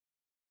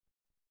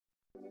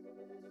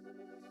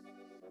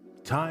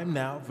Time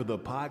now for the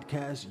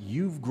podcast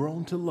you've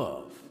grown to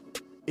love.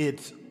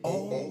 It's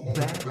All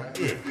That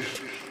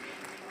Ish.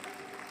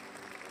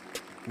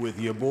 With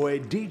your boy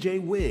DJ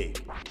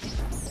Wig.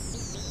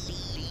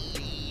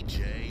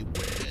 DJ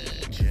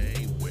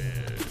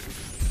Wig.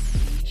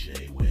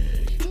 DJ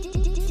Wig.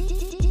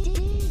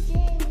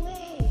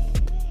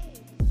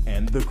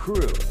 And the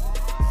crew.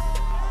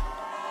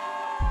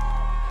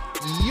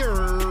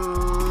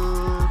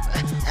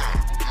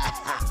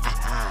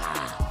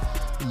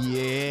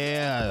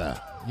 Yeah,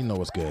 you know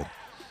what's good.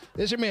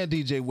 It's your man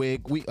DJ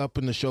Wig. We up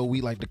in the show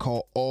we like to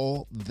call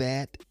All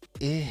That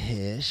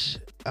Ish.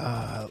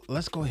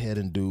 Let's go ahead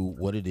and do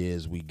what it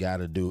is we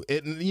gotta do.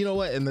 You know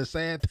what? And the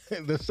sad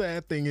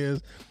thing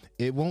is,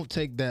 it won't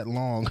take that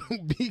long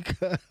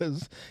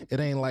because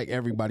it ain't like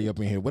everybody up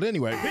in here. But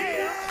anyway.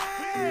 Right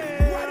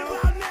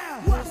about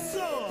now, what's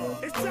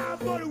up? It's time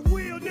for the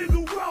real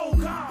nigga roll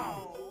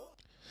call.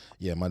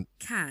 Yeah, my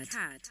cat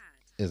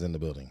is in the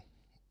building.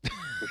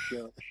 For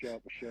sure.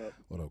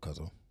 What up,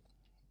 Cuzzo?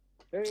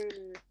 Hey,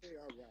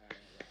 all right.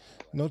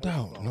 No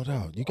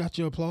doubt. You got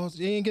your applause?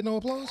 You ain't get no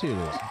applause? Here it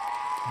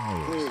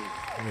is.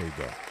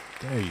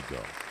 There you go.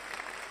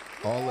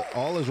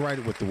 All is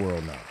right with the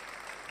world now.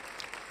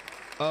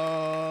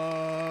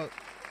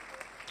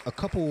 A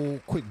couple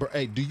quick.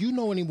 Hey, do you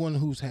know anyone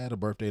who's had a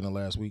birthday in the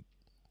last week?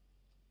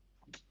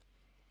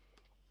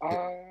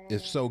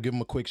 If so, give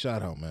them a quick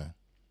shout out, man.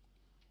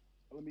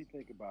 Let me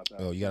think about that.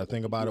 Oh, you got to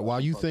think about it.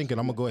 While you thinking,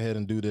 I'm going to go ahead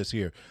and do this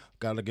here.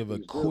 Got to give a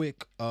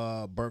quick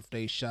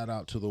birthday shout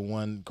out to the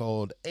one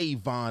called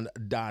Avon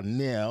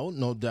Donnell,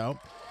 no doubt.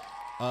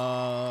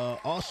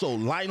 Also,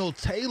 Lionel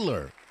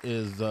Taylor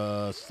is,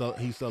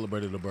 he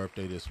celebrated a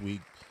birthday this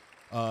week.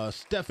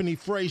 Stephanie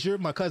Frazier,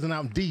 my cousin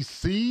out in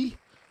D.C.,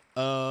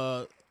 had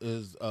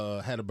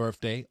a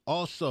birthday.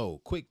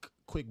 Also, quick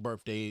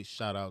birthday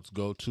shout outs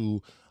go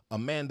to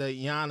Amanda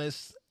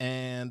Giannis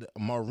and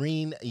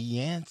Maureen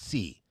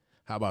Yancey.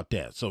 How about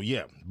that? So,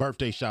 yeah,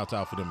 birthday shouts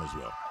out for them as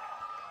well.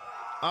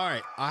 All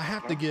right, I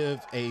have to give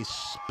a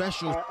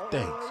special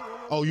thanks.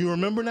 Oh, you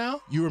remember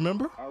now? You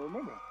remember? I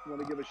remember. I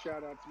want to give a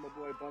shout out to my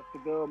boy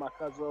Busterville, my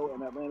cousin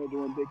in Atlanta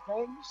doing big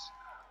things.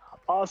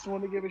 Also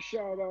want to give a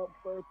shout out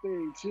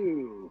birthday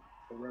to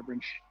the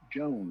Reverend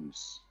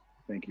Jones.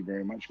 Thank you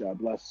very much. God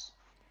bless.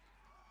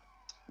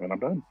 And I'm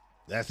done.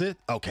 That's it?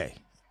 Okay.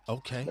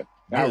 All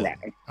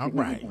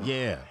right.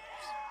 Yeah.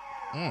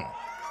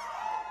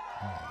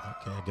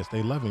 Okay, I guess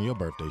they loving your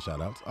birthday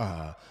shout-outs.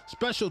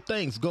 Special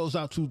thanks goes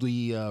out to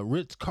the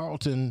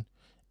Ritz-Carlton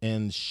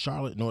in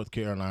Charlotte, North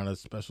Carolina.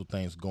 Special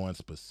thanks going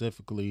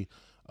specifically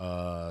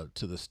to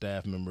the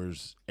staff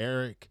members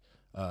Eric,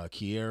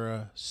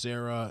 Kiera,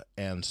 Sarah,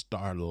 and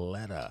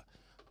Starletta.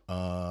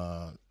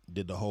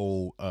 Did the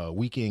whole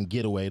weekend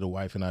getaway the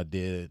wife and I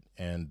did,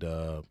 and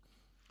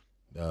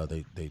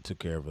they took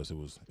care of us. It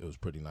was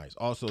pretty nice.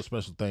 Also,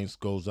 special thanks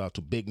goes out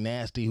to Big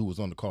Nasty, who was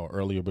on the call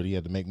earlier, but he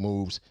had to make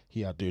moves.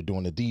 He out there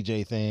doing the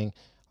DJ thing,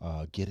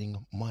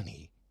 getting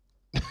money.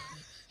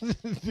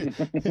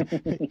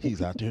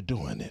 He's out there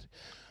doing it.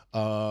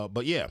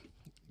 But yeah,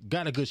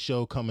 got a good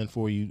show coming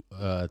for you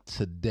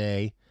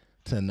today,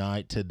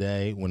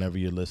 whenever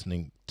you're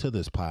listening to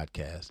this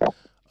podcast.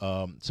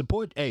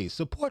 Support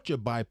your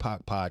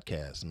BIPOC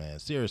podcast, man.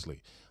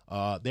 Seriously.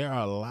 There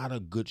are a lot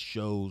of good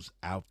shows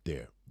out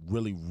there.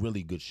 Really,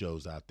 really good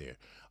shows out there.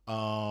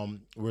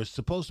 We're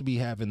supposed to be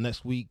having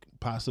next week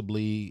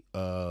possibly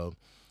a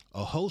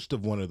host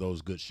of one of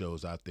those good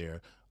shows out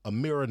there.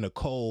 Amira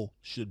Nicole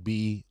should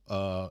be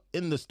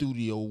in the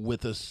studio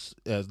with us,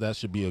 as that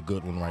should be a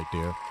good one right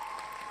there.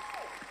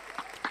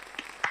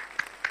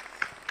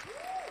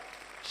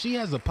 She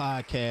has a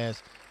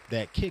podcast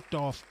that kicked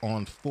off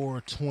on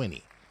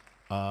 420.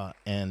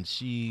 And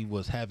she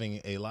was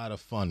having a lot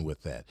of fun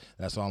with that.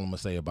 That's all I'm gonna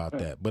say about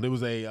that. But it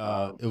was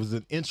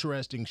an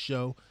interesting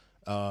show,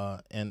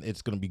 and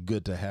it's gonna be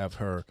good to have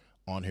her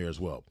on here as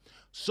well.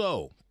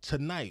 So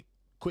tonight,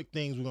 quick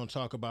things we're gonna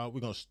talk about.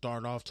 We're gonna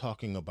start off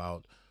talking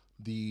about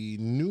the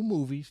new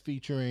movie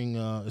starring,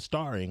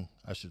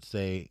 I should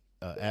say,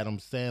 Adam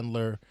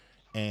Sandler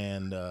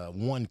and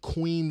one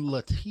Queen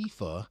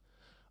Latifah.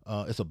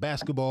 It's a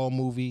basketball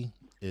movie.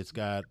 It's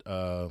got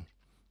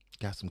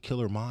some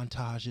killer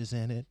montages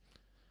in it,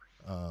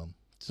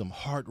 some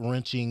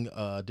heart-wrenching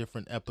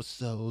different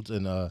episodes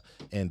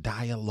and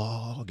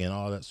dialogue and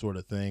all that sort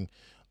of thing.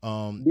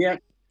 Yeah.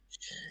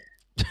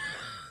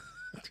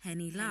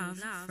 Penny love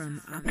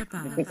from up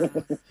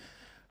above.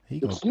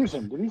 Excuse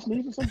him. Did he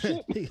sneeze or some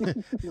shit?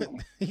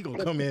 He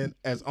gonna come in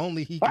as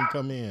only he can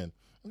come in.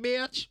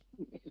 Bitch.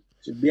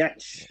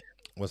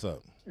 What's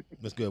up?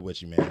 What's good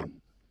with you,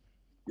 man?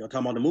 Y'all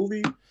talking about the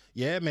movie?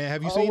 Yeah, man.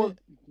 Have you seen it?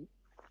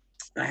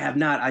 I have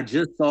not. I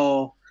just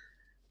saw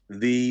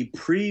the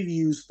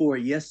previews for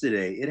it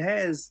yesterday. It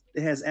has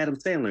Adam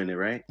Sandler in it,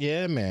 right?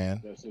 Yeah,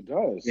 man. Yes, it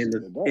does. In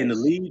the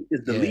lead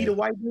is the lead a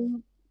white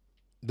dude?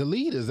 The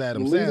lead is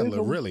Adam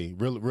Sandler. Really,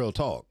 real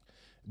talk.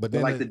 But But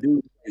then like the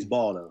dude is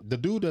ball though. the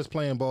dude that's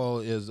playing ball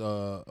is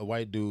a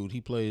white dude. He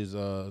plays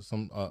a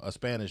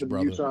Spanish The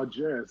brother. Utah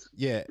Jazz.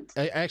 Yeah,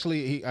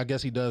 actually, I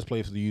guess he does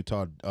play for the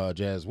Utah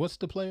Jazz. What's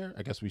the player?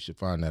 I guess we should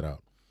find that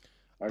out.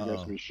 I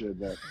guess we should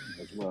that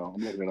as well.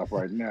 I'm looking it up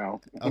right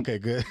now. Okay,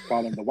 good.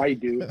 Call him the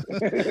white dude.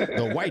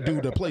 The white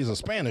dude that plays a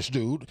Spanish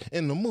dude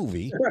in the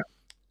movie.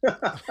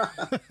 But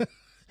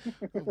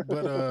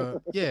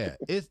yeah,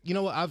 it's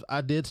what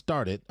I did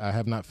start it. I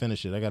have not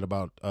finished it. I got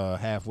about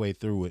halfway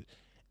through it,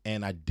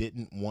 and I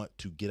didn't want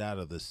to get out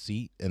of the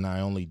seat, and I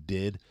only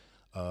did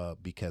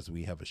because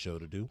we have a show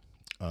to do.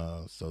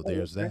 So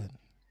there's that.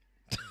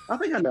 I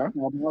think I know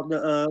about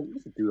the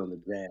what's the dude on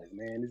the Jazz,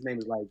 man? His name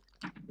is like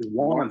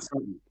Juan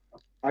something.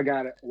 I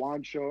got it.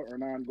 Juancho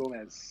Hernan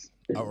Gomez.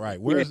 All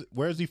right,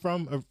 where's he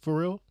from for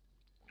real?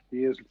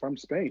 He is from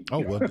Spain. Oh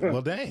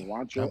well, dang.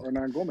 Juancho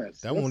Hernan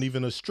Gomez. That won't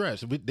even a stretch.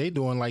 They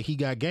doing like he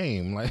got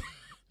game, like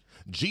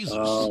Jesus.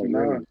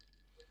 No,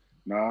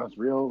 it's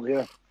real.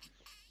 Yeah.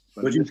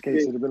 But in this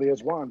case, it really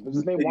is Juan. Is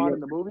his name Juan in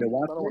the movie? I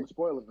don't want to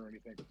spoil it or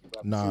anything.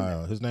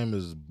 Nah, his name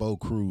is Bo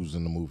Cruz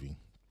in the movie.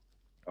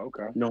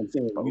 Okay. No, I'm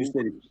saying you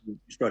said you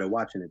started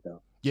watching it though.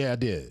 Yeah, I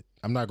did.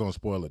 I'm not going to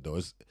spoil it though.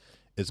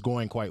 It's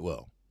going quite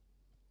well.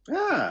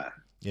 Ah.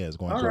 Yeah, it's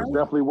going All quite right.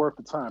 well. Definitely worth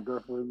the time.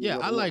 Definitely. Yeah,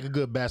 I like a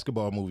good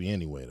basketball movie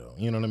anyway, though.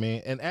 You know what I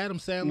mean? And Adam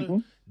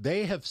Sandler,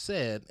 they have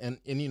said, and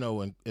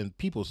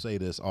people say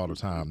this all the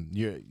time.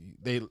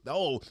 As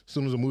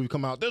soon as a movie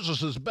come out, this is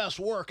his best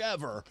work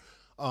ever.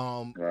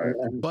 Right.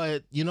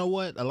 But you know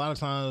what? A lot of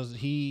times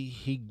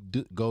he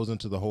goes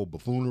into the whole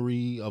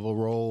buffoonery of a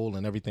role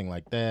and everything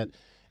like that.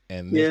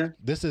 And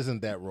this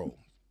isn't that role.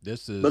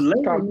 This is a real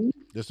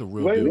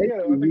dude. Yeah,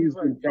 I think he's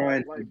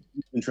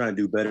he's been trying to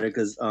do better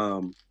because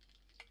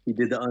he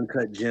did the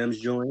Uncut Gems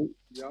joint.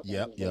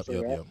 Yep.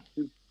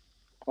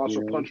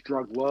 Also, Punch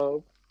Drunk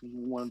Love. I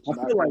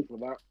feel like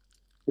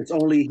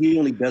he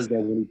only does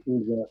that when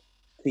he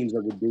teams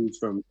up with dudes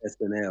from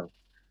SNL.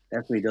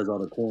 That's when he does all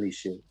the corny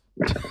shit.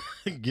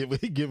 he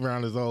give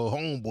around his old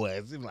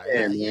homeboys. He's like,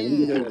 Here,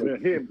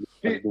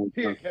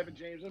 Kevin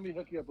James, let me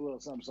hook you up a little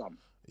something.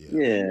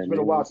 Yeah, it's been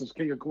a while since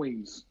King of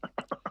Queens.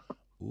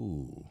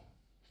 Ooh,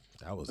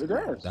 that was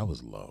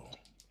low.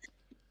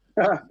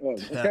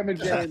 Kevin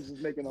James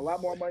is making a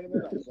lot more money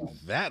than that. So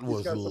that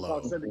was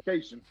low.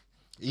 Syndication.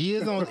 He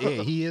is on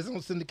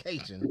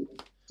syndication.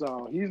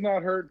 So he's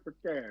not hurting for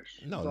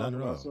cash. No, not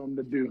at all. Something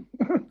to do.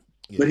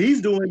 But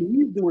he's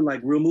doing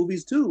like real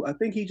movies too. I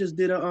think he just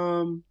did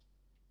a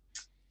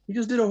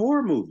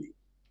horror movie.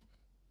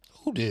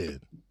 Who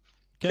did?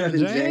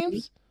 Kevin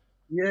James?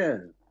 Yeah.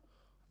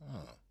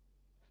 Oh.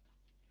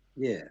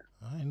 Yeah.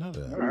 I didn't know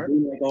that. Right.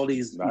 Like all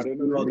these like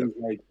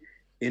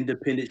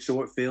independent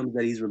short films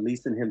that he's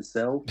releasing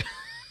himself.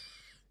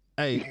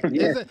 Hey,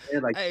 is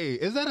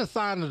that a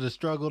sign of the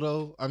struggle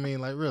though? I mean,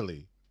 like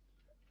really?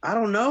 I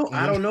don't know.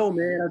 I don't know,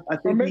 man. I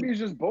think maybe he's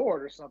just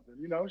bored or something.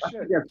 I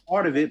think that's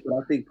part of it, but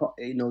I think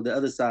the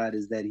other side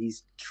is that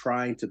he's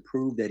trying to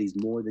prove that he's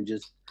more than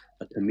just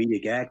a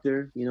comedic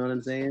actor. You know what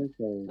I'm saying?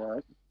 So,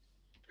 right.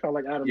 Kind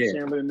of like Adam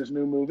Sandler in this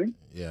new movie.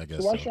 Yeah, I guess.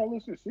 So why should our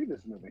listeners see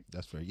this movie?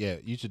 That's fair. Yeah,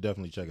 you should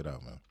definitely check it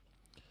out, man.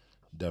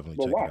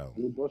 Definitely check it out.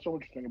 What's so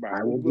interesting about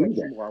it? I will do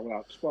that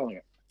without spoiling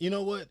it. You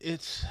know what?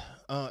 It's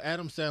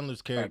Adam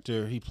Sandler's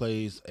character. He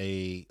plays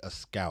a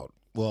scout.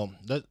 Well,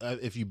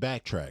 if you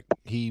backtrack,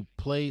 he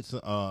played.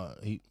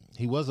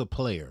 He was a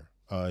player.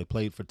 He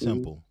played for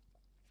Temple.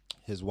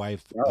 His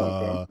wife,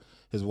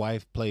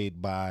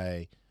 played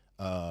by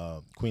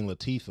Queen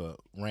Latifah,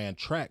 ran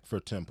track for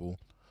Temple.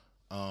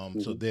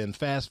 So then,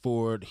 fast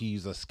forward,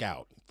 he's a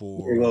scout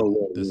for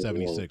the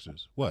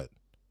 76ers. What?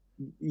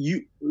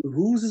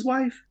 Who's his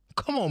wife?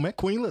 Come on, man,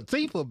 Queen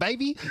Latifah,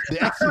 baby.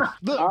 I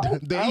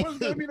was going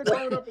to be the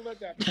grown up and let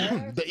that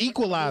pass. The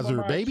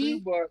equalizer, baby.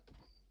 Too, but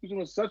he's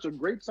doing such a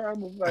great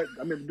time of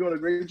doing a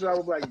great job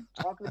of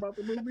talking about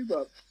the movie.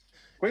 But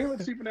Queen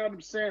Latifah and Adam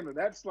Sandler,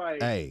 that's like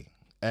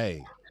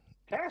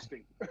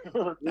casting.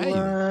 Hey,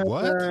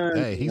 what?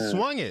 Hey, he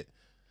swung it.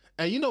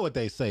 Hey, you know what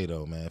they say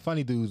though, man.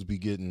 Funny dudes be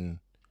getting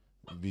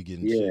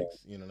chicks.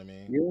 You know what I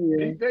mean?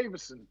 Yeah. Pete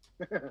Davidson.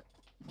 It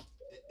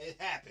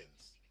happens.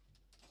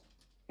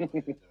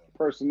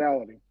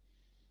 Personality.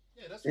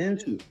 Yeah, that's what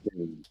it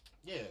is.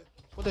 Yeah.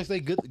 What they say,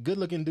 good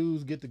looking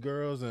dudes get the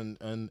girls and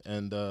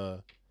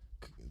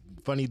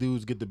funny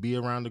dudes get to be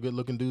around the good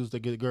looking dudes that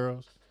get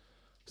girls.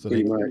 So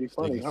they can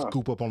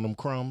scoop up on them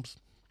crumbs.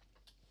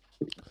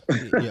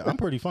 Yeah, I'm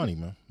pretty funny,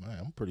 man.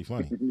 I'm pretty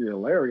funny. You're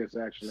hilarious,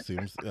 actually.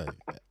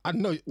 I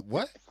know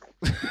what.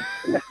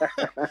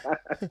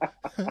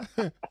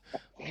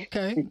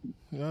 Okay,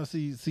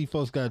 see,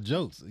 folks got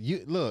jokes.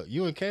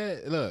 You and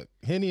Cad,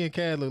 Henny and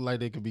Cad look like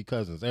they could be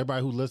cousins.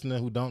 Everybody who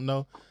listening who don't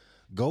know,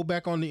 go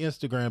back on the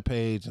Instagram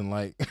page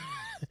and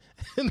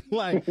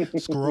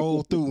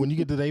scroll through when you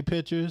get to their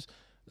pictures.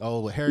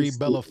 Oh, Harry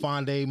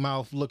Belafonte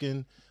mouth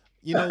looking.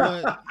 You know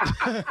what?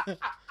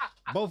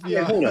 Both of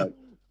y'all. Hold up.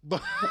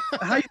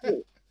 How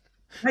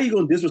you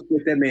gonna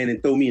disrespect that man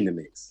and throw me in the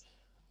mix?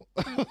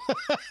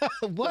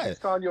 What? He's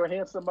calling you a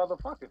handsome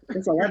motherfucker.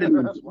 It's like I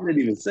didn't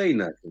even say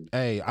nothing.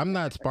 Hey, I'm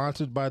not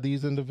sponsored by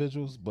these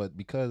individuals, but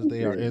because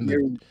they are in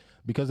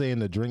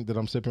the drink that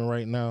I'm sipping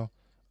right now,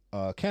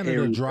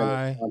 Canada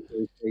Dry.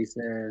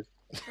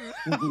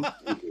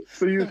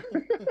 So you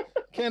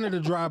Canada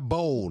Dry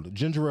Bold,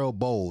 ginger ale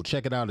bold.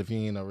 Check it out if you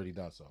ain't already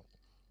done so.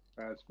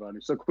 That's funny.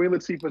 So Queen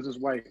Latifah's his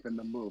wife in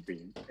the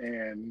movie,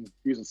 and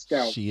he's a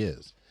scout. She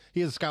is.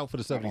 He is a scout for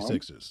the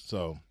 76ers.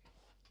 So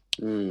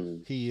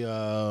he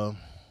I'm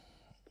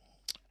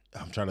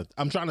trying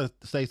to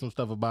say some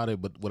stuff about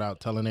it, but without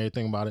telling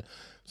everything about it.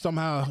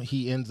 Somehow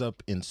he ends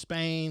up in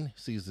Spain,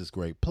 sees this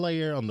great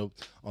player on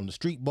the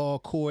street ball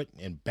court,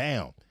 and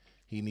bam,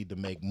 he need to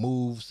make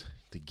moves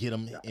to get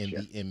him in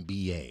the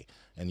NBA.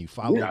 And you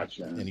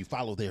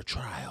follow their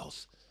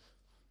trials.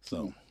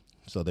 So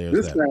there's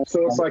that.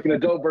 So it's like an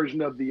adult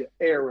version of the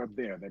Arab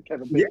there that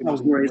Kevin Bacon. Yeah, I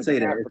was going to say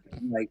that.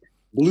 Like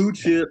blue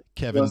chip.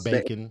 Kevin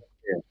Bacon.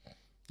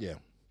 Yeah.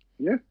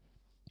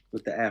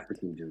 With the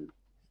African dude.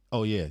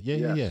 Oh yeah.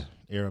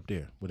 Air up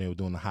there when they were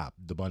doing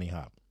the bunny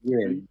hop.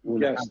 Yeah.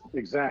 Yes,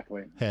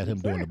 exactly. Had him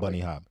doing the bunny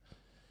hop.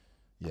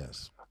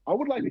 Yes. I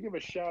would like to give a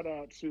shout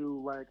out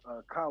to like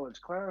a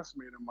college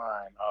classmate of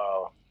mine,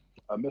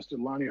 Mr.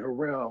 Lonnie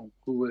Harrell,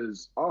 who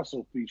is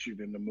also featured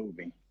in the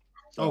movie.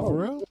 So, oh, for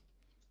real?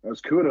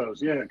 That's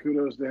kudos. Yeah,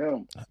 kudos to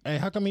him. Hey,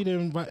 how come he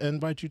didn't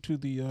invite you to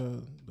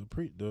the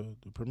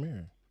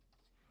premiere?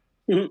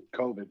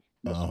 COVID.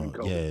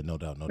 COVID. Yeah, no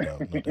doubt.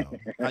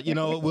 You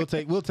know, we'll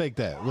take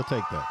that.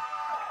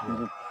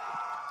 Yeah.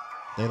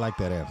 They like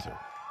that answer.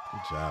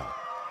 Good job.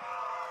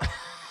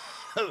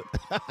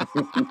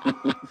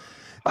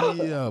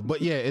 Yeah,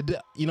 but yeah,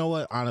 you know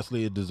what?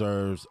 Honestly, it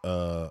deserves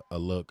a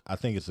look. I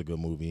think it's a good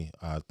movie.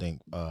 I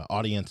think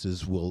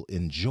audiences will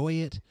enjoy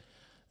it,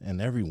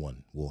 and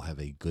everyone will have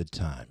a good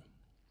time.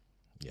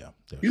 Yeah.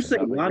 You say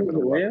Lonnie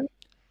Harrell?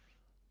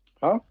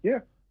 Huh? Yeah.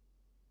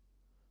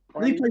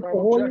 Did he play for the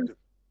Warriors?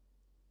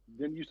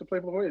 Didn't used to play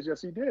for the Warriors.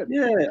 Yes, he did.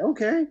 Yeah.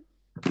 Okay.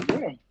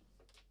 Yeah.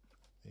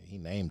 He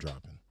name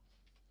dropping.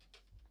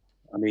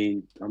 I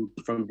mean, I'm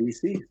from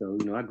DC, so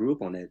I grew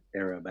up on that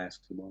era of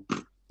basketball.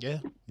 Yeah,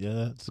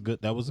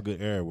 that was a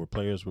good era where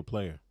players were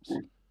players. Yeah.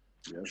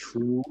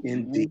 True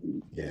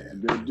indeed. Yeah,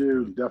 good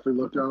dude.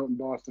 Definitely looked out in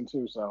Boston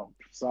too. So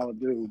solid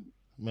dude.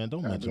 Man,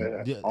 don't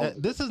mention.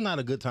 This is not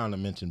a good time to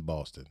mention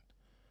Boston.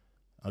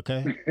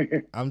 Okay,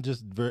 I'm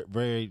just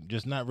very,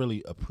 just not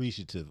really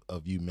appreciative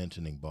of you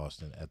mentioning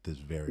Boston at this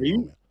very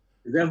moment.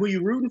 Is that who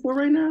you rooting for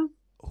right now?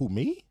 Who,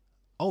 me?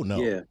 Oh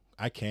no, yeah.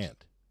 I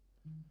can't.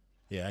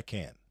 Yeah, I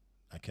can't.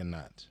 I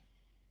cannot.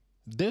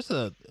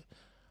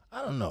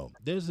 I don't know.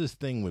 There's this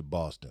thing with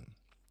Boston,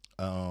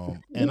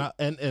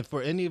 and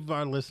for any of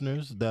our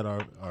listeners that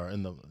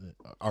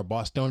are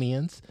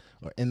Bostonians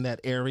or in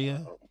that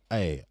area,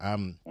 hey,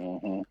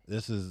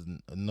 this is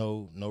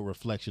no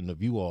reflection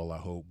of you all, I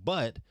hope,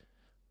 but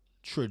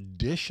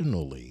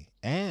traditionally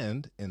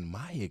and in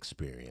my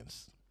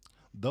experience,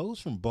 those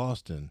from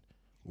Boston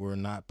were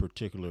not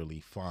particularly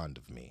fond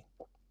of me.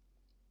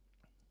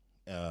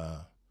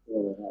 That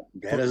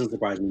doesn't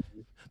surprise me.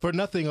 For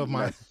no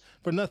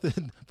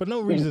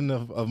reason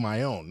of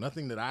my own,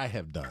 nothing that I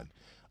have done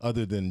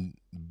other than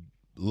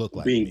look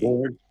like being me.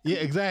 bored. Yeah,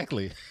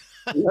 exactly.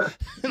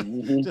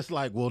 Just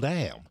like, well,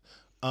 damn.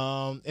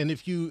 And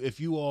if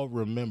you all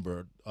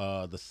remember,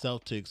 the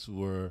Celtics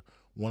were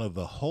one of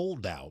the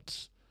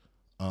holdouts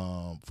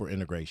for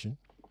integration.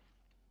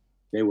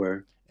 They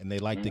were, and they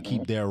like to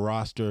keep their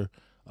roster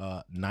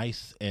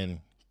nice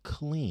and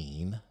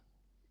clean.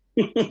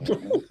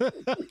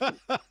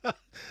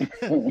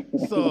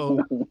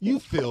 So you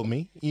feel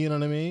me, you know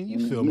what I mean?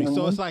 You feel me.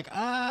 So it's like,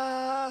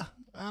 I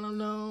don't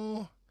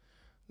know,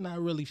 not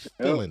really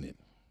feeling it.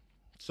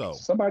 So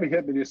somebody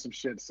hit me with some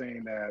shit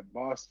saying that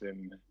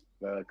Boston,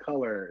 the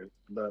color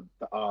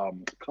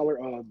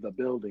of the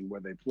building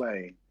where they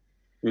play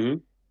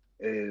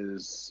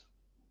is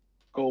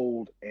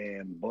gold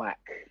and black,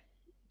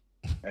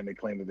 and they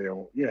claim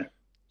that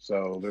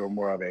so they were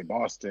more of a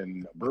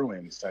Boston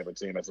Bruins type of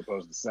team as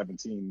opposed to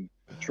 17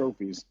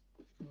 trophies.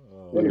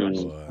 Oh,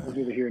 anyways, we'll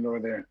neither here nor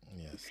there.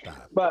 Yeah,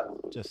 stop.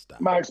 But just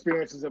stop. My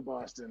experiences in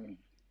Boston,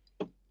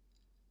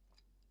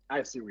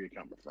 I see where you're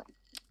coming from.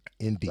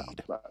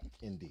 Indeed.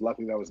 Indeed.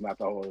 Luckily, that was not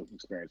the whole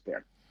experience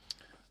there.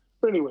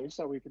 But anyway,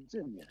 so we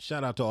continue.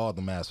 Shout out to all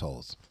the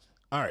massholes.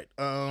 All right.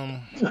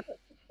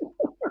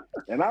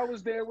 And I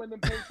was there when the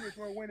Patriots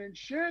were winning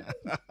shit.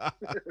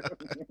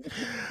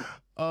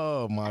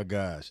 Oh my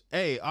gosh.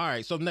 Hey, all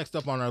right. So next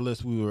up on our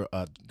list, we were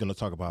going to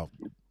talk about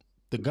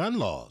the gun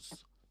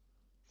laws.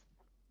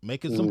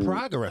 Making some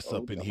progress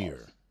up in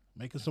here.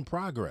 Making some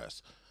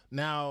progress.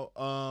 Now,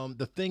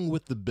 the thing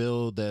with the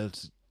bill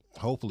that's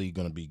hopefully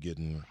going to be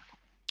getting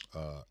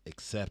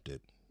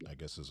accepted, I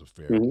guess is a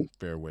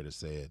fair way to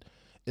say it,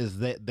 is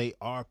that they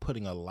are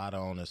putting a lot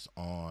of onus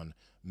on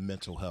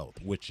mental health,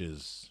 which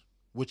is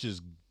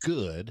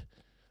good.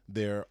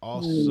 They're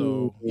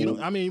also,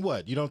 I mean,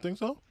 what? You don't think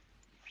so?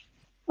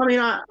 I mean,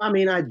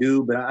 I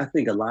do, but I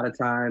think a lot of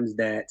times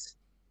that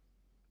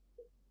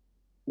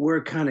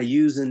we're kind of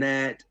using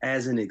that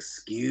as an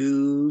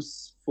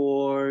excuse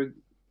for,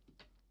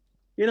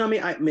 I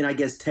mean, I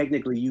guess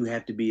technically you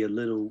have to be a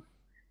little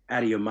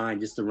out of your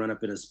mind just to run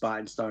up in a spot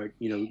and start,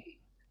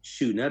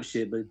 shooting up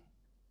shit. But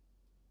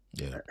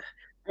Yeah.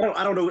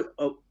 I don't know.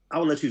 Oh, I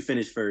will let you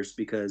finish first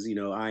because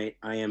I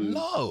am.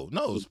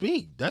 No,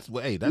 speak. That's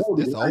No,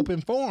 this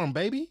open forum,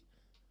 baby.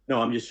 No,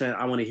 I'm just trying.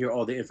 I want to hear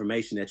all the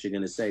information that you're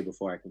going to say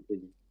before I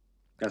continue.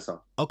 That's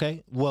all.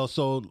 Okay. Well,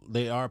 so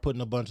they are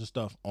putting a bunch of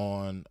stuff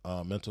on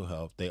mental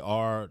health. They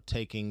are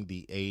taking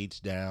the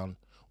age down.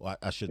 Well,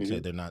 I shouldn't say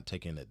they're not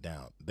taking it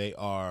down. They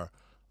are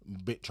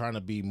trying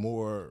to be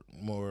more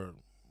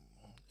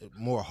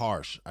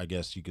harsh, I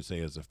guess you could say,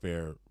 is a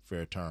fair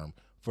term,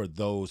 for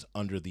those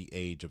under the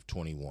age of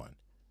 21.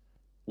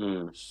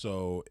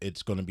 So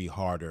it's going to be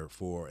harder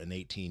for an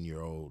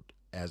 18-year-old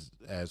as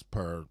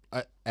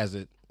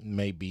it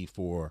may be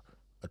for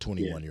a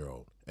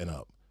 21-year-old and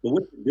up. But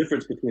what's the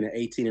difference between an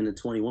 18 and a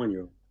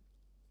 21-year-old?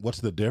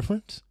 What's the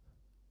difference?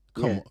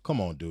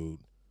 Come on, dude.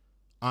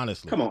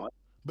 Honestly, come on.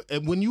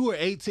 But when you were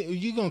 18,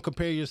 you gonna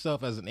compare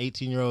yourself as an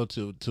 18-year-old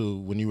to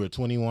when you were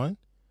 21?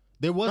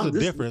 There was a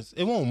difference.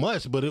 It wasn't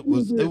much, but it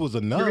was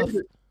enough.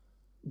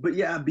 But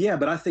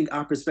but I think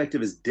our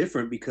perspective is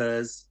different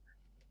because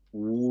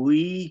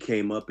we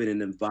came up in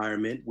an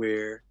environment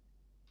where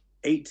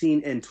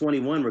 18 and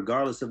 21,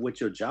 regardless of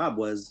what your job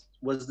was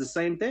the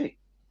same thing.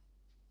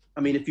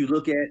 I mean, if you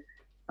look at,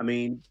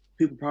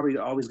 people probably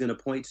are always going to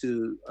point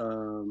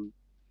to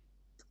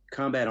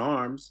combat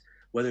arms,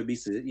 whether it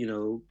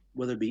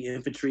be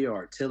infantry or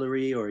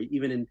artillery, or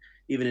even in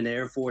the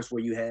Air Force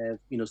where you have,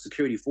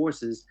 security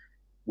forces.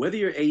 Whether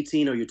you're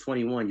 18 or you're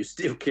 21, you're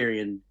still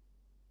carrying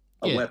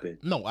a weapon.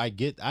 No, I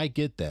get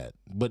that.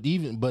 But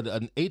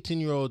an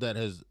 18-year-old that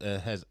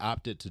has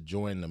opted to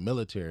join the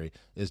military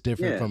is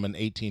different from an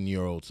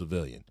 18-year-old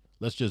civilian.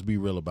 Let's just be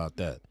real about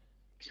that.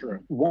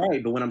 Sure.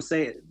 Right, but when I'm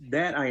saying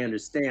that, I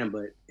understand.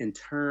 But in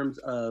terms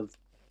of,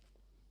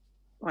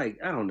 I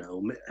don't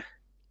know,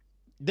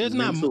 there's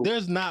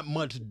not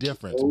much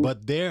difference.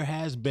 But there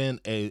has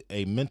been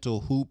a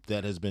mental hoop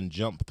that has been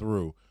jumped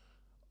through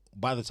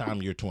by the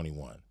time you're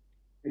 21.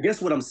 I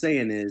guess what I'm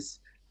saying is,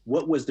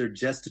 what was their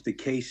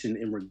justification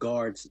in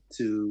regards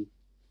to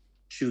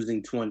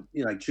choosing 21?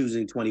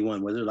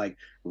 Was there like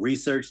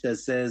research that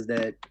says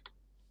that,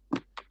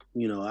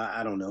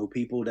 I don't know,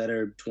 people that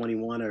are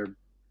 21 are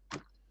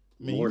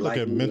you look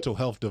at mental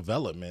health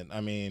development.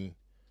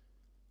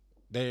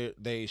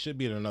 They should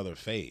be in another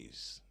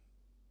phase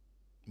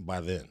by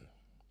then.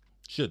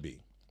 Should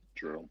be.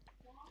 True.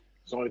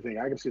 The only thing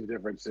I can see the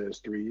difference is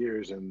 3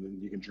 years and then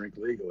you can drink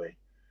legally.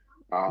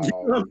 You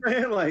know what I'm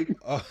saying? Like,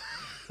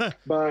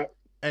 but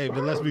hey,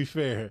 but let's be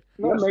fair.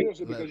 No,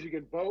 seriously, because you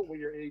can vote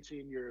when you're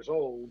 18 years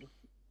old,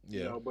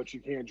 but you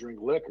can't drink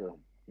liquor.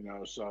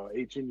 So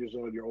 18 years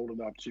old, you're old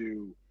enough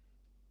to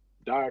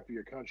die for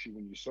your country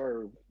when you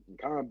serve in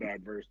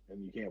combat,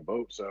 and you can't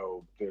vote.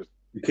 So there's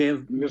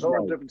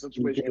all different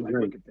situations you can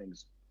look at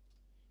things.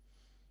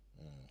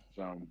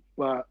 So,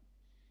 but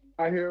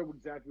I hear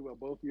exactly what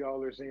both of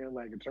y'all are saying,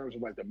 like in terms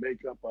of like the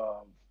makeup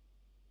of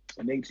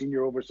an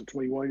 18-year-old versus a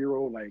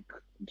 21-year-old, like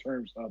in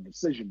terms of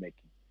decision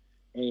making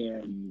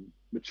and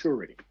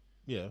maturity.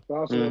 Yeah. But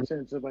also in the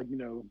sense of like,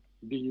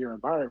 being your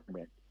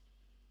environment.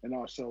 And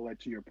also like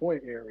to your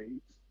point,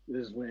 Aries,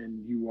 is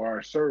when you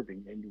are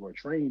serving and you are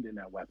trained in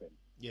that weapon.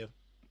 Yeah.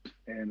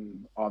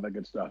 And all that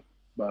good stuff.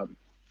 But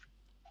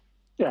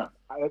yeah,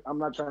 I'm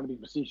not trying to be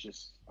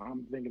facetious.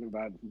 I'm thinking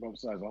about it from both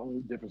sides. The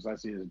only difference I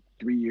see is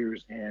 3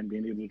 years and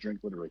being able to drink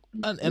literally.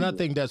 And I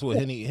think that's what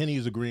Henny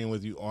is agreeing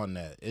with you on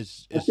that.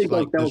 It's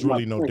like there's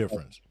really no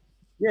difference.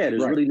 Yeah,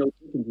 there's really no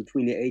difference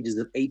between the ages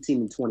of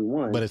 18 and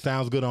 21. But it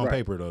sounds good on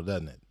paper, though,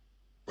 doesn't it?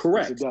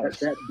 Correct. Yes,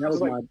 that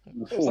was like, my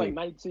it's like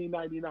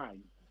 $19.99.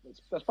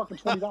 That's fucking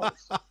 $20.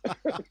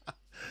 But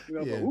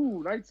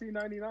ooh,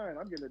 $19.99.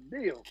 I'm getting a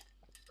deal.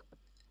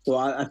 So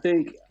I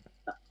think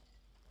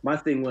my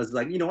thing was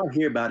like, I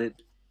hear about it,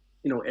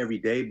 every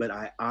day, but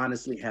I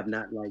honestly have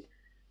not like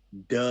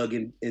dug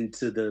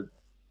into the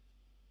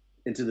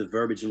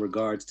verbiage in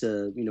regards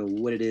to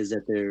what it is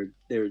that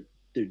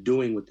they're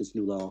doing with this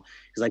new law.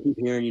 Because I keep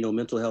hearing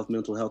mental health. We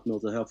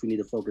need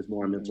to focus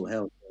more on mental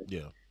health.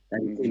 Yeah,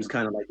 that seems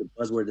kind of like the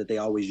buzzword that they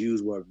always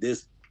use. Where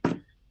this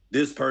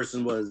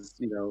person was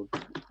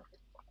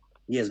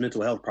he has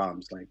mental health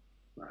problems. Like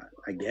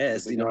I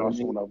guess and they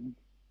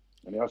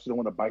also don't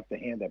want to bite the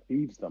hand that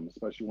feeds them,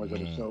 especially ones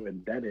that are so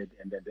indebted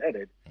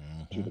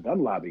to the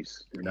gun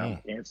lobbies.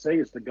 Can't say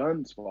it's the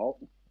gun's fault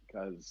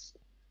because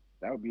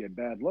that would be a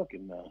bad look,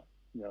 and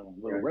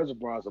little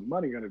reservoirs of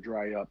money are going to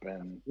dry up.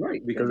 And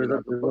because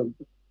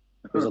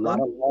there's a lot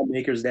of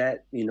lawmakers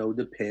that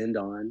depend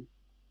on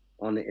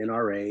the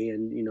NRA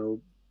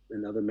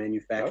and other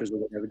manufacturers or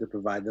whatever to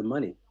provide them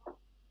money.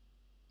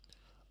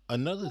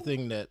 Another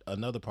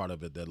part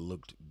of it that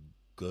looked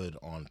good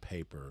on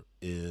paper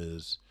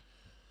is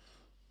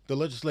the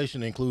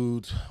legislation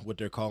includes what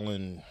they're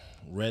calling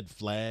red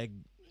flag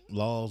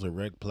laws or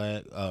red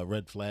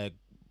flag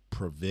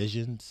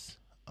provisions.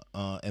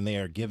 and they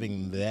are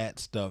giving that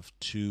stuff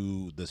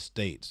to the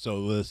state.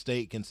 So the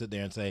state can sit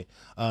there and say,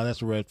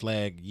 "That's a red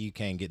flag. You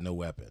can't get no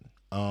weapon."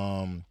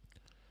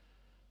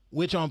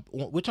 Which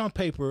on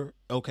paper,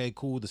 okay,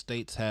 cool. The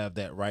states have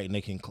that right, and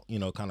they can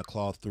kind of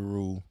claw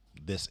through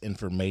this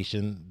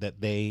information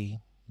that they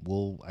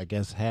will, I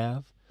guess,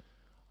 have.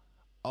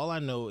 All I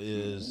know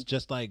is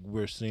just like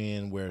we're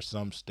seeing where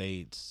some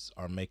states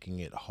are making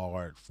it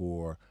hard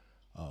for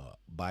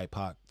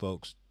BIPOC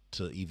folks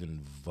to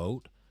even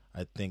vote.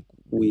 I think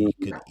we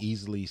could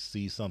easily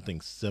see something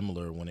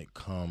similar when it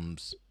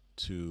comes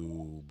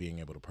to being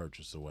able to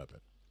purchase a weapon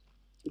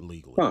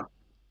legally. Huh.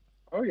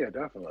 Oh yeah,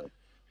 definitely.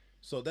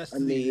 So that's I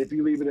mean, if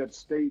you leave it at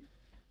state,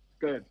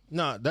 go ahead.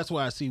 No, that's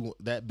why I see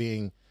that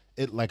being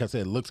it. Like I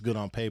said, it looks good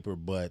on paper,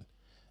 but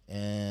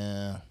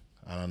I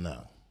don't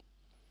know.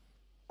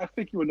 I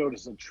think you would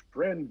notice a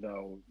trend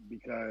though,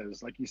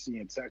 because like you see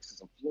in Texas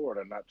and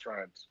Florida, not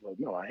trying to, well,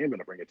 no, I am going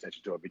to bring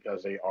attention to it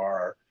because they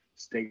are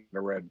state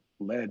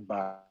led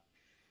by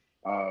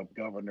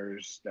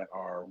governors that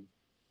are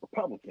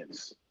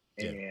Republicans.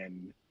 Yeah.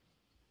 And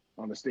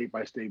on a state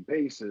by state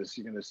basis,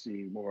 you're going to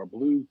see more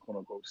blue, quote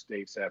unquote,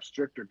 states have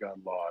stricter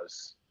gun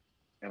laws.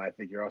 And I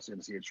think you're also going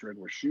to see a trend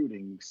where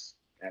shootings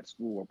at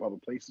school or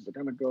public places are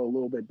going to go a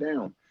little bit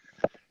down.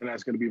 And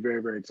that's going to be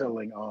very, very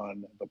telling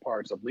on the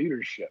parts of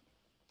leadership.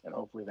 And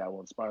hopefully that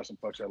will inspire some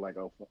folks that are like,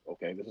 oh,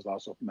 okay, this is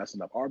also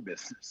messing up our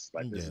business.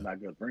 Like, this is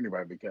not good for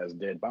anybody because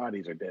dead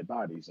bodies are dead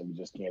bodies. And we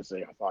just can't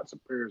say our thoughts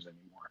and prayers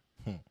anymore.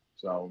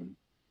 So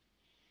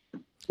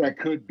that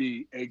could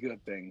be a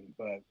good thing.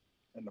 But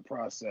in the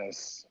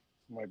process,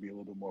 might be a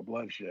little bit more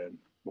bloodshed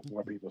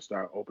before people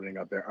start opening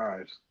up their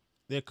eyes.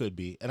 There could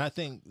be. And I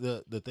think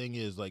the thing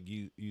is, like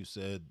you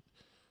said,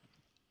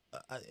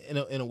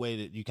 in a way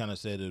that you kind of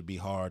said, it would be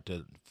hard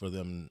for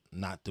them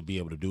not to be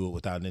able to do it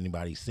without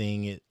anybody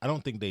seeing it. I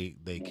don't think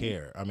they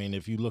care. I mean,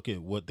 if you look at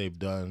what they've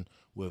done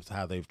with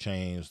how they've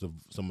changed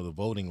some of the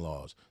voting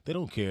laws, they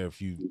don't care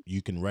if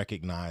you can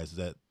recognize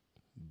that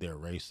they're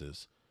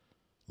racist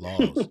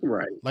laws.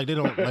 Right. Like they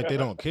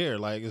don't care.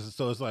 Like it's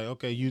like,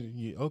 okay,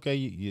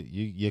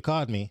 you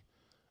caught me.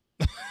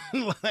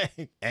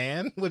 Like,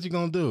 and what you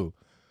gonna do?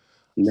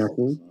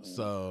 Nothing.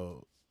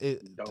 So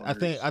I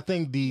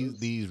think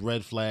these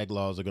red flag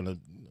laws are gonna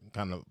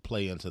kind of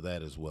play into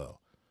that as well.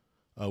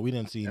 We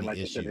didn't see any like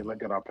issue. You said, they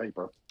look at our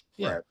paper.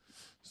 Yeah. Right.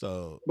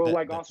 So, but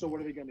what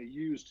are they going to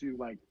use to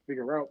like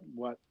figure out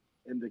what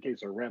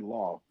indicates a red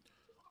law?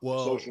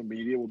 Well, social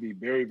media will be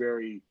very,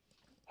 very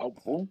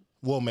helpful.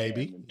 Well,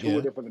 maybe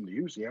intuitive for them to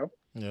use. Yeah.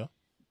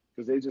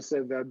 Because they just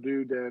said that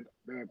dude that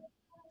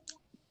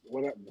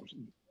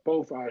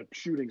both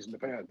shootings in the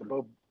past,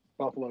 both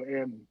Buffalo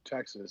and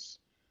Texas,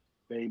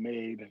 they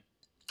made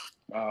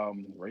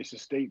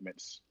racist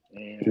statements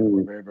and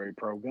were very, very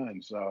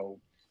pro-gun. So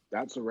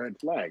that's a red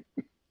flag.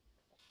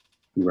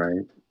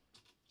 Right.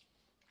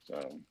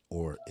 So,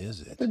 or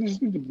is it? I'm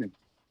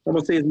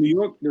gonna say, New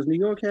York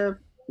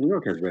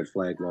has red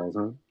flag laws,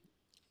 huh?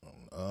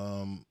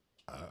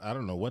 I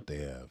don't know what they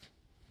have.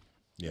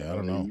 Yeah, I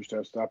don't know. You used to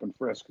have stop and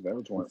frisk. That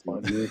was one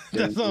fun.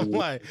 That's what I'm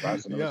like.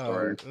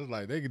 It's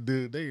like they can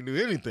do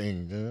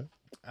anything.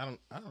 I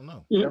don't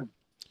know. Yeah.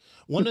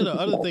 One of the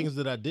other things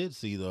that I did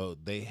see though,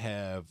 they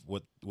have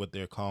what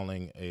they're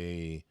calling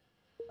a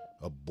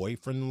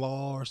boyfriend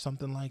law or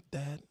something like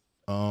that.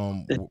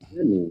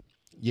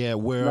 Yeah,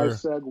 where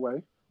nice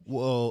segue.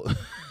 Well,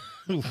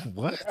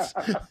 what?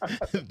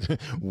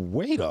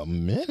 Wait a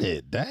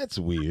minute, that's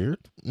weird.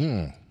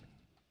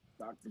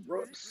 Dr.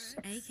 Brooks,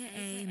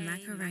 aka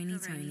Macaroni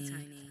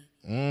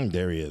Tony.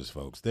 There he is,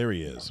 folks. There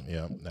he is.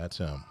 Yeah, that's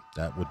him.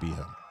 That would be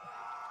him.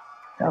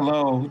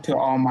 Hello to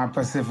all my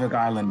Pacific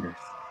Islanders.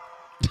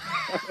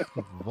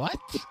 What?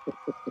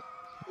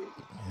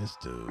 This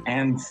dude.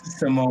 And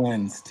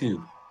Samoans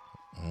too.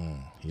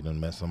 He done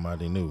met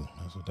somebody new.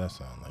 That's what that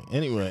sounds like.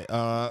 Anyway,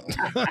 oh,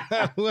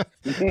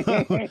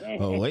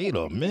 wait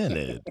a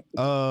minute.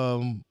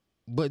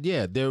 But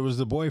yeah, there was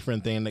the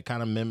boyfriend thing that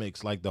kind of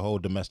mimics like the whole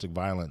domestic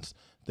violence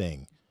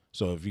thing.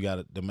 So if you got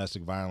a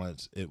domestic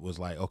violence, it was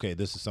like, okay,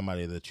 this is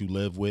somebody that you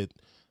live with,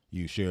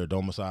 you share a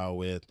domicile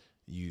with,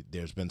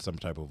 there's been some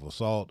type of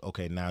assault.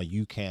 Okay, now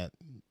you can't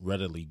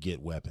readily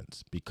get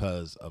weapons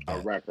because of that.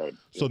 A record.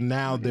 So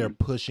now they're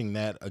pushing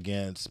that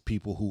against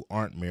people who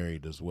aren't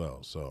married as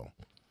well. So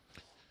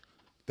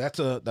that's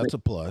a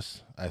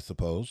plus, I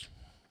suppose.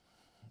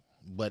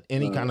 But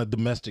any kind of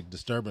domestic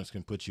disturbance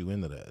can put you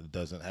into that. It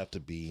doesn't have to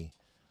be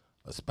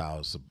a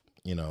spouse,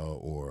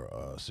 or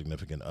a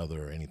significant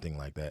other or anything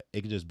like that.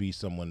 It could just be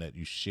someone that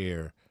you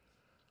share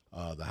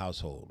the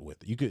household with.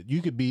 It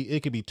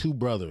could be two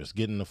brothers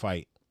getting in a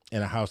fight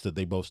in a house that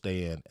they both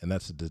stay in, and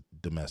that's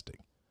domestic.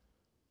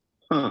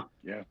 Huh.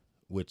 Yeah.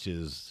 Which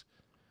is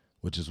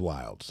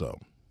wild. So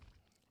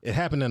it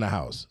happened in a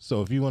house.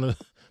 So if you want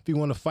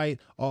to fight,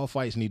 all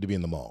fights need to be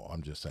in the mall.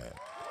 I'm just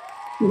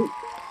saying.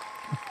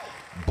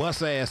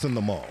 Bust ass in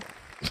the mall.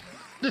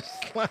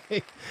 Just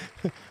like,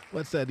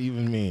 what's that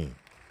even mean?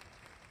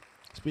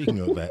 Speaking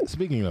of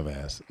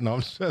ass. No,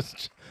 I'm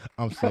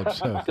so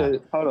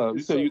Hold up.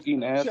 You said you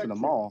eating ass in the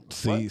mall.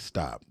 See, what?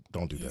 stop.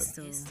 Don't do that.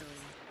 Pistol.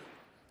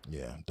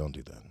 Yeah, don't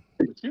do that.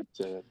 You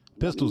said,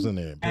 Pistols in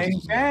there. Bang,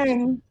 Pistols in the house.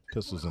 bang.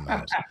 Pistols in the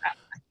house.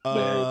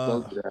 Man,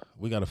 don't do that.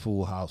 We got a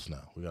full house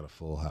now.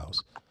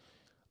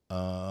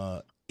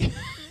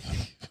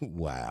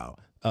 Wow.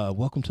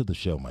 Welcome to the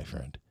show, my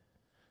friend.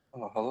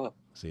 Oh, hello.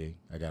 See,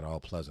 I got all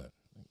pleasant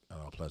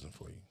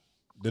for you.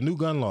 The new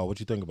gun law, what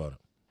you think about it?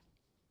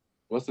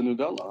 What's the new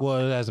gun law?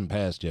 Well, it hasn't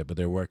passed yet, but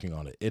they're working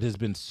on it. It has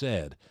been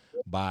said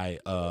by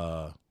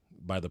the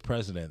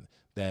president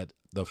that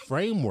the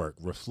framework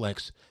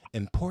reflects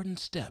important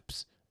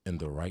steps in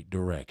the right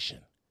direction.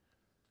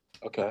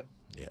 Okay.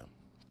 Yeah.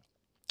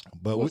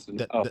 But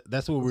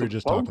that's what we were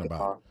just talking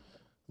about.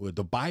 With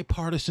the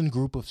bipartisan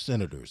group of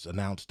senators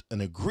announced an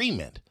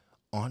agreement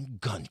on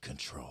gun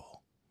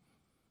control.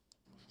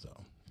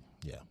 So,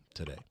 yeah,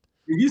 today.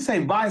 Did you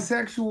say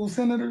bisexual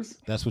senators?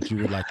 That's what you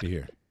would like to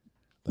hear.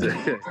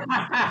 Multiple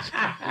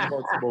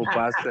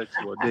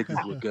bisexual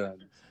niggas with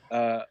guns.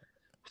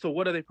 So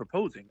what are they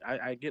proposing?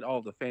 I get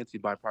all the fancy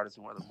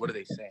bipartisan ones. What are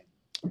they saying?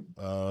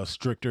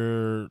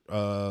 Stricter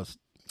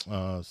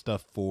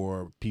stuff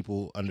for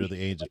people under the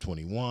age of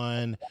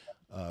 21.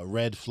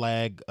 Red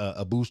flag,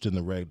 a boost in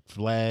the red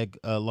flag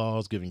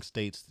laws, giving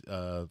states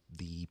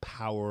the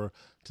power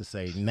to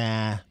say,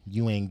 nah,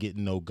 you ain't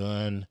getting no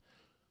gun.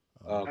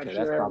 Okay, Actually,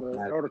 that's I have an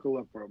problematic. article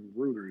up from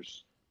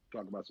Reuters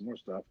talking about some more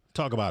stuff.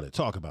 Talk about it.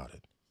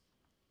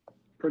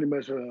 Pretty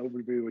much an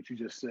overview of what you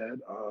just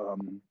said.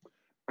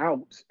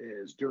 Out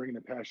is during the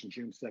past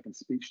June 2nd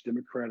speech,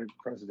 Democratic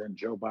President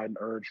Joe Biden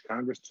urged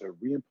Congress to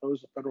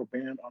reimpose a federal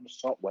ban on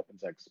assault weapons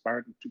that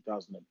expired in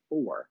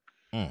 2004,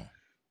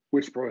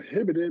 which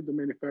prohibited the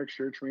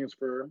manufacture,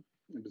 transfer,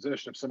 and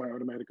possession of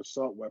semi-automatic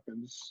assault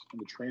weapons and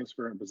the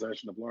transfer and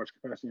possession of large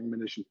capacity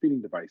ammunition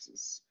feeding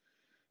devices.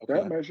 Okay.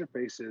 That measure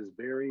faces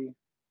very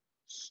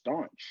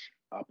staunch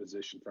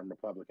opposition from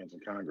Republicans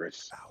in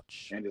Congress.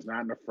 Ouch. And is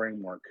not in a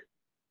framework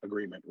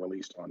agreement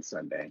released on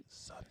Sunday.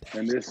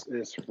 And this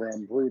is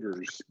from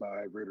Reuters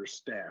by Reuters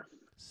staff.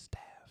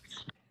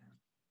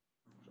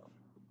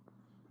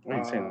 What are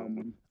you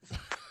saying?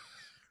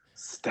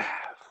 Staff.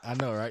 I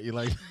know, right? You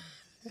like...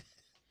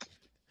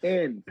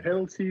 And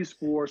penalties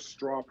for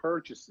straw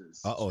purchases.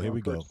 Uh-oh, here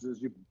we go.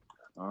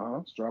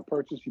 Straw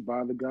purchase, you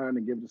buy the gun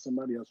and give it to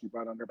somebody else, you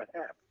buy it on their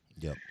behalf.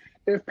 Yep.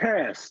 If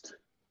passed,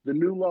 the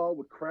new law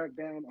would crack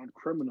down on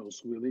criminals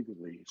who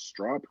illegally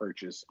straw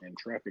purchase and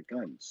traffic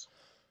guns.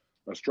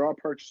 A straw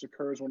purchase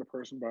occurs when a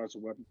person buys a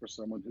weapon for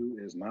someone who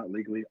is not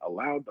legally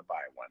allowed to buy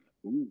one.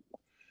 Ooh.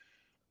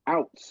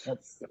 Out. The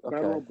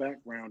federal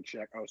background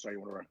check. Oh, sorry,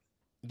 you want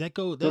to...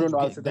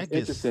 That's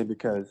interesting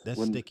because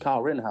when sticky.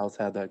 Kyle Rittenhouse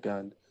had that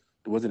gun,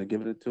 wasn't it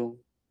giving it to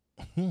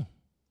him?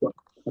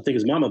 I think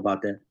his mama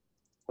bought that.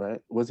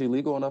 Right? Was he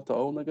legal enough to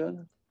own the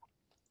gun?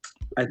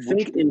 I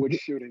think in which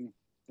shooting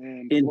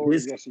and in Florida,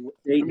 his yes,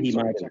 state he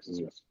might have. Texas,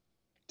 yes.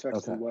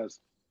 Texas Okay. was.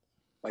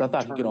 I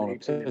thought he could own a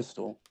 18.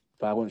 pistol,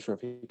 but I wasn't sure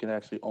if he could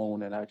actually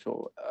own an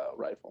actual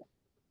rifle.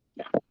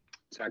 Yeah.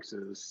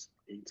 Texas,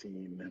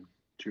 18,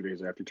 2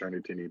 days after he turned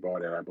 18, he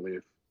bought it, I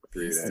believe.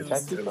 3 days.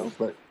 Texas, though?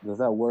 But does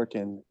that work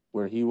in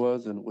where he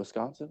was in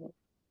Wisconsin?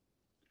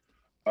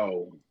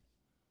 Oh,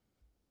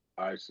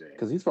 I see.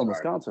 Because he's from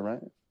Wisconsin, right?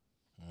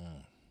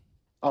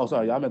 Oh,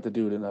 sorry, I meant the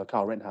dude in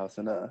Kyle Rittenhouse.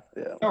 And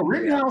yeah. No,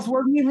 Rittenhouse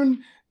wasn't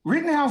even.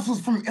 Rittenhouse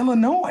was from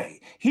Illinois.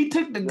 He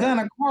took the gun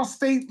across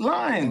state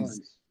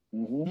lines.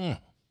 Well,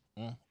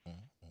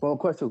 the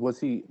question was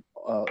he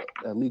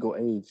at legal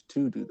age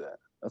to do that?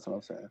 That's what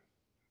I'm saying.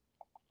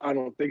 I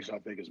don't think so. I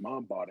think his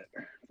mom bought it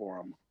for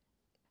him.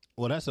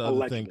 Well, that's the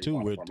other thing too.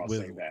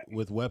 Allegedly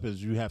With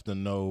weapons, you have to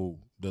know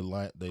the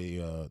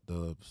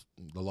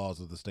laws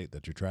of the state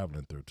that you're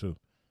traveling through too.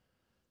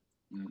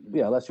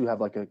 Yeah, unless you have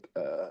like a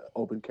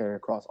open carry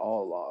across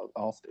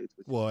all states.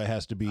 Well, it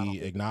has to be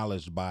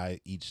acknowledged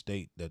by each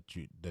state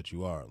that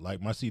you are.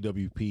 Like my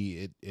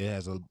CWP, it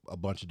has a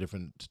bunch of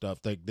different stuff.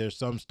 Like there's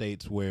some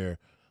states where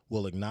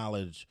we'll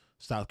acknowledge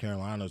South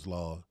Carolina's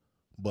law,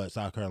 but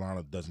South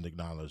Carolina doesn't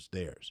acknowledge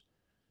theirs.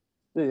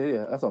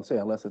 Yeah. That's what I'm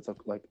saying. Unless it's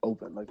like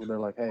open, like they're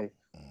like, hey,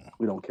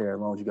 we don't care as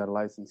long as you got a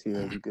license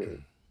here, you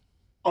good.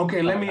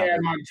 Okay, let me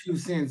add my 2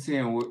 cents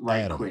in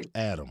quick.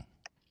 Adam.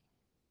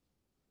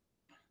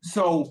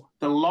 So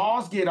the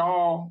laws get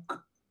all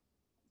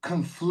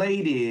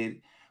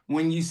conflated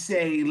when you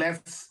say,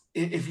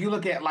 if you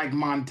look at like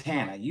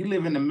Montana, you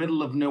live in the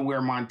middle of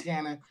nowhere,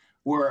 Montana,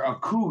 where a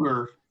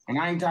cougar, and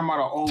I ain't talking about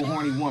an old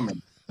horny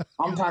woman,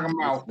 I'm talking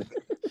about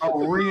a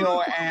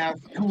real ass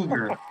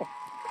cougar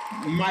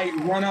might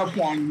run up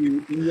on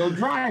you in your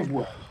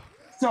driveway.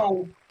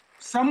 So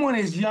someone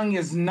as young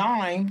as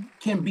 9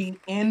 can be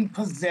in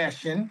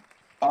possession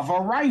of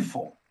a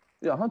rifle.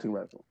 Yeah, a hunting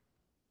rifle.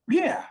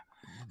 Yeah.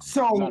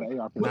 So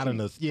not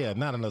an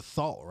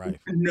assault rifle.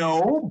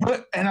 No,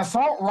 but an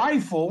assault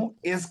rifle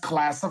is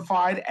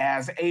classified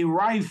as a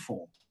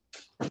rifle.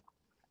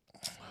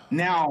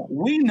 Now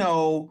we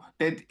know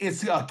that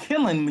it's a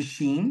killing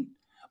machine,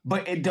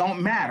 but it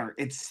don't matter.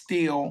 It's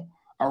still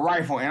a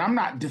rifle. And I'm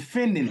not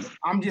defending it.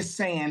 I'm just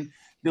saying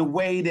the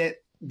way that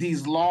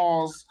these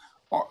laws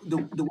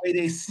the way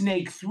they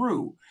snake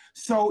through.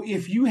 So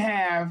if you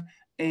have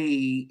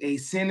a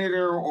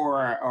senator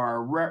or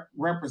a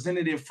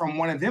representative from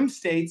one of them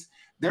states,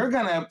 they're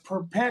going to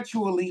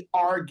perpetually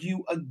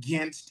argue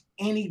against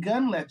any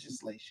gun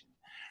legislation.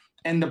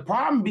 And the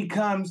problem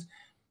becomes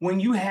when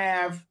you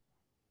have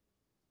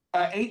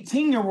an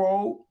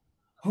 18-year-old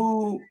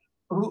who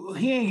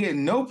he ain't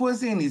getting no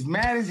pussy and he's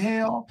mad as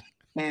hell,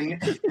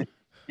 and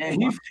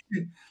he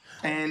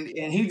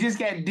just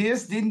got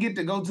dissed, didn't get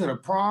to go to the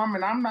prom.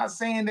 And I'm not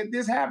saying that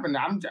this happened.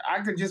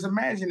 I could just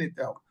imagine it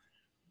though.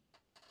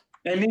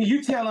 And then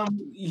you tell him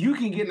you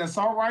can get an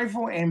assault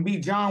rifle and be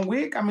John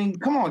Wick. I mean,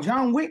 come on,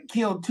 John Wick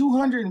killed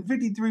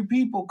 253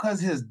 people because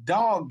his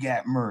dog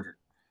got murdered.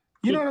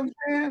 You know what I'm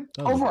saying?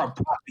 Over a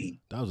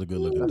puppy. That was a good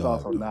looking That's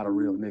dog. also not a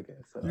real nigga.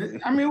 So.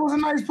 I mean, it was a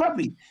nice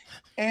puppy.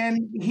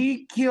 And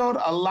he killed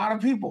a lot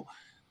of people.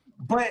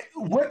 But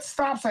what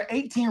stops an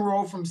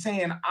 18-year-old from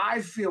saying,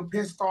 I feel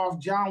pissed off,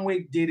 John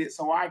Wick did it,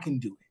 so I can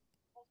do it?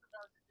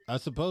 I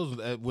suppose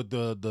with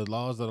the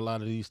laws that a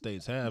lot of these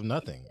states have,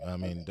 nothing. I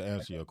mean, to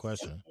answer your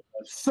question.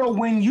 So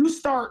when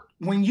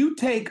you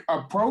take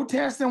a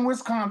protest in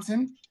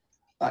Wisconsin,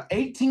 an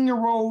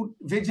 18-year-old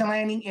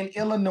vigilante in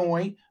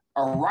Illinois,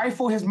 a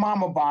rifle his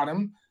mama bought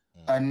him,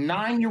 a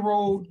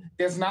 9-year-old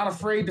that's not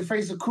afraid to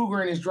face a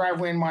cougar in his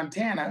driveway in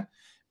Montana,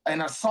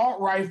 an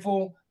assault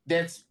rifle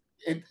that's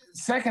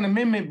Second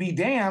Amendment be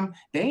damned,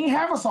 they ain't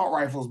have assault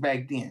rifles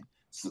back then.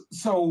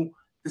 So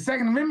the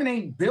Second Amendment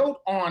ain't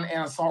built on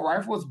an assault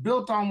rifle. It's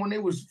built on when they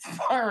was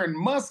firing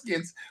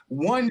muskets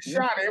one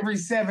shot every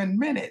 7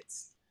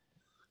 minutes.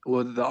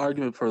 Well, the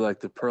argument for like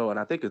the pro, and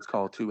I think it's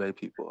called 2A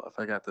people. I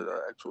forgot the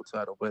actual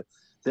title, but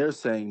they're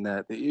saying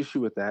that the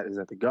issue with that is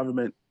that the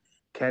government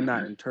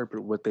cannot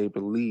interpret what they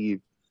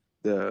believe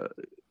the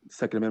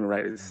Second Amendment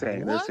right is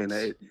saying. What? They're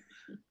saying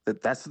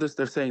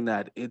they're saying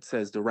that it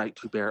says the right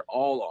to bear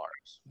all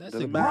arms. That's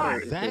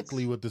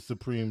exactly what the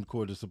Supreme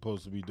Court is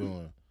supposed to be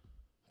doing.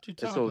 What you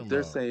talking about?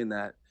 They're saying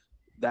that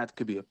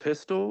could be a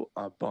pistol,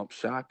 a bump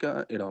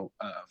shotgun,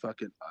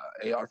 fucking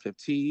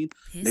AR-15.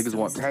 Niggas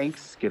want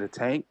tanks, get a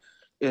tank.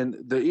 And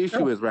the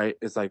issue is, right,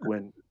 it's like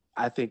when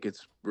I think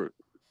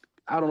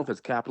I don't know if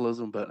it's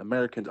capitalism, but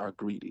Americans are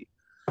greedy.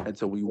 And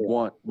so we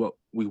want what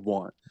we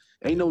want.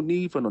 Ain't no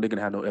need for they're going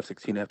to have no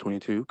F-16,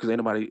 F-22, because ain't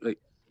nobody, like,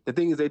 the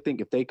thing is they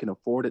think if they can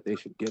afford it, they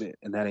should get it.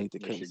 And that ain't the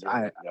case.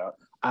 I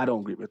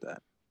don't agree with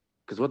that.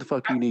 Because what the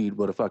fuck you need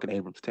with a fucking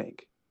Abrams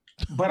tank?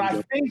 But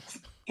I think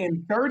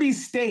in 30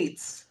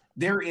 states,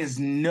 there is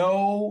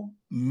no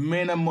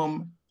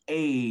minimum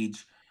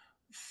age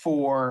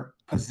for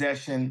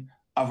possession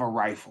of a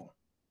rifle.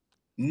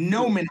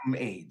 No minimum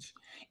age.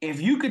 If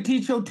you could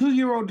teach your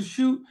 2-year-old to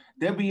shoot,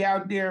 they'll be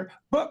out there.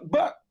 But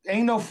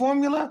ain't no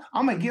formula.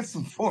 I'm gonna get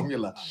some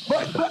formula.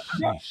 But.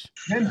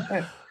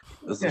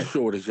 There's a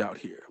shortage out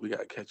here. We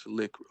gotta catch a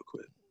lick real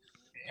quick.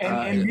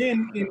 And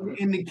then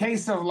in the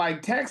case of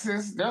like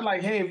Texas, they're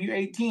like, hey, if you're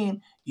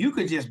 18, you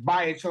could just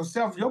buy it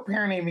yourself. Your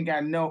parent ain't even got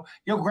to know.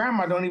 Your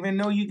grandma don't even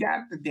know you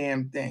got the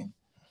damn thing.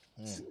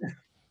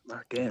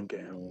 Not damn.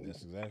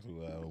 That's exactly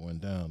what it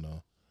went down,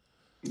 though.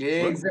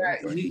 Yeah,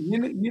 exactly.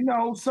 You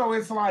know, so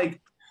it's like,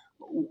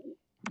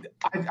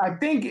 I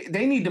think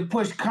they need to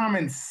push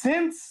common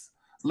sense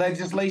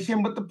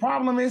legislation, but the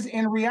problem is,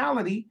 in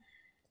reality,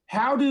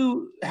 how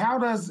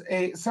does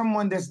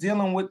someone that's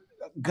dealing with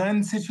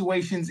gun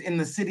situations in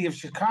the city of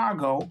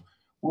Chicago,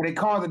 where they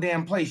call the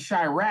damn place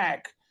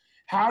Chirac,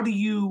 how do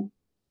you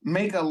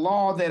make a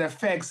law that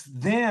affects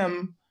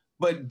them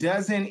but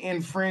doesn't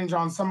infringe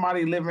on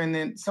somebody living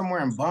in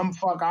somewhere in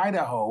bumfuck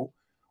Idaho,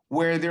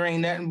 where there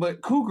ain't nothing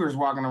but cougars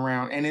walking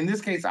around? And in this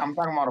case, I'm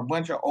talking about a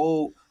bunch of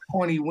old,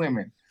 horny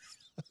women.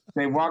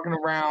 They walking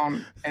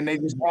around and they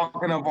just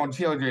walking up on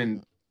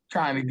children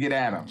trying to get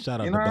at them. Shout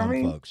out to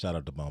bumfuck. Shout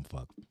out to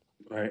bumfuck.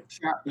 Right.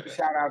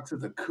 Shout out to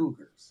the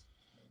cougars.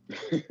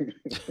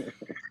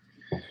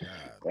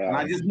 And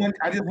I just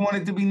want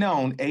it to be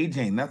known, age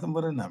ain't nothing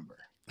but a number.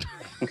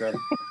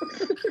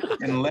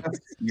 Unless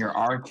you're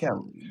R.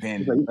 Kelly,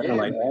 then mental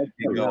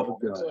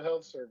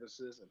health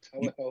services and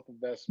telehealth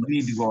investments. You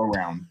need to go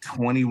around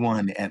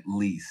 21 at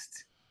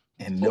least.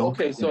 And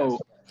okay, so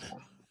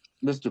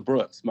Mr.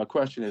 Brooks, my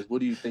question is, what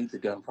do you think the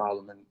gun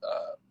problem in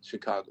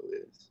Chicago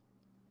is?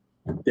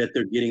 That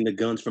they're getting the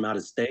guns from out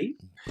of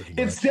state?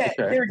 It's that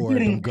they're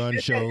getting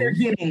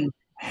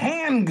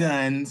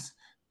handguns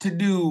to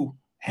do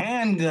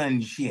handgun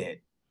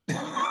shit.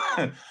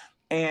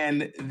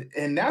 and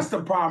that's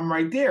the problem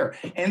right there.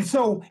 And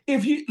so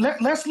if you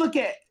look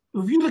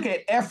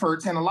at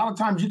efforts, and a lot of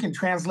times you can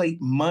translate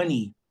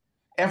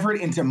effort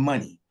into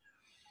money.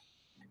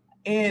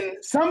 In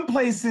some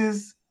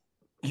places,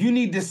 you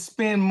need to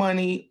spend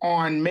money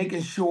on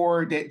making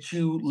sure that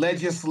you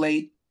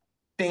legislate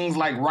things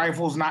like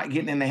rifles not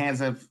getting in the hands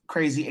of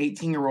crazy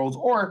 18-year-olds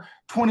or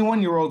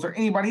 21-year-olds or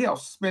anybody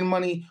else. Spend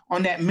money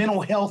on that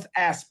mental health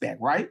aspect,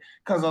 right?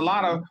 Because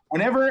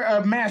whenever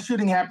a mass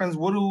shooting happens,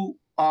 what do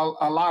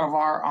a lot of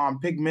our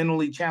big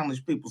mentally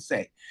challenged people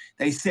say?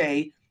 They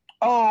say,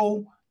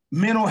 oh,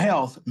 mental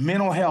health.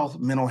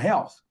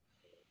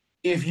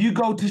 If you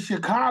go to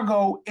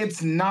Chicago,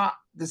 it's not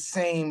the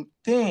same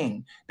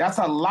thing. That's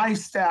a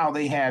lifestyle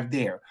they have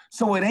there.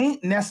 So it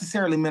ain't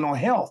necessarily mental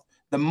health.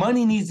 The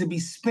money needs to be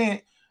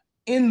spent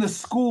in the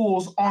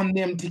schools on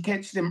them to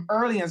catch them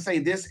early and say,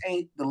 this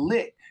ain't the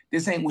lick.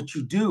 This ain't what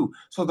you do.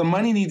 So the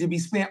money needs to be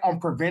spent on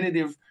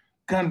preventative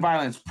gun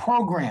violence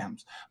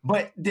programs.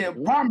 But the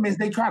problem is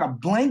they try to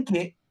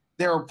blanket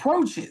their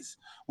approaches.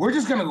 We're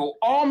just going to go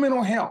all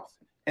mental health.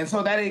 And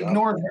so that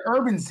ignores the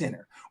urban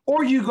center.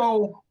 Or you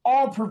go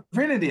all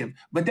preventative,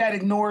 but that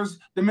ignores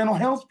the mental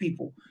health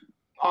people,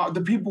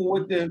 the people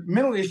with the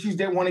mental issues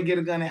that want to get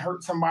a gun and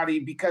hurt somebody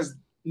because,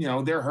 you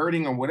know, they're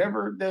hurting or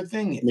whatever their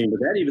thing is. I mean, but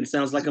that even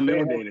sounds like a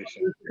mental health in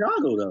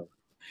Chicago, though.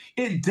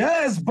 It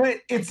does, but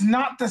it's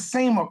not the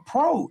same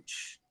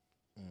approach.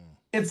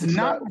 It's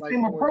not the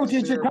same approach.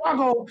 In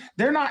Chicago,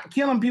 they're not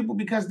killing people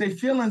because their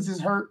feelings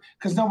is hurt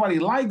because nobody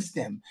likes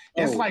them.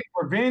 It's like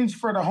revenge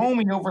for the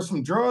homie over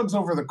some drugs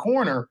over the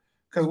corner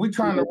because we're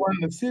trying to run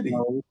the city.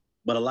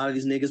 But a lot of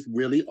these niggas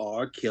really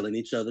are killing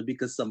each other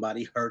because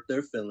somebody hurt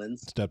their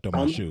feelings. Stepped on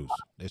my shoes.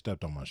 They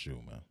stepped on my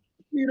shoe, man.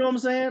 You know what I'm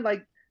saying?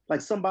 Like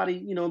somebody,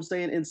 you know what I'm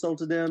saying,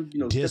 insulted them. You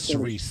know,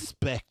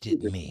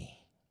 disrespected me.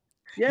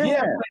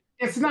 Yeah, but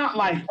it's not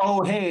like,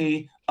 oh,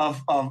 hey,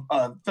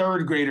 a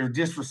third grader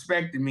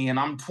disrespected me and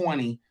I'm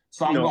 20,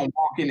 so I'm going to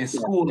walk into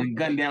school and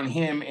gun down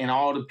him and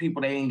all the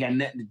people that ain't got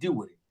nothing to do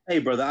with it. Hey,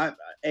 brother, I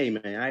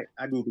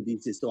grew up in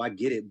DC, so I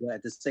get it. But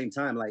at the same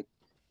time, like,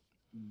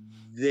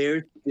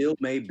 there still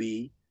may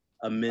be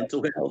a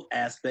mental health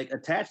aspect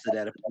attached to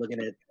that if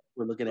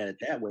we're looking at it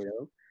that way,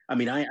 though. I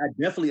mean, I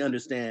definitely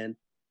understand,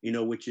 you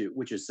know, what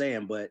you're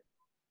saying, but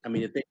I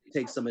mean, if they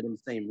take some of them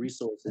same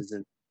resources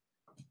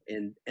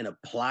and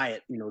apply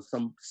it, you know,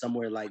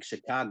 somewhere like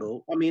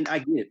Chicago. I mean, I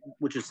get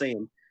what you're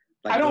saying.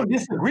 Like, I don't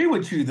disagree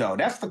with you though.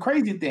 That's the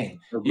crazy thing.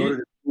 Go to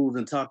the schools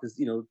and talk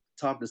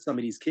to some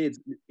of these kids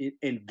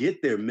and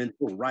get their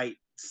mental right,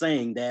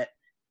 saying that,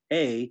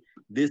 hey,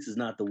 this is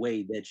not the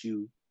way that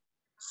you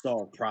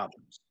solve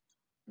problems.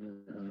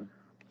 Mm-hmm.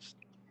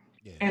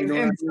 Yeah.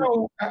 And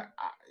so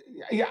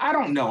I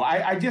don't know.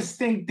 I just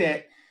think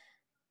that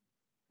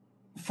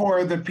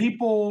for the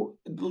people,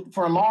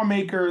 for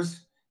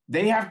lawmakers,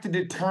 they have to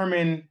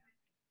determine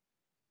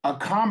a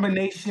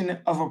combination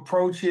of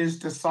approaches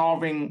to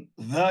solving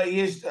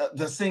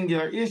the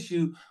singular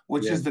issue,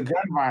 which is the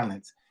gun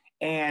violence.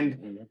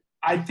 And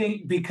I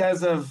think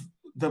because of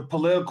the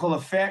political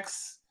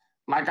effects,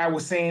 like I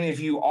was saying,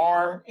 if you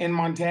are in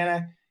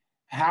Montana,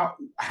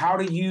 how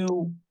do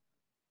you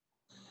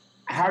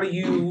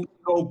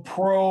go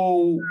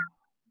pro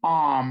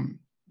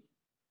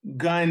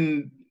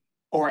gun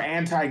or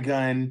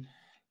anti-gun,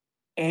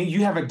 and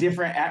you have a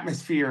different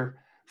atmosphere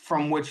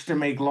from which to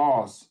make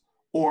laws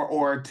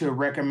or to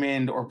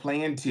recommend or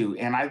plan to.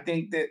 And I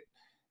think that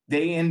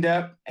they end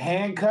up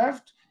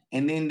handcuffed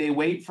and then they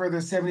wait for the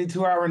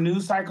 72-hour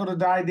news cycle to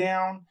die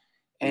down.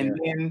 And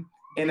then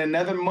in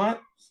another month,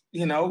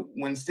 you know,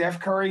 when Steph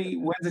Curry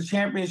wins a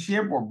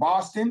championship or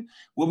Boston,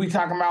 we'll be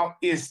talking about,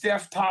 is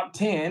Steph top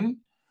 10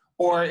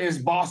 or is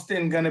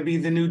Boston going to be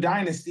the new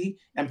dynasty?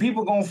 And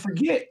people going to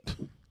forget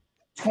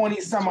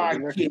 20 some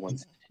odd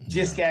kids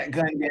just got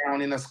gunned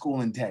down in a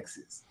school in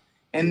Texas.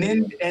 And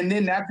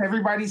then that's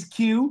everybody's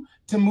cue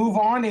to move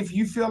on if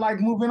you feel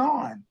like moving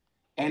on.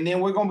 And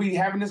then we're going to be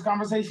having this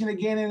conversation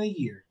again in a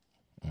year.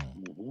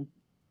 Mm-hmm.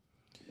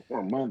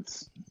 4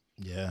 months.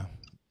 Yeah.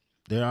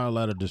 There are a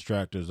lot of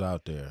distractors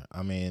out there.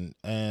 I mean,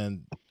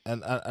 and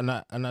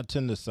I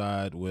tend to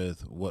side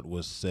with what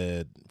was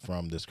said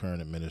from this current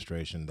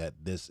administration, that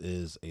this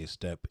is a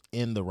step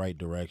in the right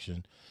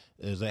direction.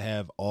 Does it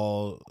have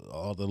all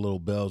the little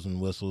bells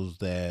and whistles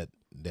that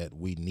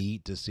we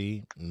need to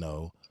see?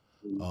 No.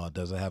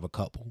 Does it have a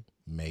couple?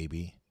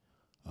 Maybe.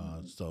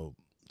 So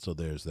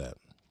there's that.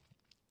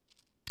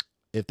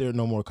 If there are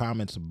no more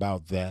comments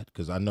about that,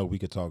 because I know we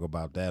could talk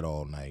about that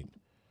all night,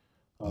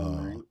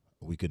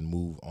 we can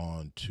move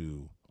on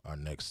to our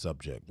next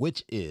subject,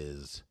 which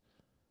is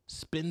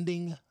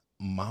spending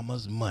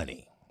mama's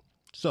money.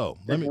 So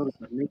let me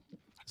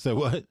say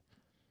what?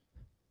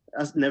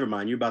 Never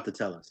mind. You're about to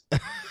tell us.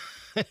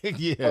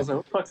 Yeah. I was like,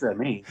 what the fuck does that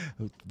mean?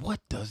 What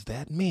does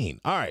that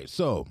mean? All right.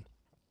 So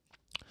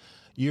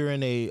you're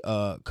in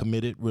a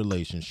committed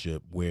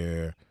relationship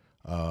where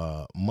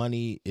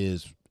money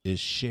is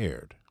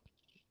shared,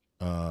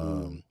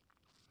 and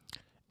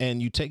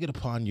you take it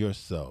upon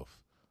yourself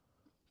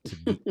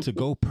to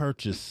go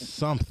purchase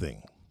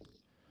something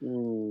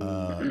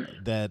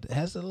that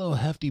has a little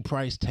hefty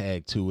price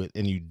tag to it,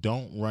 and you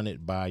don't run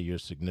it by your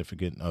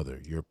significant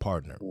other, your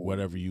partner,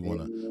 whatever you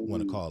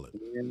want to call it.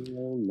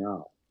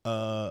 No.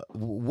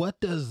 What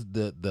does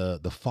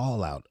the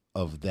fallout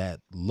of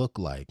that look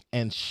like,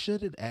 and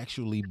should it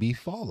actually be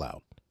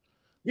fallout?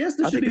 Yes,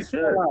 there should be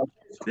fallout.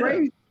 It's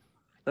crazy. Yeah.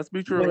 That's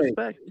mutual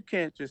respect. You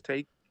can't just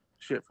take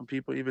shit from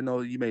people, even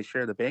though you may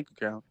share the bank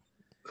account.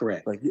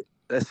 Correct. Like,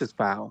 that's just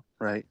foul,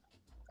 right?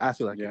 I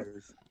feel like it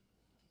is.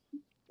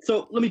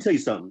 So let me tell you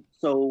something.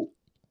 So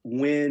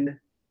when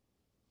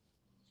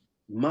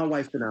my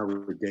wife and I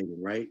were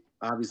dating, right?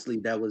 Obviously,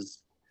 that was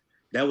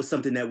that was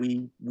something that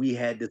we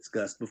had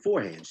discussed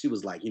beforehand. She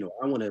was like,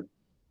 I want to,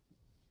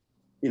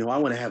 I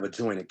want to have a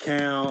joint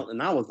account,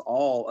 and I was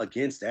all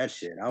against that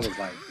shit. I was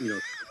like,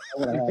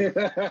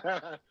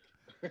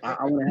 I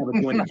want to have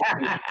a joint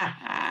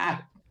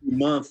account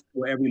month,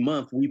 where every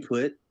month we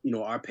put,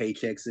 our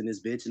paychecks in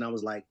this bitch, and I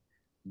was like,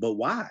 but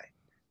why?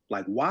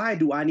 Like, why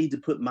do I need to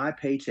put my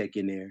paycheck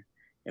in there?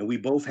 And we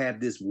both have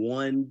this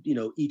one,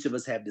 each of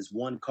us have this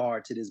one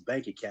card to this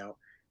bank account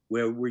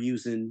where we're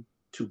using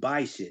to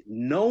buy shit,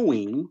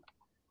 knowing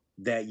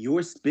that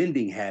your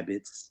spending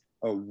habits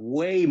are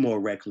way more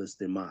reckless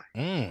than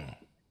mine.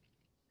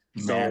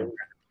 So,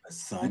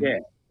 yeah.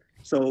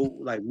 So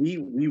like we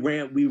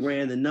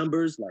ran the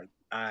numbers. Like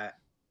I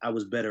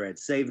was better at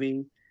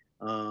saving.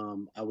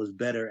 I was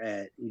better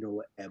at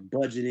at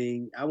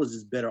budgeting. I was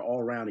just better all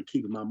around at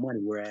keeping my money.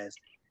 Whereas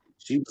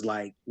she was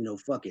like,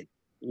 fuck it.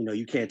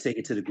 You can't take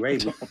it to the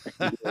grave.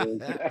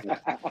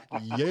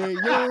 Yeah.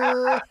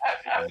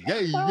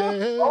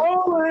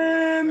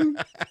 Olin!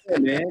 Yeah,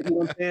 man. You know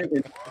what I'm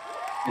saying?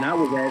 And I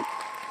was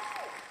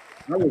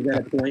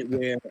at a point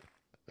where,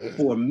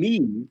 for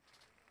me,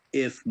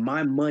 if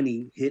my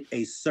money hit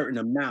a certain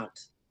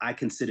amount, I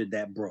considered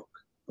that broke.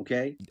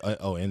 Okay.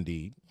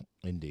 Indeed.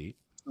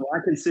 So I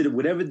considered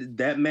whatever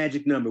that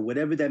magic number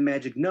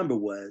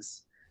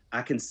was,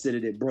 I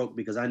considered it broke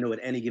because I know at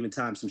any given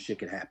time some shit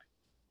could happen.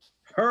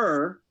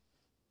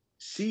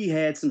 She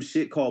had some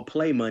shit called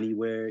play money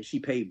where she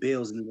paid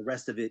bills and then the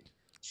rest of it,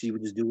 she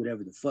would just do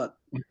whatever the fuck.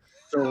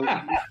 So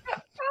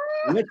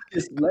let's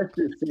just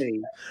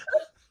say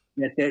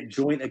that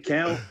joint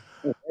account,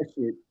 that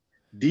shit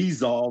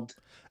dissolved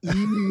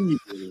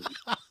immediately.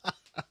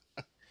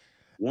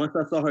 Once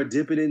I saw her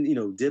dipping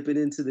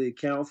into the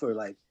account for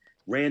like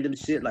random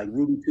shit like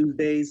Ruby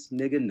Tuesdays,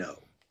 nigga, no.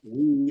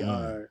 We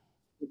are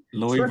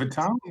Louis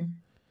Vuitton.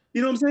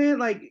 You know what I'm saying?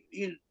 Like,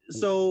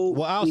 so.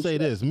 Well, I'll say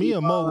this: me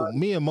and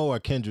Mo are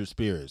kindred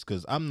spirits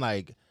because I'm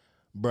like,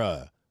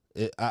 bruh,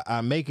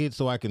 I make it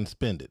so I can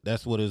spend it.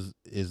 That's what is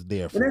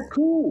there for. And that's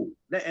cool.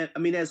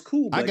 That's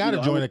cool. But, I got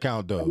a joint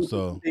account though,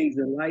 so things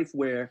in life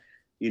where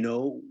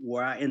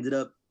where I ended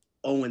up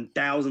owing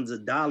thousands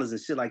of dollars and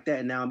shit like that,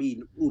 and now I'm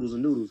eating oodles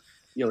and noodles.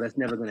 That's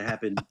never gonna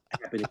happen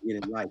again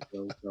in life,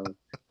 though.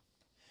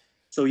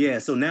 So yeah.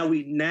 So now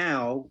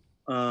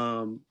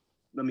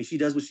she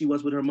does what she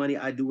wants with her money.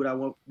 I do what I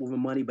want with my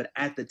money. But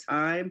at the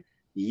time,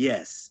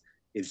 yes,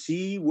 if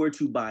she were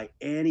to buy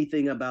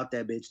anything about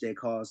that bitch that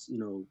costs,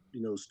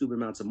 stupid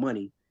amounts of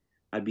money,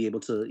 I'd be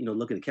able to,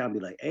 look at the account and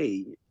be like,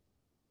 hey,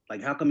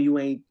 like, how come you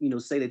ain't,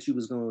 say that you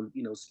was going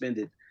to, spend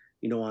it,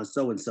 on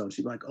so-and-so.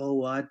 She'd be like, oh,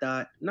 well, I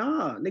thought,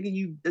 nah, nigga,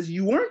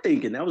 you weren't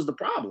thinking. That was the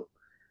problem.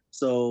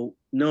 So,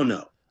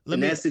 no.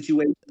 That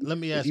situation. Let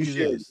me ask you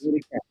this.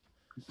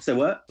 Say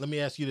what? Let me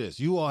ask you this.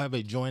 You all have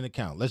a joint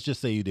account. Let's just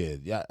say you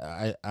did. Yeah,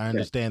 I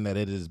understand that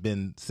it has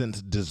been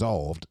since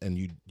dissolved and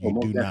you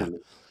do not.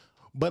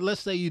 But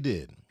let's say you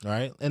did, all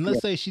right? And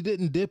let's say she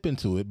didn't dip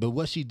into it, but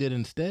what she did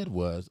instead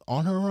was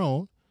on her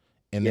own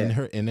and in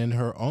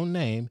her own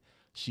name,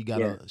 she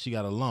got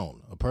a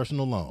loan, a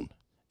personal loan.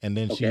 And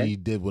then she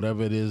did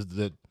whatever it is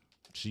that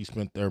she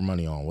spent their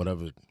money on,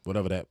 whatever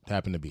that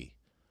happened to be.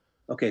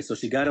 Okay, so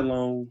she got a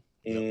loan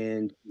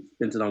and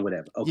spent it on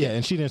whatever. Okay. Yeah,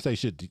 and she didn't say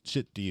shit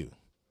to you.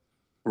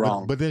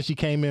 Wrong. But then she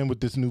came in with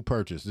this new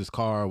purchase, this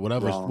car,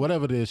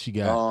 whatever it is she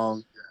got.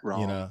 Wrong.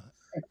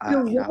 It's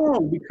still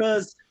wrong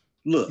because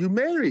look, you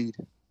married.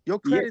 Your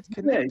credit's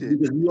connected.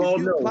 Because we all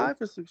know. Apply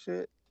for some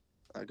shit.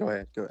 Go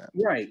ahead.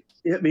 Right.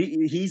 I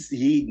mean,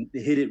 he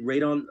hit it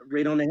right on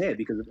the head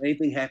because if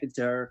anything happens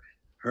to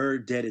her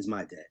debt is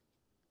my debt.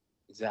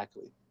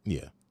 Exactly.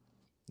 Yeah.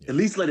 At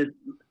least let a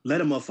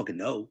motherfucker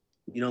know.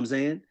 You know what I'm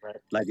saying? Right.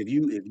 Like if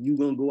you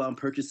gonna go out and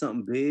purchase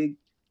something big,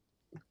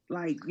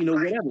 like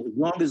whatever.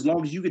 As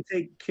long as you can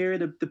take care of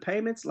the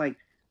payments, like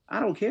I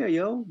don't care,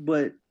 yo.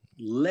 But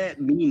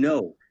let me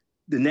know.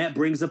 Then that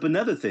brings up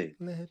another thing.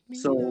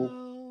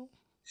 Know.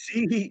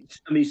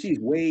 She's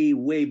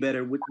way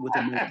better with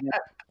the money.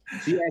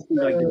 She actually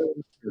like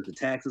the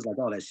taxes, like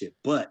all that shit.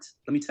 But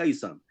let me tell you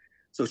something.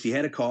 So she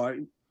had a car.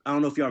 I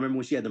don't know if y'all remember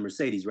when she had the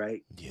Mercedes,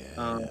 right?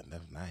 Yeah,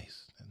 that's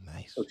nice.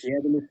 So she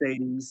had the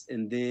Mercedes,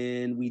 and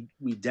then we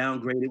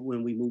downgraded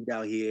when we moved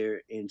out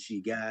here, and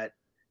she got,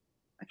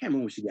 I can't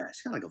remember what she got.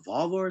 She got like a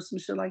Volvo or some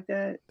shit like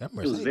that. That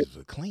Mercedes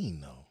was clean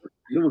though.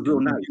 It was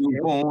real nice.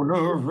 You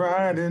wanna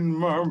ride in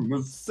my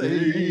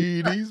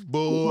Mercedes,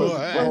 boy?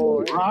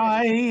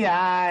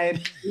 Right.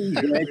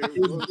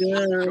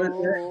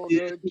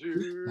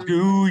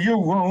 Do you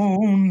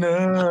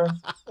wanna?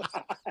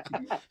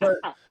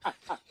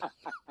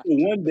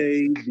 One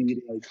day,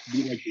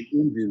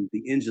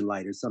 the engine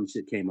light or some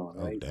shit came on,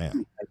 right? Oh, damn.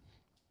 Like,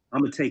 I'm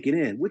gonna take it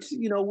in, which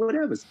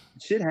whatever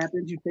shit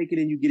happens, you take it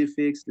in, you get it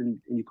fixed, and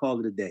you call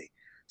it a day.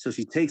 So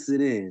she takes it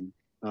in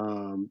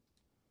to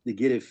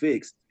get it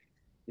fixed,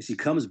 and she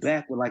comes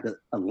back with like a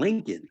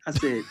Lincoln. I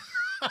said,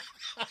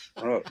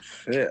 "Oh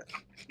shit,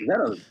 is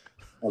that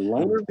a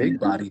loaner big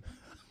body?"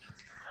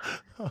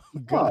 Oh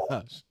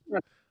gosh,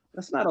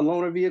 that's not a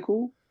loaner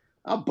vehicle.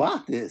 I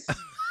bought this.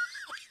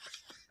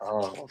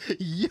 Oh,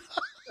 Yeah.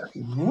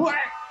 What?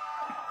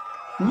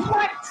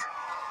 What?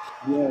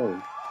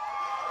 Yo,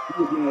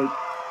 he was like,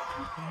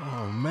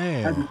 Oh I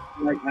man.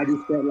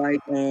 just felt like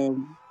the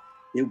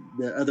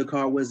other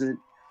car wasn't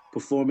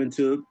performing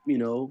to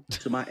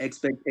my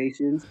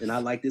expectations, and I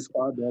like this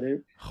car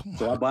better, Oh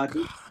so I my bought it.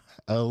 God.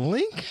 A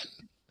Lincoln?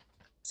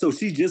 So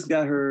she just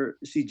took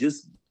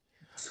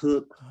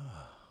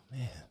Oh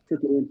man.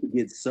 took it in to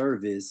get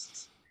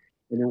serviced,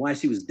 and then while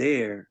she was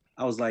there,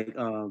 I was like,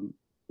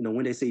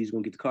 when they say he's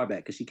gonna get the car back,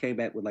 because she came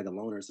back with like a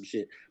loaner or some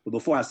shit. But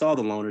before I saw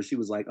the loaner, she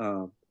was like,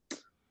 I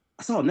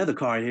saw another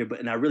car in here,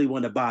 and I really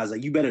wanted to buy. I was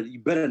like, you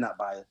better not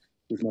buy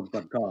this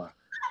motherfucking car.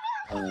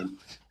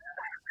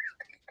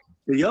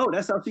 But yo,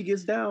 that's how she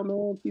gets down,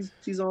 man.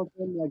 She's on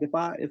thing. Like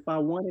if I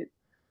want it,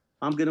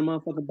 I'm gonna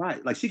motherfucking buy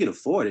it. Like she can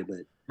afford it,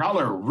 but Y'all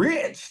are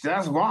rich.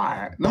 That's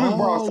why. Let me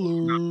borrow some.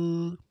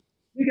 Baller.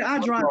 nigga, I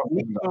drive a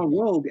Nissan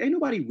Rogue. Ain't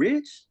nobody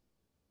rich.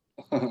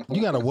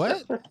 You got a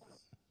what?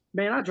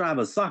 Man, I drive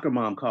a soccer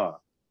mom car.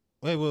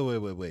 Wait.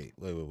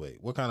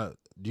 What kind of?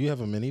 Do you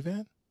have a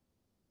minivan?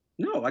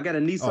 No, I got a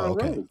Nissan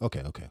okay. Rogue.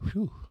 Okay.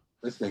 Whew.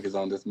 this nigga's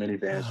on this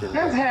minivan shit.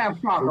 That's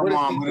half soccer What is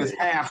mom, he but it's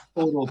doing? half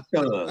total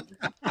thug.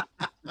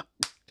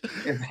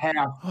 It's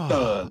half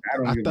thug. I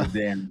don't give a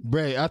damn.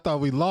 Bray, I thought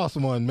we lost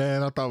one,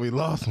 man. Nah,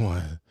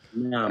 man.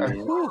 Nah,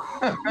 man. I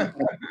got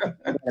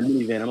a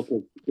minivan. I'm gonna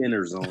put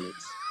spinners on it.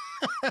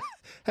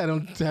 had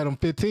them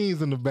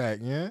 15s in the back,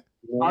 yeah?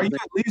 You know Are what you I'm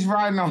at least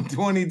riding on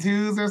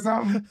 22s or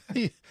something?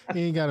 he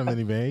ain't got a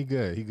minivan.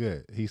 He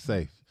good. He's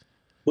safe.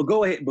 But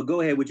go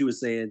ahead what you were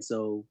saying.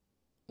 So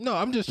No,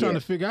 I'm just trying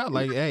to figure out,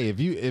 like, hey,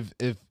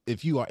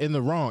 if you are in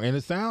the wrong, and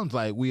it sounds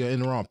like we are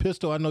in the wrong.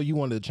 Pistol, I know you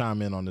wanted to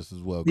chime in on this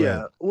as well. Go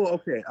ahead. Well,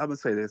 okay. I'm gonna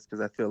say this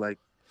because I feel like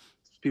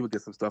people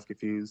get some stuff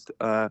confused.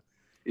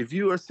 If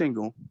you are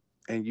single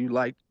and you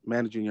like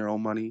managing your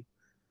own money,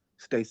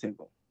 stay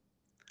single.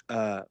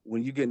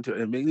 When you get into,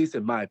 at least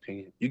in my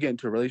opinion, you get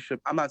into a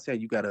relationship. I'm not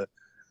saying you gotta,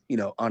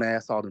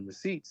 unass all them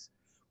receipts,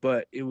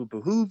 but it would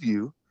behoove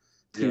you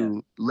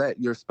to let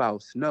your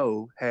spouse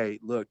know, hey,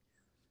 look,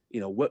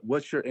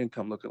 what's your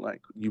income looking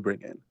like? You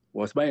bring in.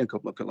 What's my income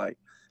looking like?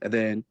 And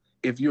then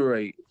if you're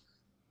a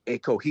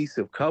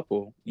cohesive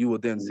couple, you will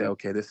then say,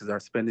 okay, this is our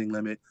spending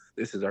limit.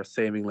 This is our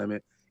saving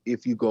limit.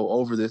 If you go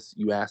over this,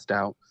 you asked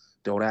out.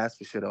 Don't ask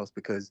for shit else,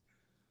 because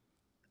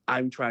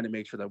I'm trying to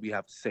make sure that we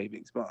have a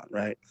savings bond,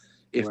 right?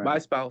 If my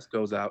spouse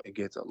goes out and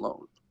gets a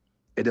loan,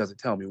 it doesn't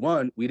tell me,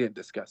 one, we didn't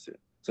discuss it.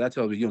 So that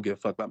tells me you don't give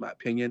a fuck about my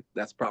opinion.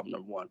 That's problem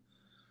number one.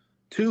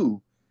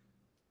 Two,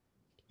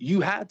 you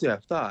had to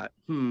have thought,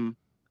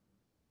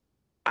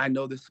 I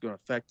know this is going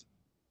to affect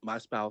my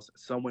spouse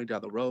some way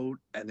down the road,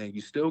 and then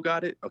you still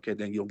got it. Okay,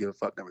 then you don't give a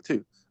fuck. Number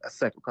two, that's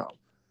the second problem.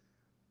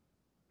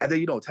 And then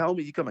you don't tell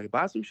me, you come and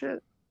buy some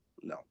shit.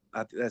 No,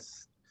 I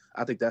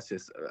think that's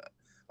just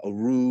a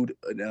rude,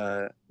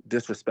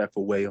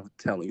 disrespectful way of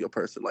telling a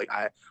person. Like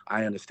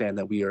I understand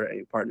that we are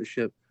a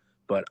partnership,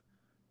 but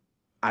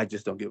I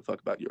just don't give a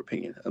fuck about your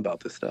opinion about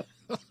this stuff.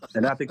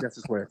 And I think that's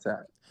just where it's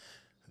at.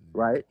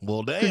 Right?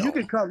 Well, damn. You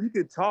can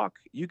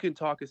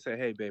talk and say,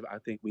 hey, babe, I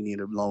think we need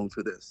a loan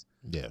for this.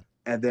 Yeah.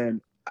 And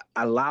then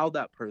allow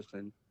that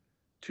person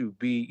to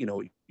be,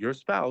 your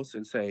spouse,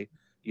 and say,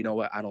 you know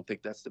what, I don't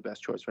think that's the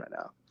best choice right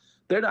now.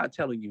 They're not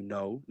telling you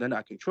no, they're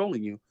not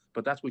controlling you,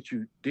 but that's what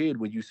you did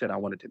when you said, I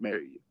wanted to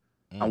marry you.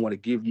 I want to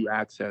give you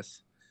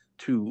access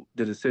to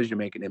the decision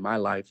making in my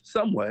life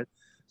somewhat,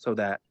 so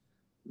that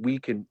we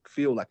can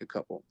feel like a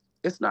couple.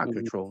 It's not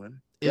controlling.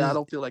 I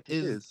don't feel like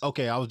it is.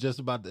 Okay,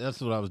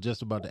 that's what I was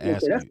just about to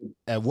ask you.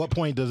 At what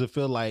point does it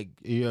feel like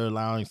you're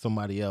allowing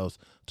somebody else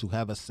to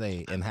have a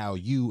say in how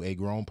you, a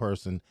grown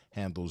person,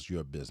 handles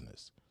your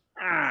business?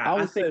 I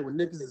would say when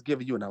niggas is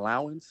giving you an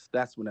allowance,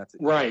 that's when that's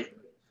it. Right.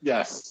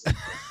 Yes.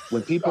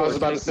 When people I was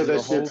about to say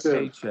that whole shit too.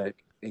 paycheck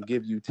and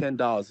give you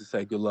 $10 to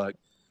say good luck,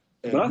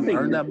 and But I you think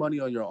earn that money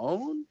on your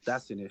own,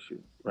 that's an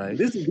issue, right?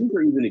 these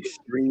are even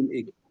extreme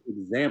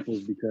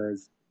examples,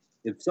 because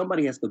if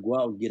somebody has to go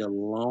out and get a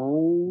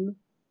loan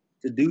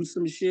to do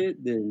some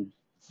shit, then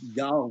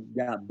y'all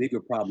got bigger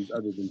problems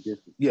other than this.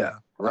 Yeah,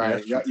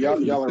 Right.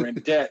 Y'all are in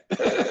debt.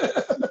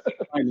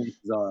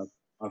 Finances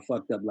are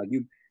fucked up. Like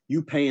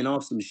you paying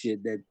off some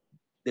shit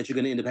that you're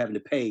gonna end up having to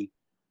pay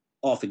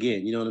off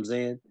again. You know what I'm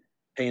saying?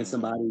 Paying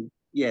somebody.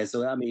 Yeah.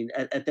 So I mean,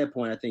 at that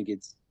point, I think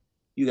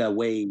you got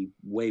way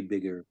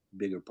bigger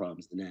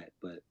problems than that.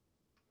 But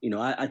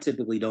I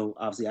typically don't.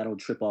 Obviously, I don't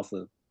trip off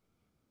of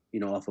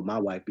my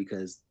wife,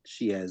 because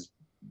she has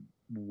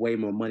way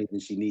more money than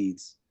she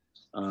needs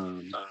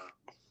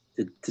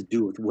to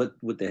do with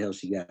what the hell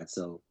she got.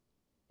 So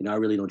I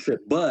really don't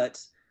trip. But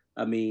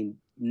I mean,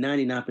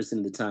 99%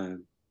 of the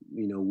time,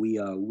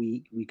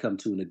 we come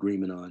to an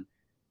agreement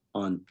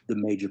on the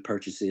major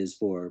purchases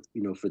for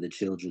the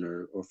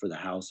children or for the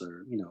house,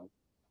 or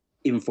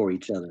even for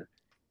each other.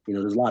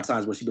 There's a lot of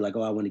times where she'd be like,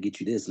 "Oh, I want to get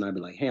you this," and I'd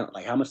be like, "Hell,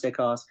 like how much that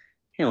costs?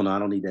 Hell no, I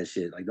don't need that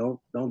shit. Like don't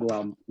go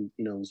out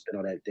and spend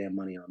all that damn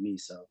money on me."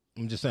 So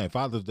I'm just saying,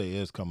 Father's Day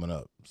is coming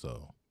up,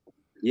 so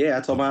yeah,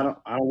 I told him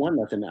I don't want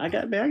nothing. I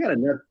got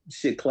enough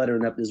shit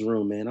cluttering up this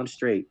room, man. I'm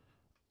straight.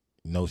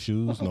 No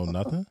shoes, no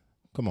nothing.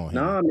 Come on,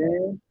 Nah, Henry.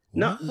 man.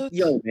 No, What?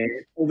 yo, man.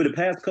 Over the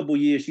past couple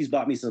of years, she's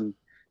bought me some.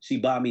 She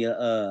bought me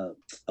a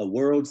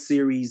World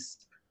Series,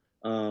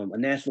 a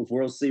National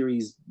World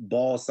Series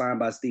ball signed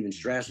by Steven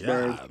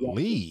Strasburg.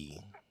 Golly.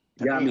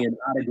 Got me an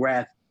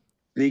autographed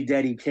Big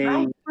Daddy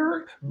Kane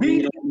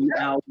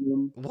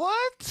album.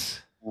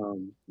 What?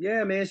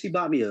 Yeah, man. She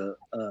bought me a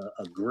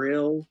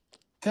grill.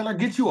 Tell her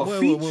get you a Whoa.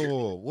 feature.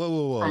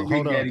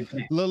 Hold on.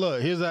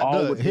 Look.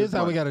 Here's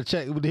how we gotta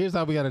check. Here's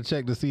how we gotta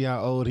check to see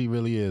how old he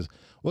really is.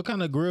 What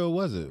kind of grill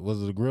was it?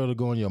 Was it a grill to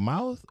go in your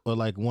mouth, or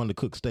like one to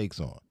cook steaks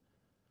on?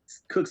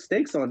 Cook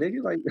steaks on,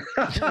 nigga. Like,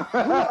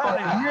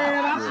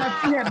 man, I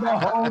thought you had the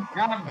whole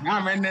kind of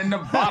diamond in the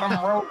bottom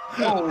row.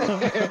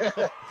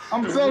 Oh.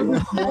 I'm so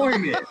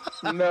disappointed.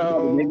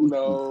 No.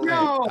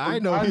 I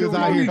know he was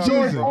out here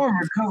choosing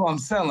because I'm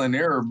selling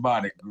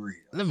everybody grill.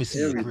 Let me see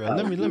your grill.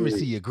 Let me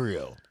see your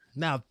grill.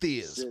 Now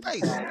this,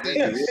 face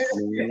this.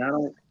 Man,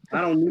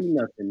 I don't need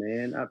nothing,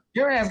 man.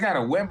 Your ass got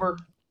a Weber.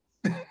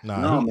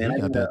 No, man, I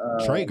got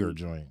that Traeger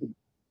joint.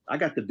 I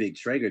got the big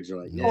Traeger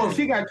joint. Yeah. Oh, if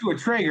she got you a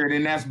Traeger,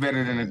 then that's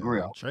better than a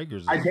grill.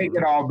 Traeger's. I take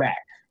it all back.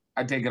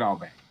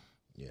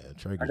 Yeah,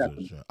 Traeger's.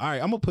 All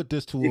right, I'm gonna put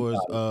this towards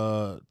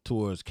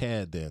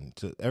CAD then.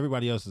 To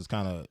everybody else is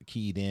kind of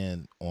keyed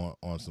in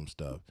on some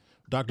stuff.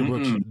 Dr.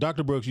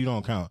 Brooks, you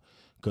don't count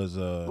because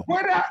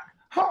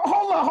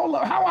Hold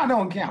up. How I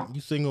don't count?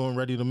 You single and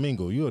ready to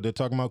mingle. You they're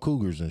talking about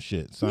cougars and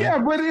shit. Son. Yeah,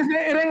 but it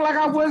ain't like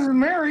I wasn't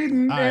married.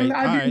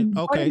 And,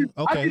 Okay.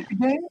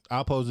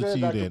 I'll pose it to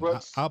you then.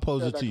 I'll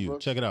pose it to you.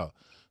 Check it out.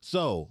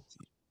 So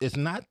it's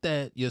not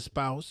that your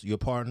spouse, your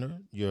partner,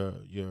 your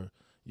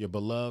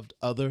beloved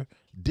other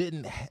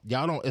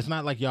it's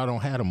not like y'all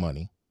don't have the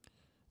money,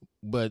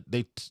 but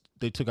they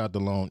took out the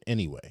loan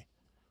anyway,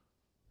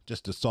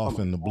 just to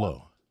soften the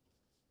blow.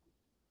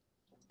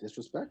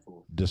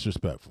 Disrespectful.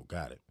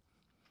 Got it.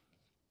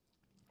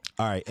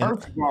 All right.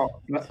 First of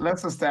all,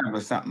 let's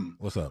establish something.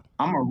 What's up?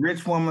 I'm a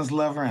rich woman's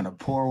lover and a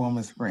poor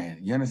woman's friend.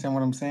 You understand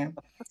what I'm saying?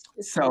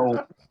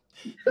 So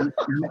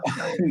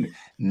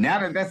now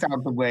that that's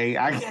out the way,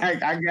 I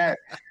got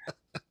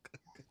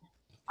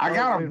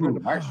a boo.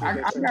 I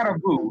got a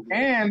boo.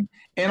 And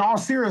in all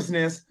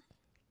seriousness,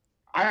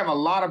 I have a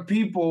lot of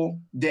people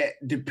that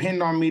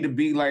depend on me to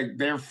be like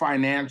their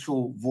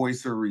financial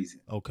voice or reason.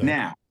 Okay.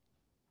 Now,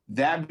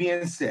 that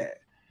being said,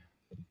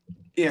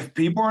 if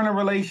people are in a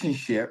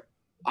relationship,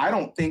 I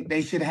don't think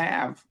they should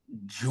have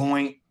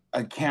joint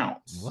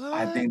accounts. What?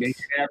 I think they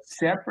should have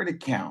separate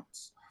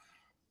accounts.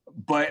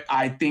 But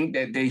I think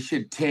that they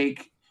should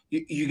take,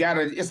 you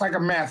gotta, it's like a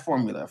math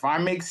formula. If I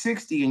make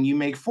 60 and you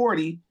make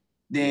 40,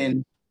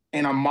 then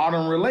in a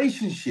modern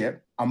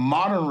relationship,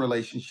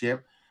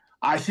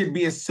 I should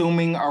be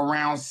assuming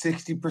around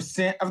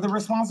 60% of the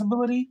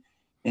responsibility,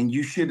 and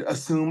you should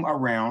assume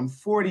around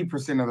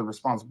 40% of the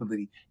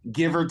responsibility,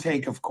 give or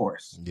take, of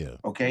course. Yeah.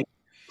 Okay.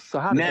 So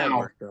how does that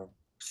work though?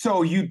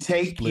 So you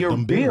take Split your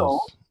them bill.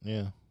 bills.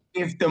 Yeah.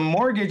 If the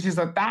mortgage is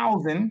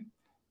 1,000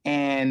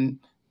 and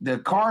the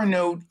car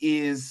note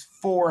is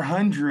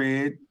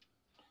 400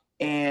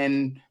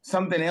 and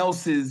something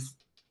else is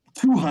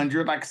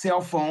 200, like cell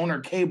phone or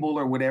cable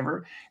or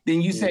whatever,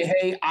 then you say,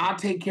 hey, I'll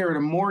take care of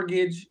the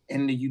mortgage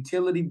and the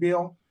utility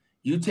bill.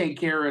 You take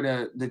care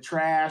of the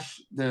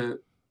trash, the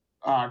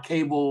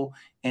cable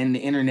and the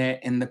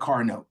internet and the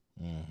car note.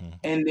 Mm-hmm.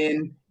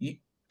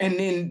 And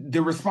then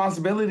the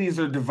responsibilities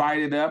are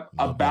divided up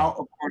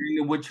according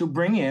to what you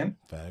bring in.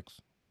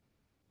 Facts.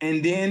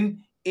 And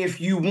then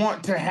if you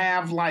want to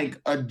have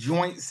like a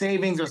joint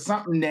savings or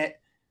something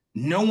that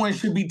no one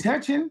should be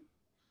touching,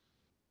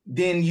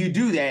 then you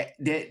do that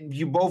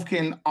you both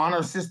can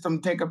honor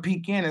system, take a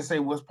peek in and say,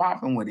 what's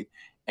popping with it?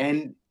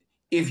 And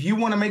if you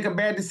want to make a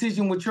bad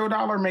decision with your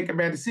dollar, make a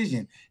bad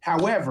decision.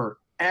 However,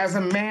 as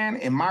a man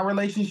in my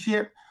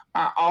relationship,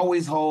 I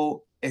always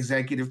hold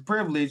executive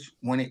privilege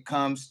when it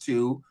comes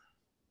to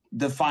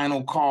the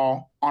final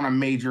call on a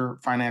major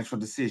financial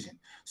decision.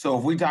 So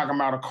if we talking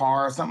about a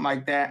car or something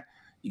like that,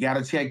 you got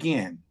to check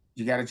in.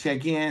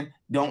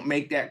 Don't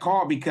make that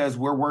call because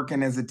we're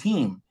working as a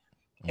team.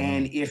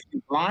 And if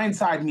you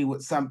blindside me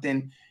with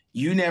something,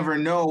 you never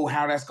know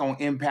how that's going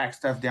to impact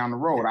stuff down the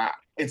road.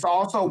 It's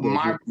also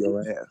my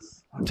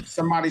ass.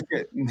 Somebody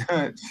said,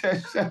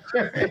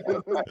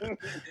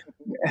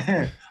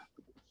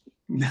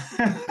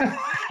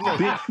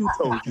 Bitch, who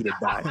told you to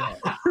die?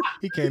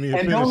 He can't even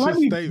and finish his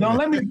statement. don't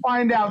let me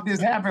find out this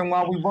happened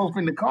while we both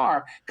in the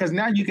car, because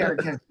now you got to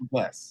catch the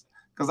bus,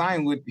 because I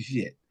ain't with the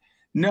shit.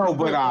 No,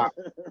 but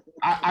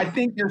I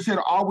think there should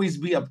always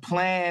be a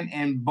plan,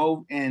 and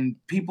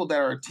people that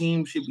are a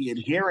team should be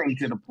adhering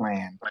to the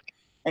plan.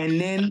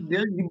 And then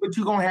but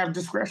you're gonna have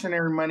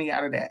discretionary money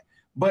out of that.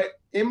 But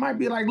it might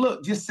be like,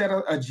 look, just set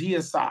a G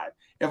aside.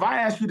 If I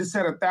ask you to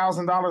set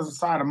 $1,000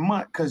 aside a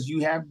month because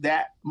you have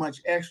that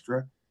much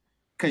extra,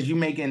 because you're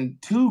making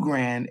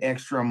 $2,000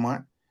 extra a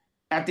month,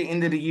 at the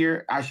end of the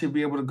year, I should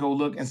be able to go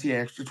look and see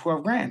an extra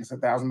 $12,000. It's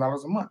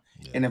 $1,000 a month.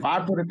 Yeah. And if I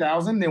put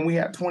 1,000, then we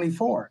had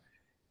 24.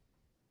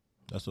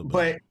 That's what.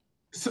 But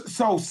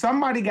So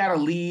somebody got to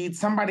lead,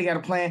 somebody got to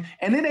plan,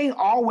 and it ain't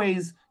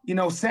always,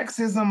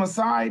 sexism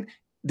aside,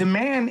 the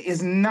man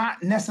is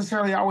not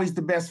necessarily always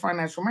the best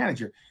financial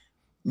manager.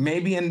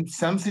 Maybe in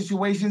some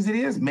situations it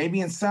is,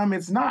 maybe in some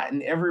it's not,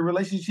 and every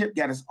relationship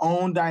got its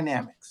own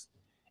dynamics.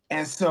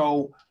 And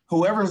so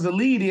whoever's the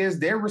lead is,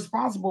 they're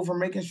responsible for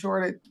making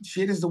sure that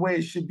shit is the way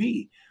it should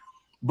be.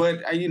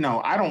 But,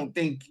 I don't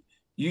think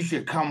you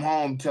should come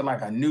home to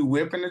like a new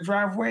whip in the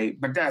driveway,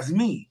 but that's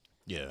me.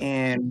 Yeah.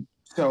 And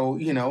so,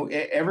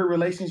 every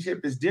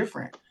relationship is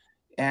different.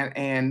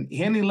 And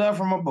Henny love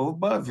from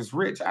above is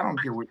rich. I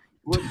don't care what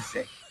you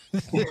say.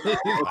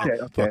 Okay.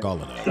 Fuck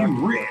all of that. He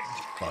rich.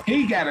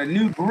 He got a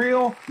new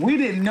grill. We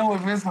didn't know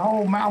if his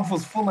whole mouth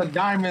was full of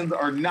diamonds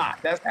or not.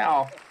 That's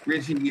how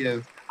rich he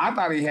is. I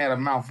thought he had a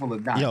mouth full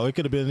of diamonds. Yo, it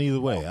could have been either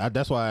way.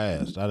 That's why I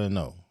asked. I didn't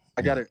know.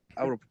 I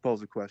would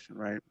propose a question,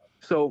 right?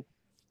 So,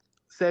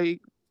 say,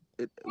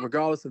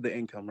 regardless of the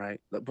income,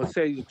 right? But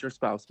say that your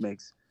spouse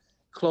makes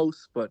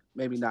close, but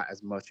maybe not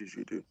as much as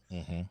you do.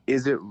 Mm-hmm.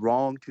 Is it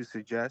wrong to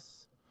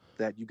suggest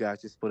that you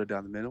guys just split it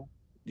down the middle?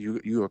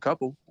 You're a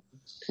couple.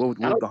 What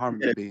would the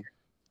harmony be?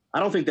 I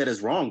don't think that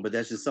is wrong, but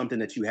that's just something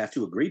that you have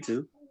to agree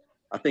to.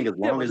 I think as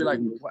long as like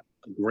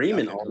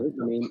agreement on it,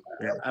 I mean,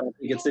 I don't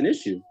think it's an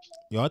issue.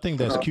 Yo, I think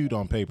that's cute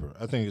on paper.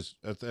 I think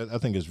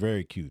it's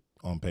very cute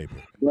on paper.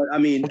 But I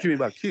mean, what do you mean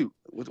by cute?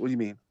 What do you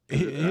mean?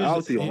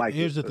 Here's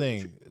the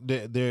thing.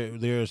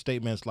 There are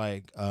statements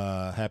like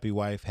happy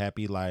wife,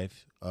 happy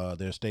life.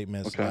 There are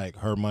statements like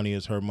her money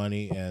is her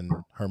money and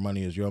her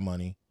money is your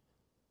money.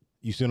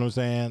 You see what I'm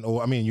saying?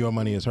 Or I mean, your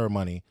money is her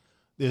money.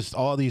 There's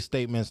all these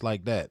statements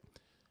like that.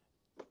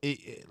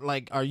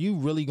 Like, are you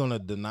really gonna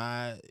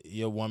deny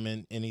your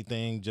woman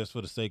anything just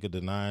for the sake of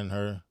denying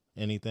her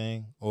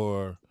anything?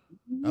 Or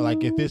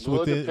like if it's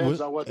within, it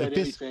depends on what that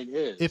anything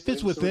is. If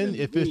it's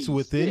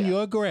within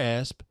your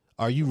grasp,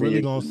 are you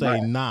really gonna say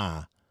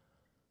nah?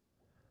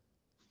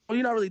 Well,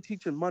 you're not really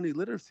teaching money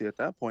literacy at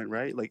that point,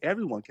 right? Like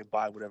everyone can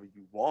buy whatever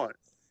you want,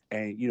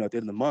 and at the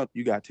end of the month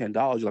you got $10.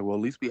 You're like, well,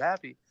 at least be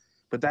happy.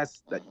 But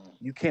that's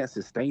you can't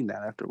sustain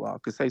that after a while.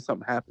 Because say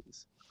something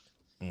happens.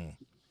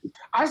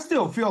 I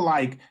still feel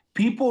like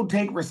people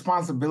take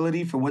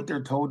responsibility for what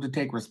they're told to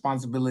take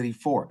responsibility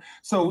for.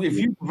 So if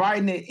you're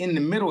dividing it in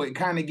the middle, it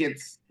kind of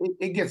gets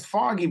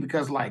foggy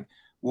because like,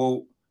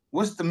 well,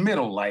 what's the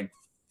middle? Like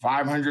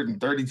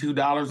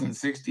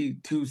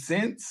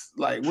 $532.62?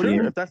 Like, what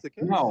if that's the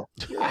case. No.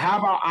 How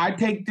about I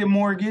take the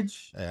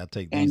mortgage? Hey, I'll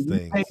take these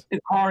things. Take the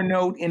car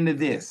note into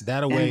this.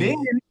 That way,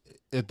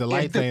 if the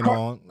lights ain't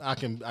on, I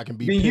can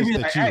be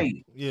pissed at you.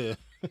 Hey, yeah.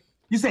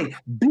 You say,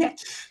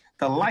 bitch,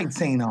 the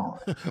lights ain't on.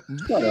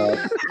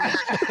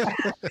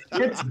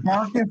 It's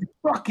dark as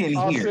fuck in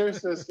Oh, here.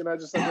 seriously, can I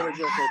just interject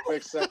for a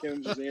quick second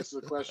and just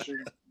answer the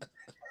question?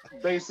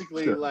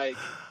 Basically, like,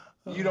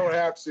 you don't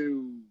have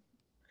to.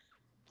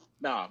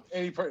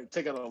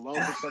 Take out a loan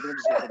for something. I'm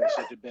just gonna put that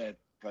shit to bed.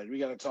 Like, we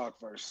gotta talk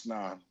first.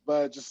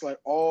 But just like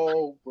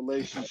all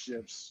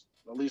relationships,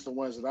 at least the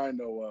ones that I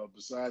know of,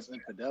 besides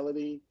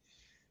infidelity,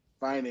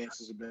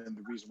 finances have been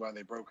the reason why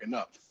they're broken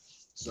up.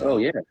 So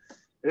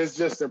it's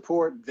just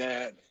important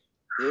that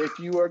if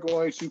you are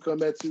going to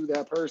commit to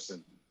that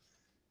person,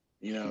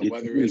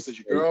 whether it's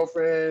your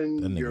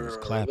girlfriend,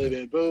 your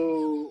living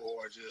boo,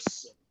 or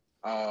just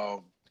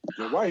your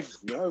wife,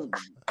 your husband,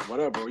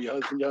 whatever, your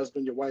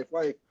husband, your wife,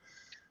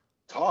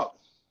 talk.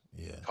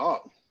 Yeah.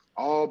 Talk.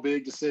 All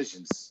big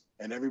decisions.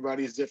 And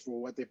everybody's different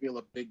with what they feel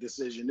a big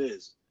decision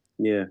is.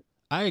 Yeah.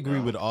 I agree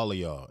with all of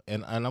y'all.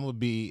 And I'm gonna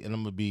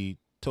be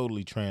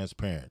totally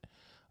transparent.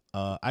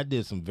 I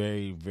did some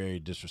very, very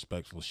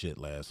disrespectful shit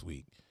last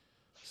week.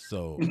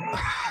 So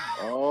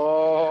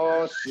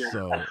oh shit.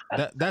 So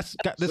that's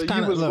so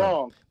kind of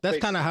wrong. That's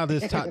kind of how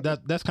this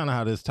that's kind of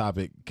how this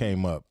topic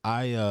came up.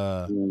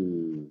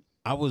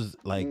 I was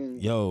like,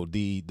 yo,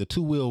 the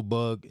two-wheel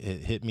bug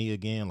hit me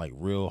again like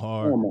real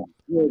hard. Oh my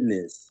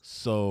goodness.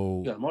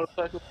 So you got a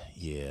motorcycle?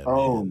 Yeah.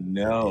 Oh man.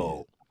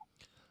 no.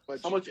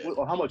 How much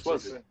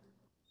was it?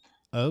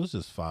 It was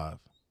just $5.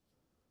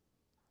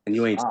 And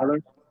you ain't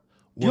telling?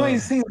 You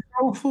ain't seen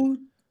soul food?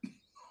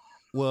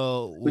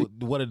 Well,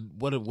 what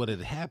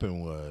had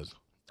happened was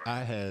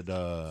I had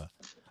gone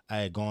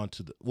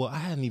to I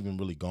hadn't even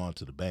really gone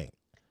to the bank.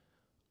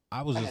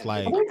 I was just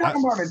like, are we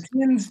talking about a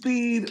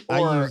 10-speed or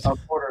a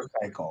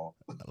motorcycle?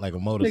 Like a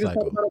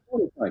motorcycle.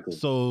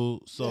 So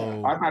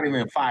I thought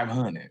even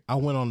 500. I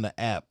went on the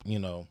app,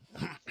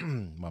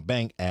 my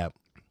bank app,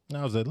 and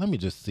I was like, let me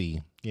just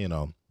see,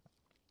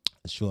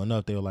 Sure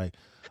enough, they were like,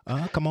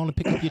 come on and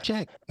pick up your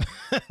check.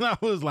 And I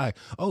was like,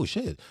 oh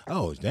shit,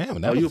 oh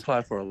damn, you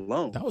applied for a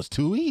loan. That was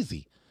too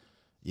easy.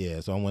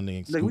 Yeah, so I went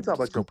and we talk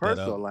about your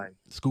personal life.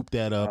 Scoop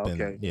that up,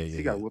 okay. And yeah,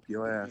 you got to whoop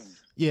your ass.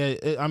 Yeah,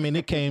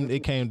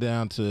 it came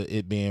down to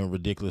it being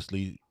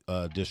ridiculously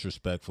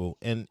disrespectful,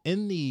 and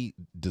in the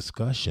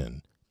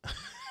discussion,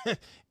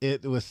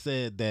 it was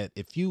said that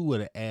if you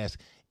would have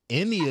asked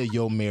any of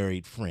your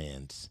married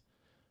friends,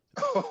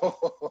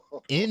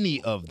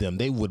 any of them,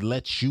 they would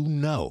let you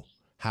know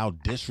how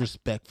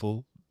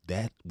disrespectful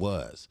that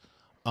was.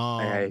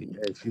 Hey,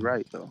 she's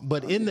right though.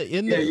 But in the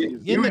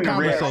you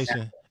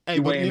conversation, hey,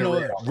 You but ain't you know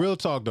the what? Real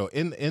talk though.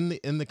 In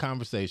the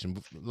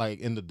conversation, like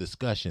in the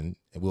discussion,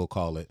 we'll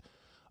call it.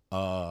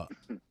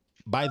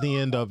 By the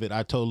end of it,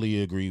 I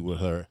totally agree with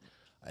her,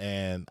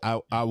 and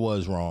I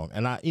was wrong,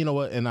 and you know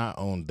what, and I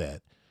owned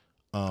that.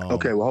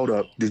 Okay, well, hold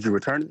up. Did you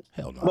return it?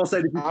 Hell no. I'm gonna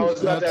say, did you I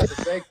was about to ask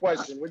the same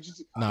question. Would you?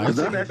 Nah, Because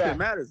it's, none of that shit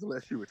matters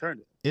unless you return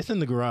it. it's in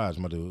the garage,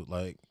 my dude.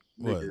 Like,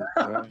 what?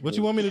 Nigga, What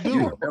you want me to You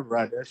do? would never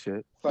ride that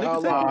shit. For how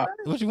Nigga, take long? it back.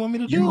 What you want me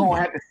to You do? gonna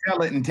have to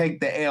sell it and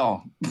take the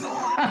L.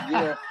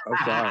 Yeah.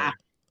 I'm sorry.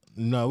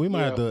 No, we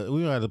might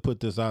Yeah. have to put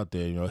this out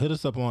there. You know, hit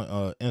us up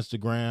on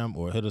Instagram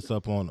or hit us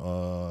up on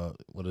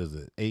what is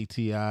it?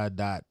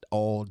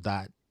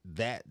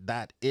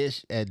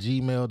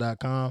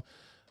 ati.all.that.ish@gmail.com.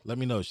 Let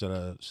me know. Should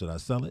I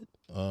sell it?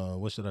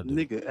 What should I do?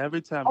 Nigga,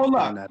 every time Hold you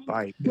get up. on that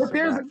bike, But it's a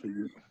there's- ride for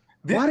you.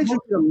 Why did you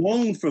get a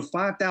loan for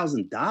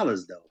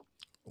 $5,000 though?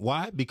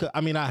 Why? Because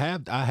I mean, I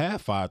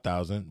have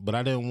 5,000, but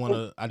I didn't want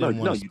to. I didn't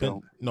no, want to you spend.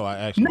 don't. No, I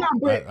actually. No,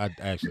 but- I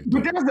actually.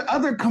 But did. there's the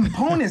other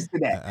components to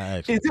that. I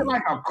actually Is it did.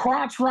 like a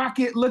crotch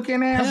rocket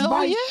looking ass Hell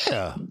bike?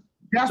 yeah!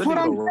 That's That what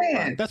nigga I'm go saying.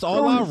 ride. That's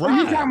all I So you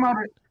ride. talking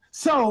about it.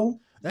 So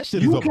That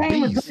shit is you a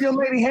came and beast. told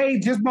your lady, hey,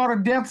 just bought a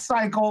death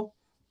cycle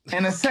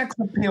and a sex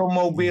appeal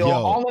mobile, Yo,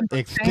 all in the same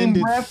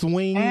extended breath,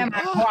 swing. and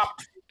I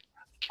dropped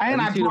Have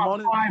you seen him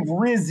on it? 5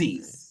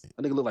 Rizzies.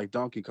 That nigga look like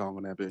Donkey Kong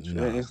on that bitch.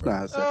 Nah, It's bro.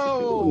 not a sexy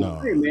Oh. appeal. No,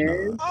 Hey,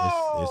 man.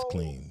 it's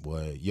clean,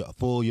 boy.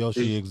 Full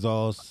Yoshi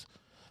exhaust,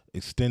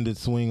 extended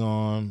swing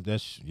arm.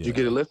 That's Did you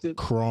get it lifted?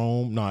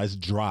 Chrome. No, it's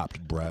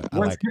dropped, bruh. I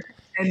What's- like.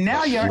 And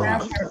now you're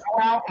Dropped. asking to go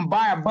out and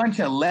buy a bunch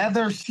of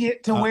leather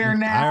shit to wear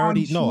now. I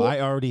already and no. shit? I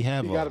already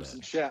have You all got him that,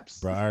 some chaps.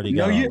 bro. I already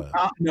No, got you all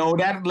that. no,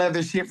 that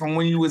leather shit from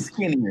when you was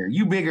skinnier.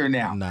 You bigger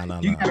now. Nah.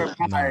 You gotta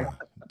buy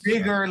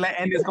bigger,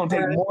 and it's gonna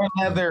take more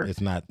leather.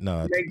 It's not.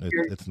 No, Make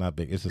your it's not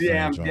big. It's the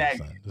damn same joint, jacket.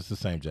 son. It's the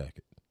same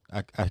jacket.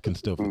 I can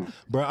still,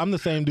 bro. I'm the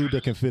same dude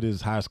that can fit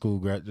his high school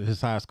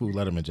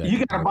Letterman jacket.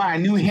 You gotta bro. buy a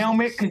new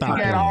helmet because you Stop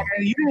got all playing.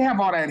 that. You didn't have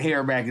all that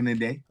hair back in the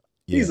day.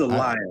 He's a I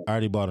liar.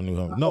 already bought a new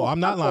helmet. No,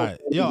 I'm not lying.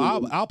 Yo,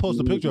 I'll post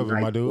a picture of it,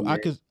 my dude.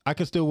 I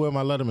can still wear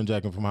my Letterman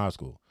jacket from high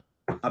school.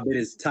 I bet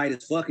it's tight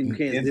as fuck and you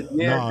can't zip it.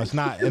 No, it's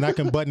not, and I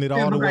can button it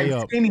all the Look way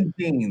like up. Skinny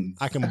jeans.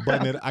 I can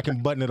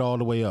button it all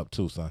the way up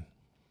too, son.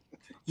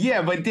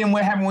 Yeah, but then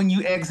what happened when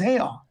you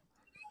exhale?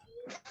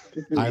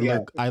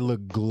 I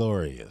look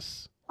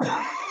glorious.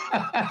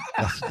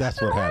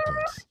 That's what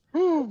happens.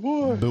 Oh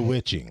boy.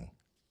 Bewitching.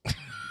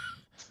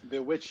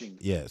 Bewitching.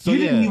 Yeah. So you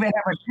yeah. didn't even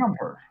have a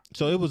jumper.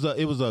 So it was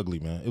ugly,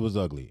 man. It was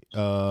ugly.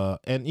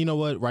 And you know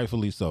what?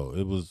 Rightfully so.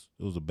 It was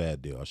a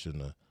bad deal. I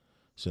shouldn't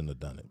have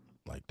done it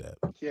like that.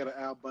 He had an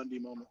Al Bundy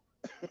moment.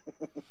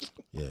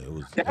 Yeah, it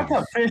was. That's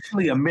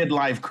officially a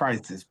midlife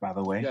crisis, by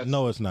the way. Yes.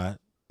 No, it's not.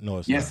 No,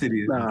 it's Yes, not. it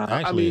is. Nah, I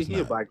Actually, mean it's not.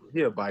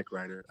 he a bike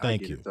rider.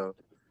 Thank I get you. it, though.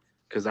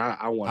 Because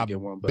I want to I've get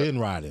one, but been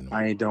riding them.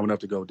 I ain't dumb enough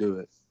to go do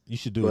it. You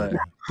should do But- it.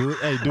 Do it.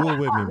 Hey, do it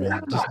with me,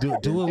 man. Just do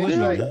it with me,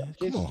 Like, man.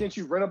 Come on. can't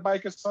you rent a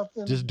bike or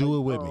something? Just do it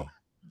with me.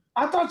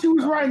 I thought you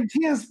was riding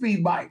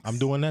 10-speed bikes. I'm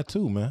doing that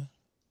too, man.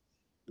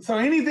 So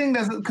anything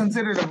that's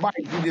considered a bike,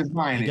 you just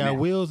buying It it. got now.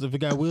 wheels. If it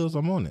got wheels,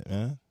 I'm on it,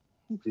 man.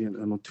 Yeah,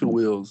 I'm on 2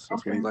 wheels.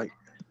 That's what he like.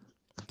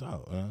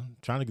 Dog, man.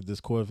 Trying to get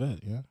this Corvette,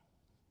 yeah.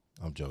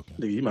 I'm joking.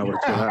 Nigga, you might want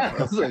to chill out.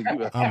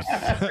 I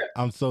was like,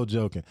 I'm so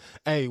joking.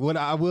 Hey, what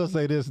I will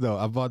say this though,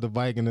 I bought the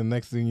bike, and the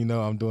next thing you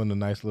know, I'm doing a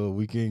nice little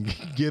weekend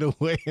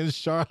getaway in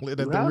Charlotte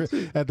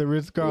at the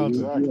Ritz Carlton.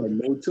 You have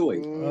no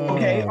choice.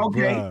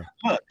 Okay.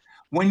 Look,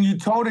 when you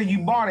told her you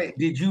bought it,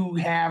 did you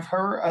have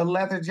her a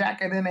leather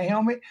jacket and a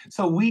helmet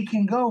so we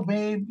can go,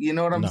 babe? You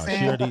know what I'm No,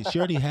 saying? she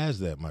already has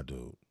that, my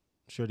dude.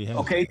 She already has.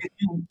 Okay.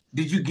 that.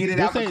 Did you get it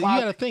This out the ain't, you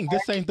closet? gotta think.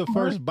 This ain't the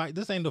first bike.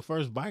 This ain't the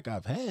first bike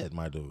I've had,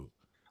 my dude.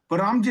 But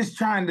I'm just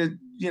trying to,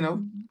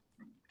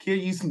 give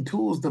you some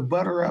tools to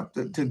butter up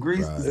to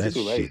grease. Bruh,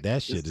 the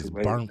that shit is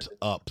burnt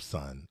up,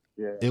 son.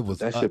 yeah, It was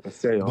that shit for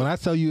sale. when I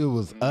tell you it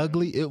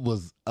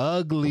was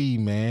ugly,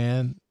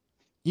 man.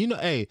 You know,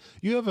 hey,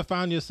 you ever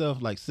found yourself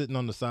like sitting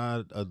on the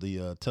side of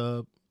the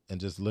tub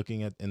and just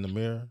looking in the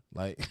mirror,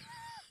 like,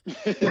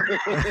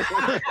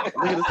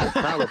 Nigga, this is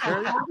Tyler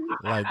Perry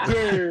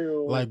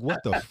movie? like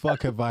what the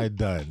fuck have I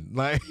done?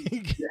 Like,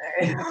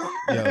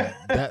 yo,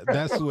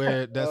 that's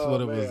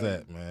what it was man.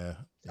 at, man.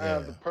 I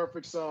have Yeah. the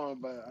perfect song,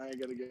 but I ain't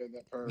gonna get in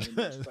that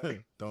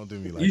perfect. Don't do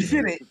me like You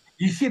that.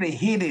 should have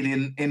hid it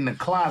in the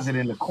closet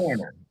in the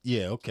corner,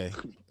 Yeah, okay.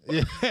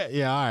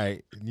 Yeah, all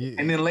right. Yeah.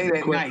 and then late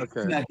at Quick, night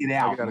okay. snuck it I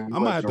out. got a I'm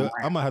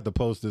gonna have to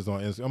post this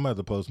on Instagram. I'm gonna have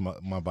to post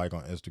my bike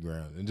on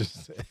Instagram and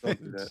just. Don't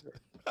do that.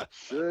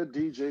 Should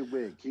DJ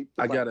Wig keep?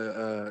 The I bike? got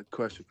a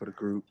question for the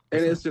group,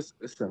 and it's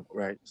simple,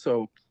 right?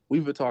 So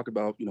we've been talking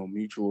about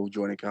mutual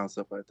joint account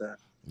stuff like that,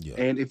 Yeah.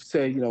 and if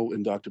say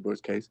in Dr.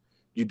 Bird's case,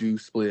 you do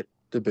split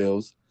the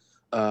bills,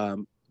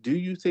 do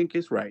you think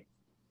it's right?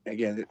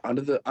 Again,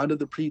 under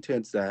the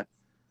pretense that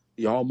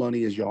y'all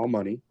money is y'all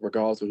money,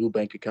 regardless of who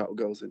bank account it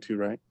goes into,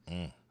 right?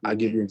 I'll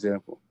give you an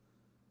example.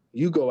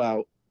 You go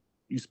out,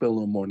 you spend a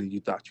little more than you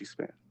thought you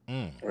spent,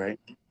 right?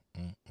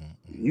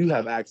 You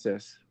have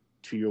access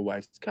to your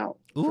wife's account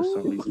for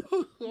some reason.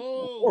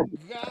 Oh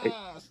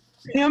gosh.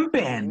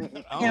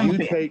 Pimping. You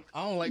take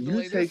I don't like the you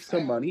way take this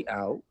some sounds. money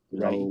out,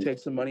 right? You take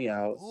some money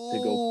out to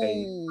go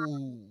pay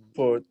Ooh.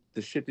 for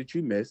the shit that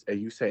you missed, and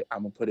you say, "I'm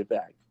gonna put it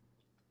back."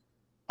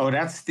 Oh,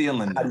 that's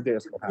stealing. How do you think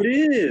it's gonna happen?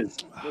 It is.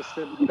 That's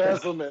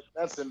embezzlement.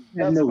 That's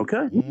embezzlement.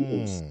 Okay.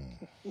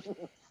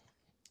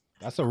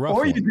 That's a rough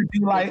Or you one. could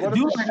do like, What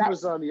if the shoe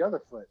was on the other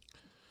foot?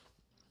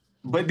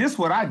 but this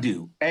what I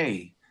do.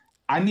 Hey,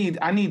 I need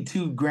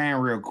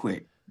 $2,000 real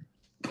quick.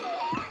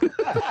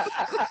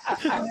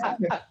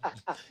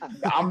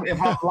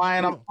 If I'm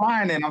flying,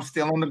 and I'm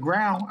still on the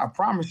ground. I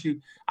promise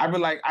you. I'd be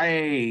like,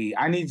 hey,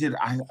 I need you.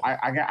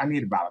 I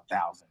need about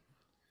 1,000.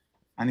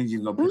 I need you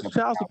to go pick Who's up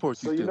child support?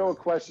 So you know what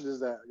question is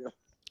that?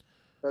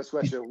 First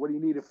question. What do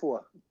you need it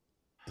for?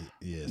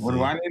 Yeah, What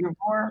do I need it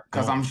for?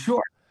 Because I'm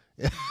short.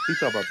 He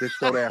talking about big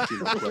short ass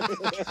people.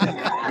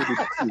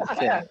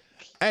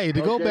 Hey,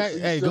 to go Okay, back, so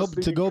you hey, still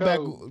to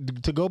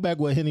go back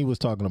what Henny was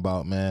talking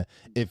about, man.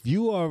 If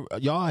y'all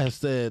have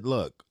said,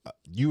 look,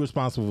 you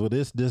responsible for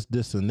this,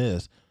 and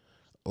this,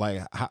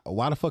 like,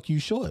 why the fuck you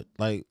short?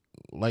 Like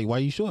why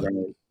you short?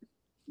 Right.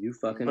 You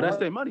fucking. But that's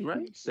their money,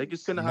 right? They can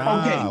spend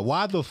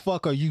Why the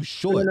fuck are you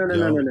short?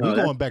 No. We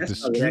going back to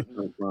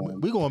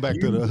we going back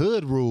to the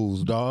hood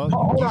rules, dog.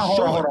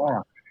 Hold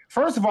on.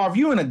 First of all, if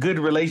you're in a good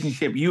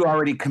relationship, you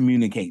already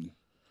communicating.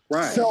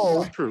 Right.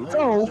 So, True.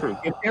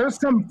 if there's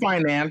some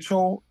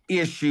financial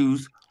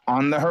issues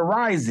on the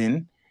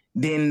horizon,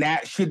 then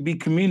that should be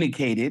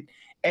communicated.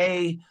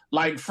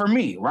 Like for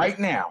me right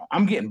now,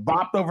 I'm getting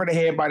bopped over the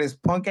head by this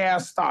punk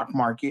ass stock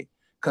market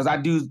because I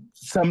do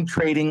some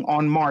trading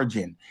on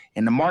margin,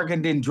 and the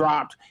market then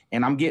dropped,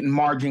 and I'm getting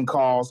margin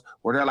calls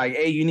where they're like,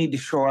 "Hey, you need to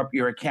shore up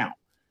your account."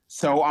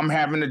 So I'm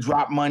having to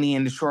drop money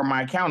in to shore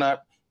my account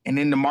up, and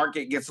then the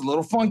market gets a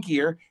little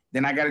funkier.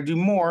 Then I got to do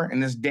more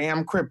in this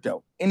damn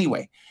crypto.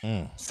 Anyway,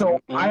 so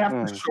I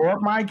have to shore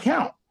up my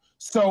account.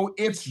 So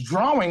it's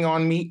drawing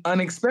on me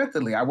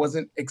unexpectedly. I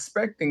wasn't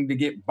expecting to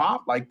get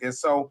bopped like this.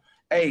 So,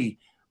 hey,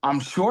 I'm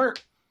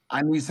short.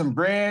 I need some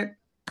bread,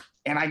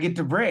 and I get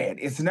the bread.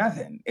 It's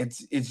nothing.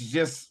 It's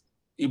just,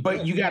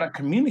 but you got to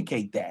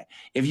communicate that.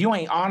 If you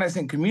ain't honest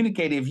and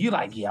communicate, if you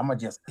like, I'm gonna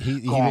just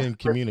he didn't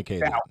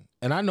communicate it.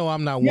 And I know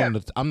I'm not one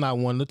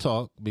to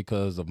talk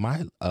because of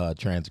my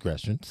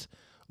transgressions.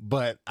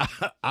 But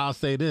I'll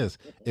say this: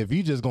 if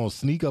you just gonna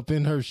sneak up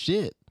in her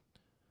shit,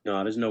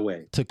 no, there's no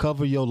way to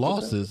cover your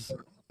losses.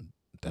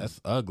 That's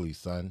ugly,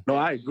 son. No,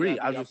 I agree.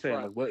 I was just saying,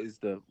 like, what is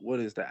the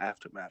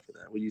aftermath of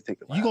that? What do you think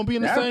about? You gonna be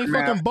in the same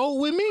fucking boat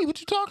with me? What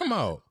you talking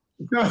about?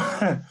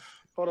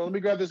 Hold on, let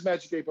me grab this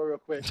magic paper real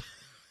quick.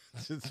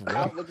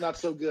 Outlook not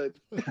so good.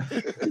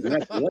 The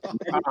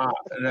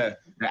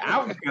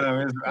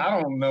outcome is, I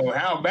don't know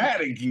how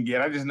bad it can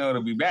get. I just know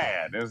it'll be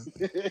bad.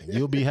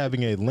 You'll be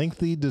having a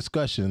lengthy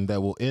discussion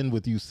that will end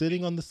with you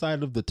sitting on the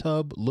side of the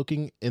tub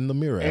looking in the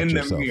mirror at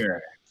yourself.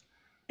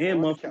 And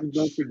motherfuckers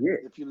don't forget.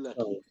 If you're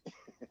lucky.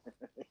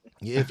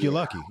 If you're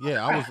lucky.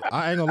 Yeah,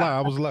 I ain't gonna lie,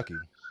 I was lucky.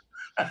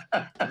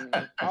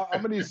 I'm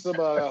gonna need some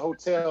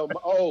hotel.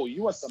 Oh,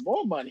 you want some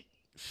more money?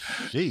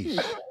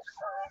 Sheesh.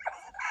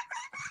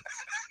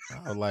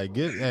 I was like,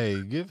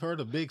 give her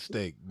the big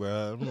steak,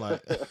 bro. I'm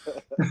like,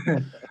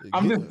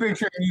 I'm just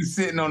picturing you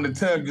sitting on the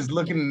tub, just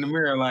looking in the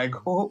mirror, like,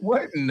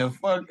 what in the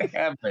fuck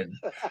happened?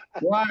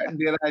 Why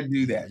did I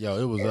do that? Yo,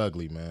 it was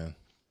ugly, man.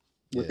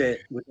 With that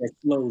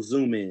slow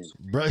zoom in,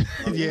 bro.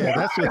 Yeah,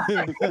 that's what.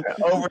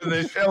 over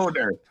the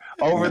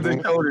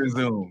shoulder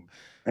zoom.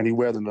 And he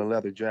wearing a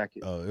leather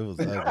jacket. Oh, it was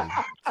ugly.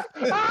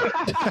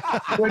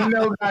 With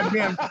no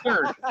goddamn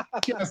shirt,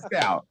 just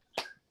out.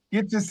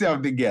 Get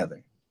yourself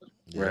together.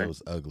 Yeah, right. It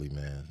was ugly,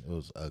 man. It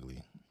was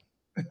ugly.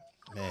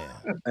 Man.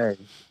 Hey,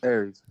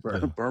 Aries,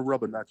 burn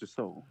rubber, not your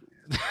soul.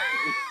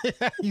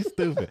 You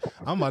stupid.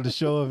 I'm about to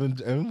show up and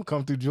I'm gonna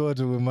come through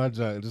Georgia with my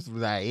junk. Just be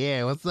like,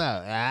 yeah, what's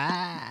up?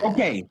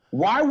 Okay,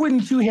 why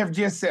wouldn't you have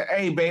just said,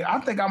 hey, babe, I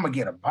think I'm gonna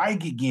get a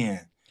bike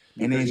again?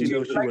 And then she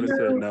would have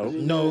said no.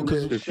 No,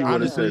 because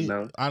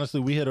honestly,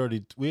 we had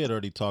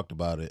already talked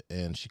about it,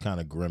 and she kind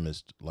of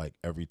grimaced like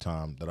every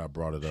time that I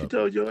brought it up. She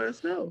told your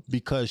ass no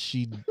because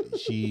she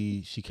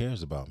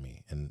cares about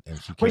me, and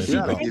she cares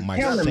about my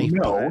safety.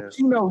 No,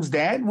 she knows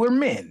that we're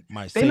men.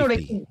 They know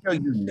they can't tell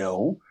you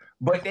no,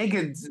 but they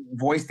can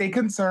voice their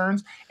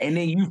concerns, and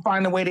then you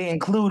find a way to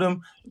include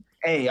them.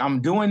 Hey,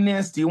 I'm doing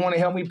this. Do you want to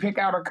help me pick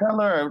out a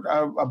color,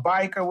 or a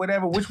bike, or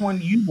whatever? Which one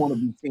do you want to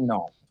be seen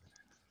on?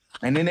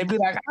 And then they'd be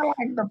like, I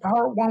like the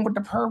one with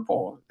the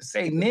purple.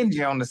 Say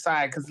ninja on the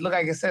side because it look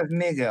like it says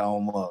nigga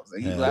almost.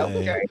 And you like,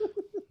 okay.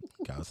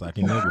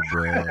 Kawasaki nigga,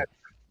 bro.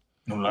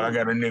 I'm like, I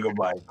got a nigga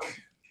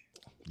bike.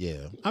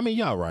 Yeah. I mean,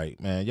 y'all right,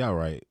 man. Y'all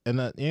right. And,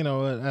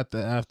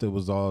 after it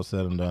was all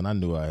said and done, I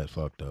knew I had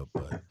fucked up.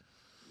 But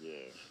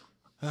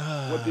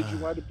yeah. What did you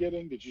wind up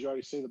getting? Did you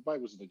already say the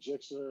bike? Was it a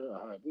Gixxer, a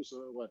Hayabusa,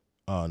 or what?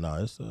 Oh, no.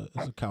 It's a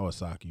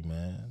Kawasaki,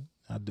 man.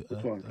 I do.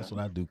 That's what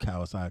I do.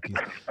 Kawasaki.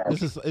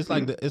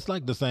 It's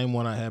like the same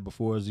one I had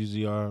before as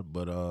ZZR,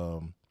 but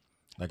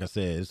Like I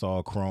said, it's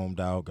all chromed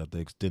out. Got the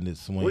extended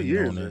swing What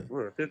year on is it. it?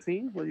 What,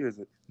 15? What year is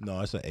it?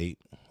 No, it's an 08.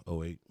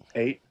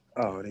 8?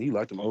 Oh, you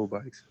like them old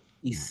bikes.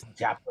 He's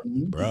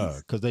Japanese. Bruh,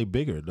 because they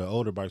bigger. The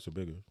older bikes are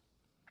bigger.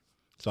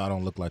 So I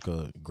don't look like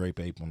a grape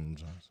ape on them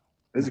Jones.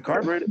 Is it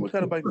carbureted? What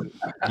kind of bike is it?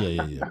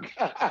 Yeah.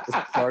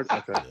 It's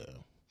okay. Yeah.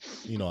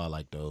 You know I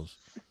like those.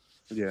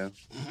 Yeah.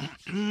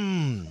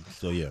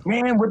 So yeah.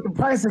 Man, with the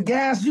price of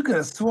gas, you could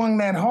have swung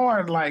that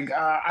hard. Like,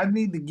 I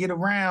need to get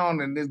around,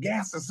 and the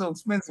gas is so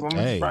expensive.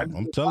 Hey,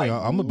 I'm telling you,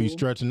 I'm gonna be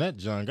stretching that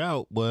junk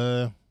out,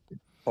 boy.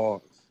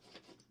 Pause.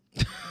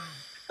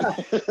 You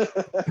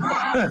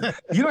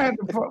don't have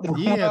to.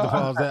 You had to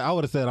pause that. I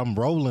would have said I'm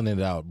rolling it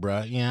out,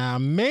 bruh. You know what I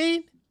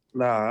mean?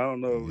 Nah, I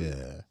don't know.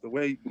 Yeah. The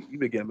way you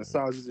been getting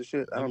massages and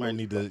shit, You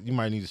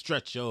might need to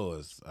stretch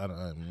yours.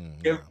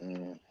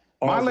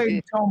 My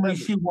lady told me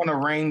she want a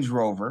Range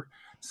Rover,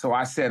 so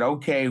I said,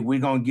 okay, we're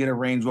gonna get a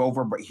Range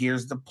Rover, but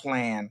here's the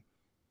plan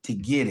to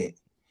get it.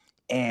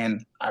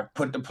 And I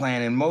put the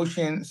plan in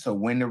motion, so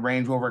when the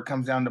Range Rover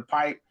comes down the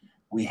pipe,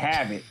 we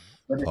have it.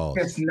 But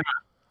it's just not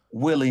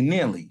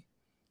willy-nilly.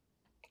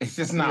 It's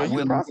just not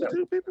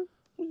willy-nilly.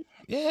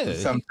 Yeah,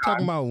 he's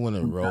talking about when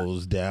it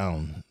rolls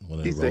down. When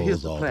it he said, rolls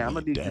here's the all plan. the I'm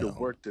way going to need down. you to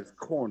work this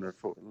corner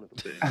for a little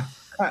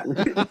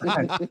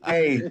bit.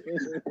 Hey,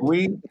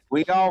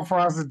 we all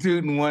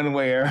prostituting one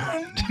way or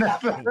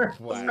another.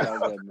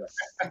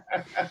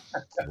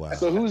 Wow.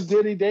 So who's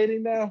Diddy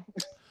dating now?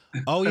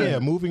 Oh yeah,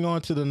 moving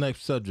on to the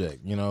next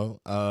subject. You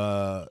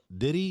know,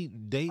 Diddy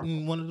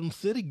dating one of them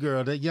city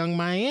girl, that Young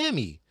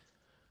Miami.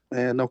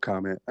 Man, no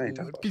comment. I ain't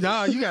talking about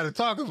Nah, you got to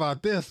talk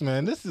about this,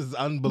 man. This is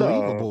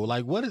unbelievable. No.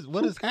 Like, what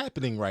is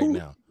happening right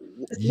now?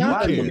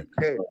 Why do You you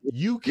care?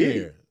 You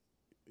care.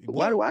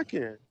 Why do I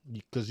care?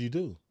 Because you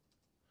do.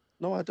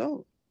 No, I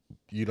don't.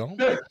 You don't?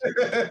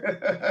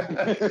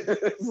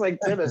 It's like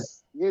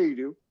tennis. Yeah, you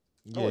do.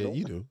 Yeah,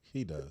 you do.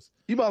 He does.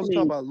 You might was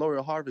talking about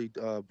Laura Harvey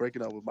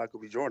breaking up with Michael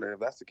B. Jordan. If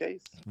that's the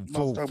case,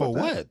 For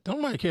what? Don't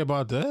nobody care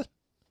about that.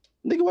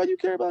 Nigga, why you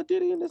care about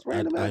Diddy and this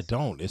random I ass?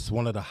 don't. It's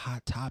one of the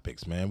hot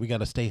topics, man. We got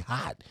to stay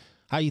hot.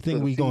 How you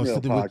think we going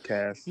to to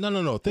podcast?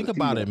 No. Think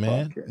about it,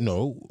 man. Podcast.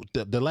 No,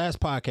 the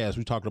last podcast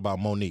we talked about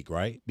Monique,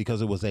 right?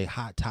 Because it was a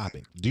hot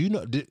topic. Do you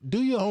know?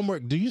 Do your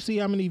homework. Do you see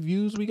how many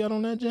views we got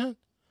on that, Jen?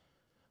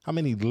 How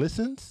many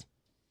listens?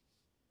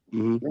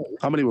 Mm-hmm.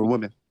 How many were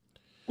women?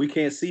 We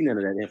can't see none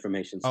of that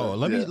information. Oh,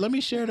 let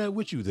me share that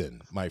with you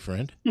then, my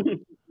friend.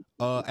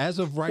 As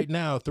of right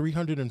now,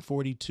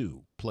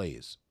 342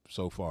 plays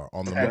so far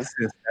on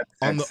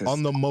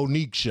the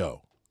Monique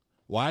show.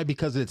 Why?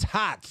 Because it's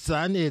hot,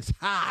 son. It's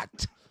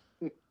hot.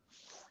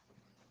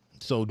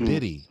 So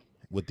Diddy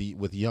with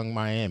Young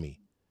Miami.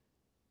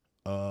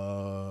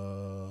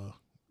 I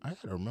gotta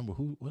remember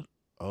who. What?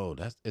 Oh,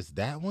 it's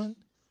that one.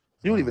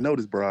 You don't even know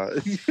this, bro.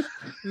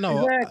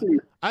 No, Exactly.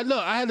 I know.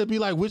 I had to be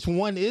like, which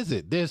one is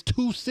it? There's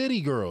two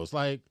city girls.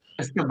 Like,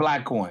 It's the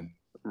black one.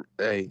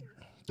 Hey,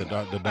 the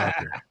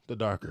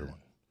darker one.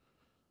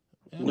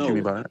 what you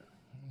mean by that?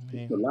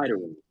 The lighter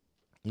one.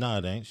 No,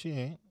 it ain't. She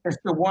ain't. It's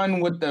the one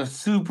with the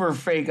super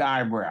fake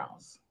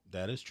eyebrows.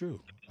 That is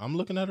true. I'm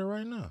looking at her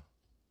right now.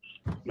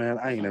 Man,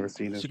 I ain't never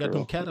seen this. She got them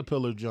girl.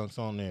 caterpillar junks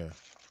on there.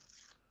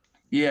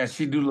 Yeah,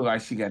 she do look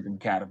like she got them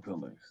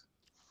caterpillars.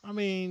 I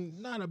mean,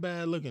 not a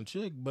bad looking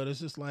chick, but it's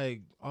just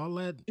like all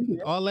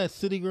that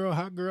city girl,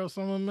 hot girl,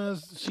 summer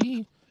mess.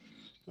 She,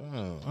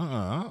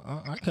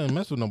 I couldn't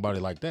mess with nobody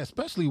like that,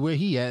 especially where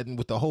he at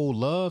with the whole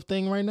love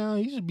thing right now.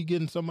 He should be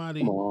getting somebody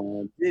Come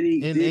on,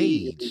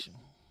 age.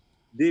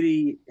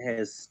 Diddy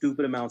has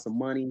stupid amounts of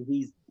money.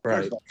 He's Right.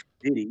 first of all,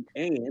 Diddy,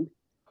 and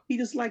he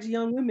just likes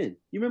young women.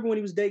 You remember when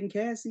he was dating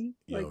Cassie?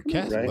 Yo, Like, come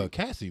Cassie, on. but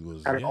Cassie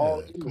was Out of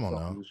all come on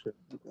now. these shit.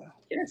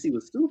 Cassie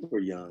was super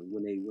young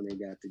when they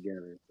got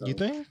together. So You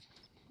think?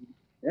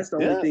 that's the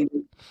only thing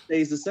that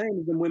stays the same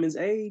is the women's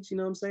age. You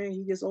know what I'm saying?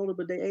 He gets older,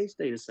 but their age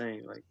stay the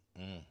same. Like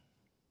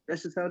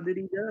that's just how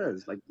Diddy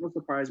does. Like, don't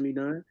surprise me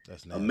none.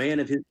 That's A nasty. man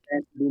of his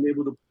stature being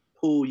able to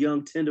pull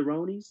young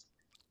tenderonis.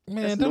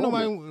 Man, That's don't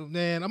normal. nobody.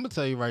 Man, I'm gonna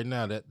tell you right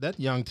now that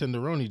young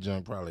tenderoni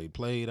junk probably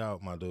played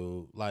out, my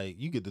dude. Like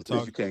you get to Because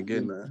talk. you can't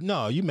get none.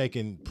 No, you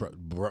making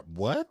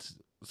what?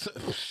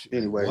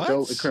 Anyway, What?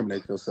 don't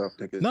incriminate yourself,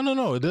 nigga.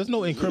 No. There's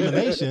no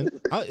incrimination.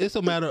 It's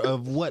a matter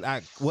of what.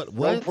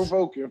 Don't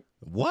provoke him.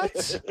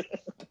 What?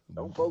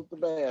 Don't poke the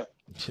bear.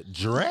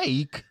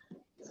 Drake.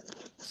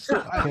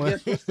 I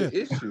guess what's the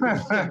issue?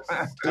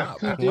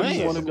 Stop If he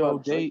playing, want to go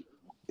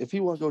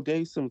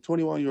date, some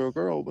 21-year-old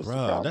girl, what's the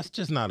bro. problem? That's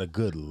just not a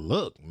good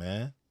look,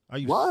 man. Are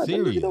you Why? That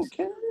nigga serious? don't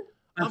care.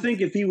 I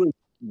think if he was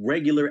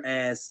regular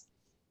ass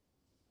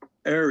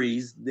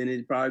Aries, then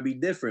it'd probably be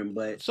different.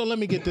 But So let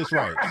me get this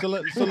right. So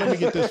let me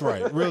get this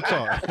right. Real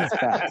talk.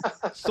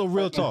 So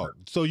real talk.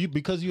 So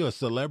because you're a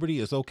celebrity,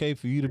 it's okay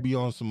for you to be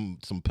on some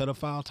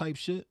pedophile type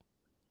shit?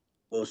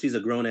 well, she's a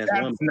grown ass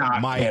That's woman.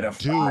 not My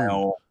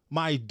pedophile.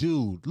 My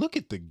dude, look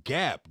at the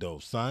gap though,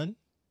 son.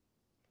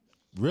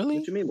 Really?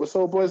 What you mean? What's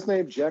old boy's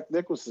name? Jack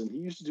Nicholson. He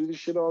used to do this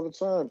shit all the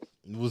time.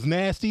 It was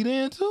nasty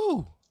then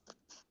too.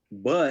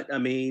 But I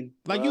mean,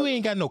 like you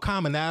ain't got no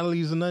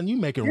commonalities or nothing. You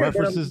making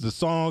references to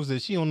songs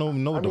that she don't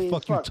know what the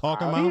fuck you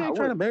talking about. He ain't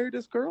trying to marry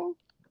this girl,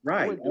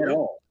 right? At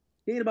all.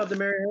 He ain't about to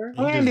marry her.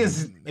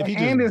 If he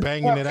just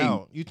banging it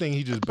out, you think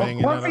he just banging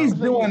it out? Puffy's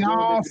doing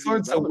all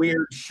sorts of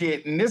weird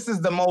shit, and this is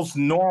the most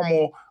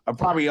normal of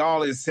probably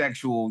all his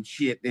sexual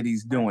shit that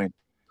he's doing.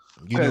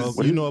 You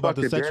know about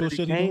the sexual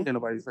shit he doing?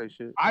 Nobody say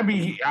shit.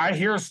 I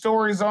hear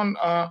stories on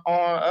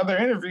other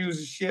interviews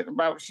and shit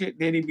about shit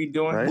that he be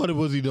doing. Right? What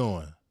was he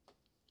doing?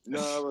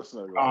 No, let's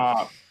not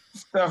go.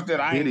 Stuff that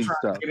I ain't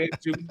trying to get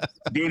into.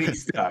 Diddy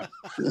stuff.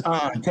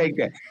 Take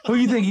that. Who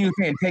you think he was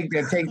saying? Take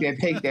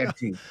that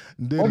to?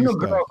 There's no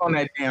girls on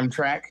that damn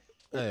track.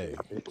 Hey,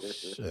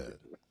 shit.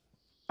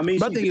 I mean,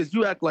 my thing is,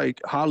 you act like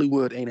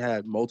Hollywood ain't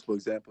had multiple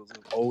examples of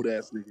old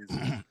ass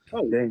niggas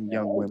dating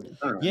young women.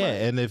 Yeah,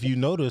 and if you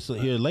notice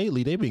here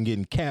lately, they've been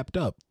getting capped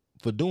up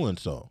for doing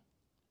so.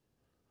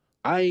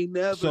 I ain't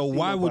never. So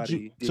why would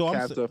you? So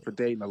capped up for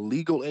dating a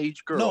legal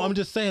age girl? No, I'm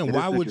just saying,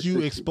 why would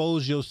you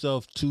expose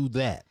yourself to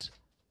that?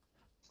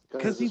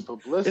 Because he's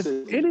publicity.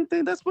 If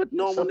anything, that's what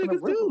normal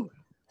niggas do.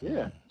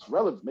 Yeah, it's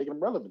relevant, making them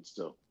relevant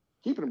still,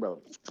 keeping them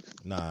relevant.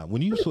 Nah,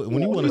 when you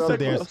want to sit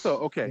there,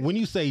 when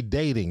you say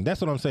dating, that's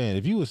what I'm saying.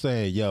 If you were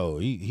saying, yo,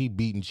 he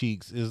beating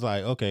cheeks, it's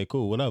like, okay,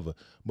 cool, whatever.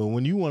 But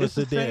when you want to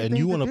sit there and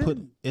you want to put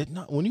it,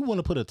 when you want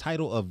to put a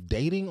title of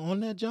dating on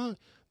that junk,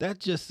 that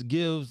just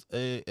gives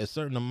a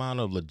certain amount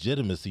of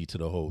legitimacy to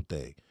the whole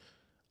thing.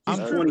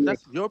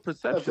 That's your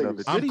perception of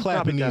it. I'm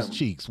clapping these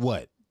cheeks.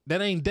 What?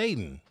 That ain't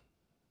dating.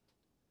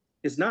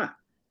 It's not.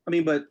 I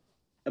mean,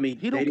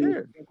 he don't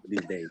care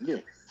these days. Yeah.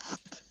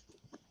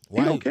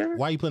 Why, he don't care.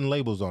 Why you putting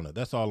labels on it?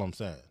 That's all I'm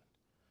saying.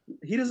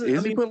 He doesn't.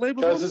 Is he putting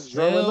labels on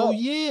it? Hell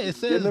yeah, it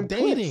says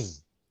dating.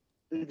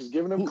 He's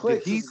giving them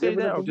clicks. Did he say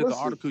that, or just the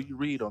article you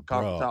read on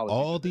Cosmetology?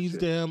 All these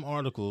damn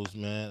articles,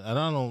 man, and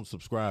I don't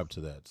subscribe to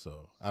that,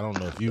 so I don't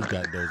know if you've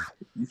got those.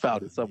 You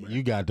found it somewhere.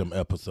 You got them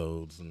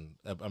episodes, and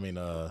I mean,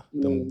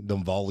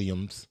 them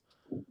volumes.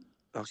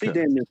 Okay. She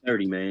damn near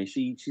 30, man.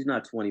 She's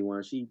not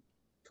 21. She's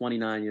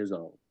 29 years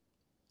old.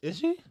 Is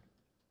she?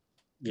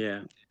 Yeah.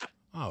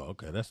 Oh,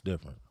 okay, that's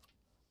different.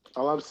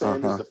 All I'm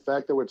saying is the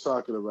fact that we're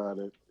talking about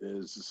it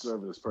is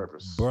serving its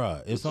purpose.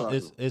 Bruh,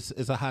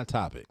 it's a hot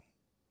topic.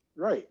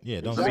 Right.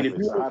 Yeah, don't exactly.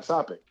 It's a hot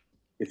topic.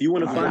 If you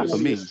want to find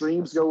the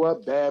streams go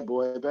up, bad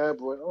boy.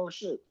 Oh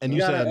shit. And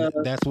you said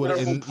that's what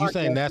you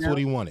saying that's what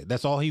he wanted.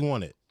 That's all he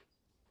wanted.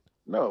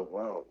 No,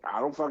 well, I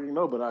don't fucking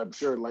know, but I'm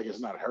sure like it's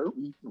not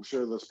hurting. I'm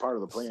sure that's part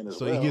of the plan as well.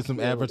 So he gets some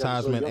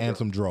advertisement and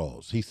some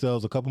draws. He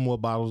sells a couple more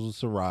bottles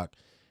of Ciroc,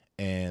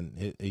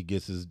 and he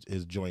gets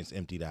his joints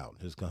emptied out.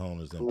 His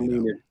cojones emptied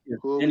out.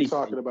 Who are we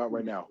talking about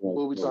right now? Who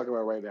are we talking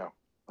about right now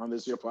on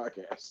this your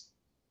podcast?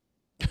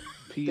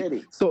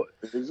 Diddy. So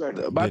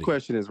exactly. My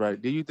question is,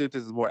 right, do you think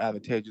this is more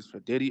advantageous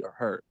for Diddy or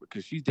her?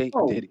 Because she's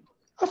dating Diddy.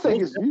 I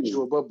think it's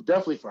mutual, but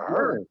definitely for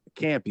her. It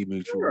can't be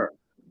mutual. Sure.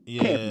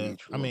 Yeah,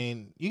 I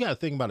mean, you got to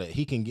think about it.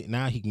 He can get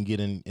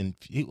in.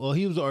 He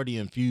was already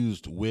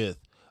infused with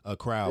a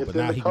crowd, but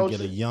now he can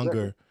get a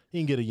younger. He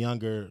can get a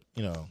younger,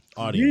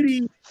 audience.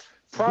 Diddy,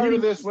 prior to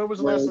this, when was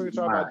the last time we were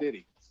talking about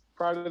Diddy?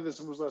 Prior to this,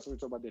 when was the last time we were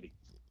talking about Diddy?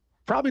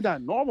 Probably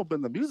not normal, but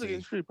in the music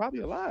industry, probably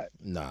a lot.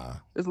 Nah,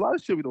 there's a lot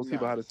of shit we don't see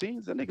behind the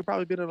scenes. That nigga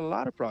probably been in a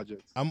lot of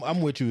projects. I'm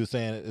with you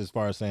saying as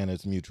far as saying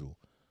it's mutual.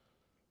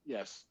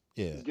 Yes.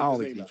 Yeah, I don't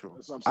think mutual.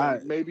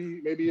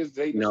 Maybe it's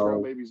dating this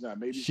girl, maybe he's not.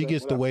 Maybe she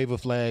gets to wave a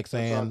flag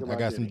saying, "I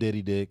got some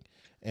Diddy dick,"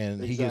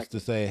 and he gets to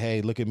say,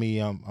 "Hey, look at me,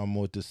 I'm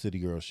with this city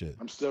girl shit.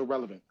 I'm still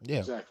relevant." Yeah.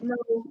 Exactly. No,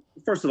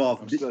 first of all,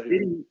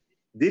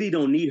 Diddy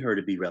don't need her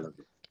to be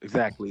relevant.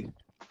 Exactly.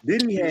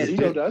 Diddy has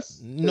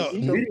does. No,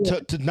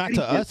 not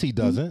to us he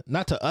doesn't.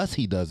 Not to us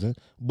he doesn't.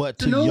 But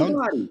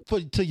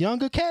to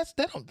younger cats,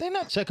 they're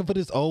not checking for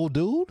this old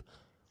dude.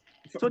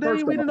 So they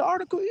ain't reading the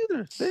article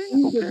either. They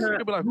ain't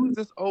gonna be like, who's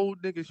this old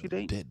nigga she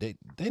dating?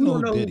 They know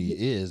who Diddy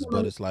is,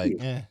 but it's like,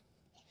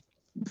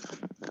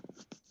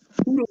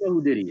 Who don't know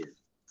who Diddy is?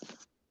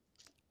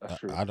 That's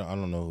true. I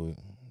don't know who.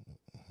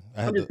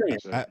 I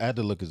had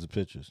to look at the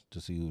pictures to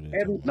see who it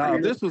is. Now,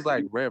 if this was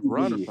like Rev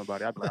Run or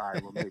somebody, I'd be like, all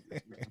right, well, maybe.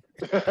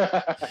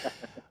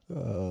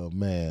 Oh,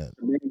 man.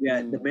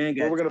 The man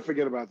got we're going to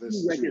forget about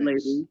this.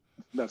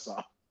 That's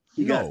all.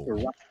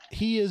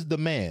 He is the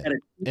man.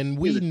 And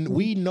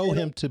we know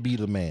him to be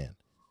the man.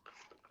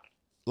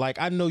 Like,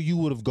 I know you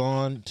would have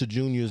gone to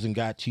Junior's and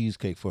got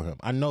cheesecake for him.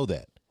 I know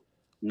that.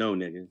 No,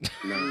 nigga.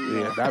 No.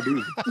 Yeah, that'd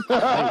be.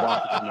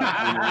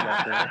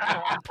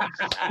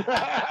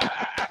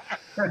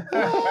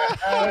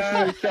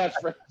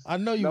 I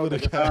know you would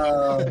have.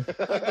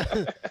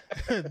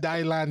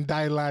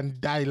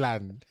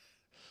 Dylan.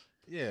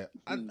 Yeah,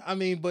 I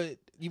mean, but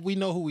we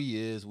know who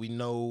he is. We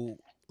know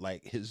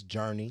like his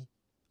journey.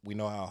 We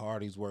know how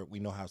hard he's worked. We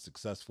know how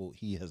successful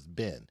he has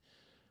been.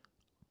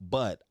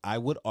 But I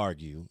would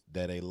argue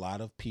that a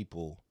lot of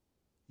people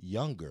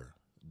younger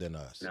than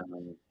us,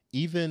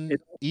 even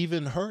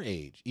her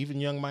age, even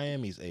Young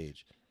Miami's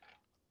age,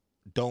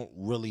 don't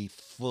really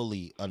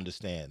fully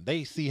understand.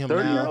 They see him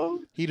now.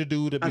 He the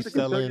dude that I be think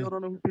selling.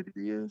 don't know who P.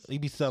 Diddy is. He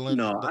be selling.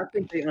 No, I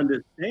think they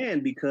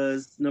understand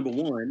because number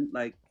one,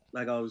 like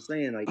I was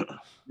saying, like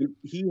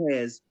he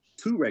has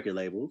 2 record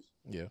labels.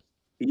 Yeah.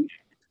 He's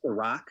The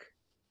Rock.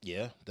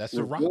 Yeah, that's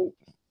a rock. Revolt,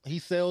 He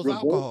sells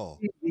Revolt alcohol.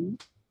 TV,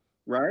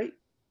 right?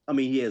 I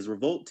mean, he has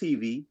Revolt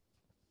TV.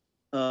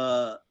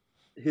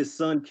 His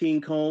son King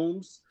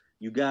Combs.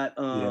 You got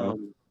the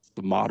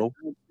model.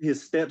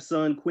 His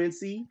stepson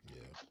Quincy. Yeah.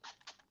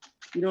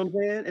 You know what I'm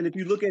saying? And if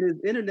you look at his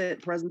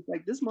internet presence,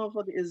 like this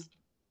motherfucker is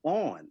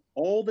on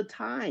all the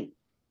time.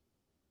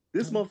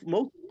 This look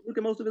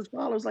at most of his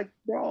followers, like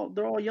they're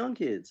all young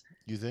kids.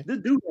 You think? This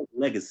dude has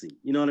legacy.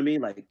 You know what I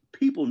mean? Like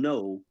people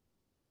know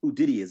who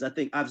Diddy is. I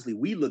think obviously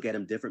we look at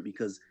him different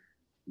because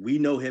we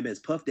know him as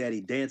Puff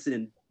Daddy dancing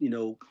in,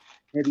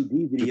 Heavy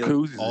D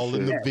videos. All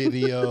in the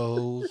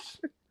videos.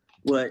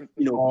 But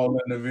all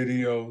in the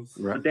videos.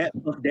 But that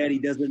Puff Daddy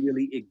doesn't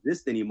really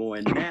exist anymore.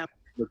 And now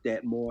looked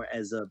at more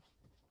as a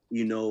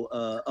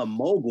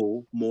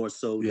mogul more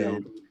so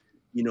than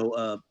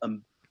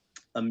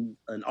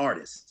an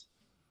artist.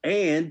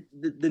 And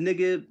the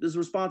nigga is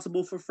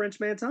responsible for French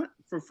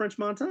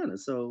Montana.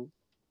 So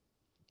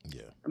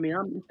yeah, I mean,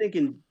 I'm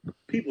thinking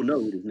people know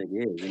who this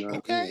nigga is. You know?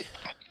 Okay.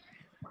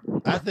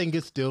 I think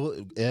it's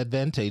still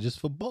advantageous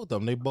for both of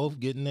them. They both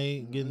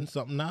getting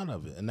something out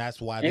of it, and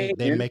that's why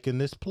they're making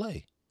this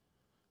play.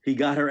 He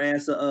got her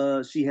ass.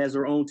 She has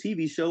her own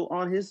TV show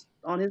on his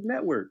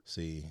network.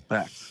 See,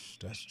 facts.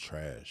 That's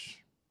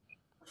trash.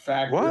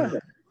 Fact.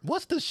 What?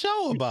 What's the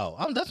show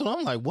about? That's what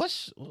I'm like.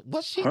 What's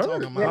she Her?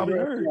 talking about?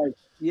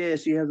 Yeah,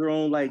 she has her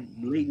own like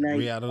late night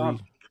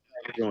reality.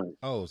 Joint.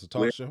 Oh, it's a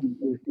talk show.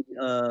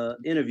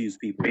 Interviews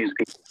people.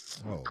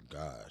 Oh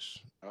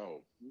gosh.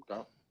 Oh,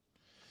 okay.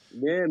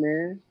 Yeah,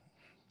 man.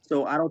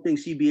 So I don't think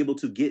she'd be able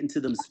to get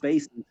into them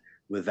spaces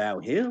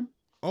without him.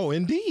 Oh,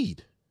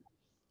 indeed.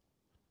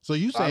 So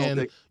you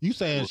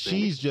saying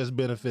she's just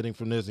benefiting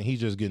from this and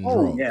he's just getting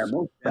drugs? Yeah,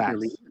 most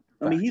definitely. Facts.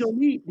 I mean, he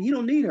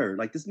don't need her.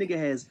 Like this nigga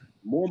has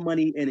more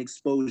money and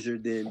exposure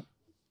than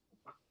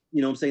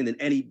than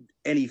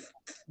any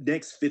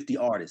next 50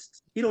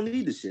 artists. He don't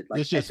need the shit. Like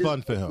it's just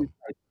fun for him.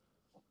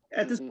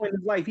 At this point in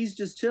his life, he's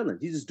just chilling.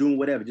 He's just doing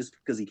whatever just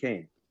because he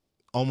can.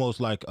 Almost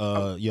like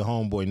your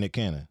homeboy Nick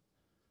Cannon.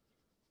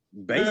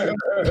 Basically.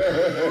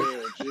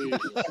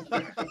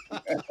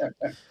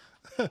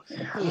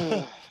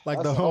 Like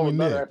That's the homie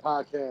Nick. That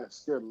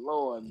podcast, good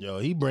lord. Yo,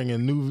 he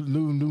bringing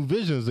new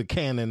visions of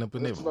Cannon up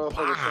in there. This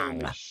motherfucker trying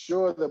to make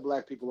sure that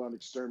black people aren't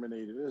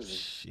exterminated,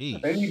 isn't he?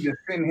 They need to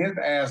send his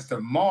ass to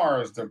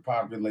Mars to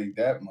populate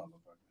that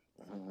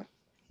motherfucker.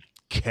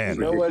 Cannon.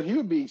 You know what? He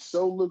would be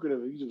so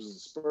lucrative if he was a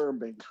sperm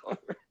bank.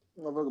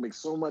 Motherfucker make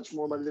so much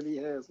more money than he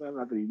has.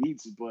 Not that he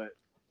needs it, but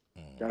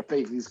gotta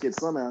pay for these kids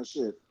somehow.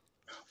 Shit.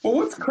 Well,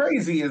 what's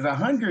crazy is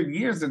 100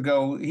 years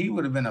ago, he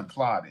would have been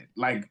applauded.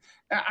 Like,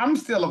 I'm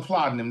still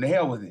applauding him. The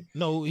hell with it.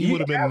 No, he would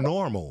have been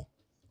normal.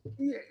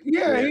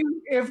 Yeah.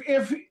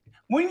 If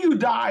when you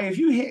die, if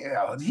you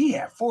he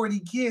had 40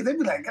 kids, they'd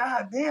be like,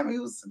 God damn, he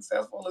was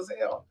successful as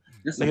hell.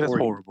 That's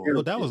horrible.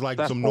 Well, that was like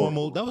that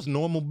was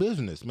normal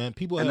business, man.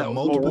 People had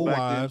multiple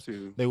wives.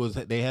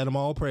 They had them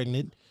all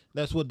pregnant.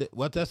 That's what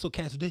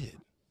cats did.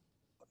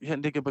 Yeah,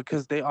 nigga,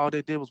 because all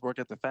they did was work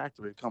at the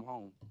factory and come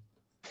home.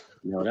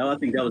 I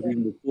think that was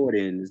even before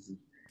then.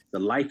 The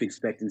life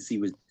expectancy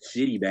was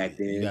shitty back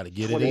then. You got to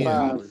get it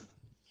in.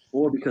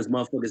 Or because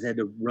motherfuckers had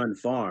to run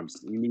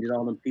farms. You needed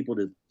all them people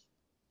to.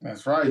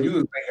 That's right. You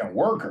was making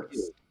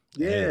workers.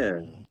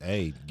 Yeah.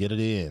 Hey, get it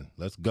in.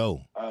 Let's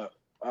go. I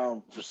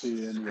don't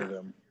foresee any of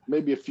them.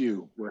 Maybe a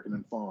few working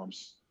in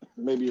farms.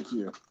 Maybe a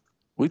few.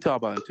 We talk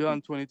about in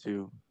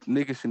 2022,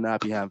 niggas should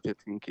not be having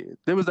 15 kids.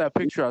 There was that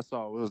picture I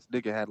saw where this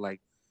nigga had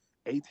like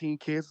 18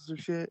 kids or some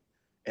shit.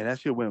 And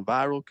that shit went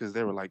viral because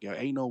they were like, yo,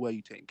 ain't no way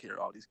you taking care of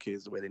all these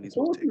kids the way they need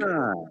to take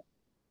care of them.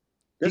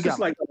 That's just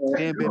like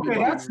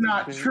that's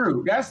not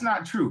true. That's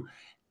not true.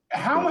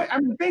 How much? I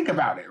mean, think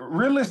about it.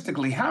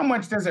 Realistically, how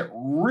much does it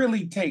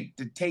really take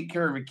to take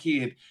care of a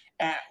kid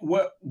at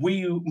what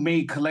we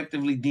may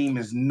collectively deem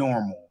as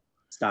normal?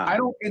 Stop.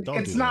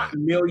 It's not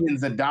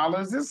millions of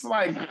dollars. It's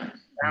like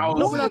thousands.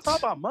 No, we're not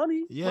talking about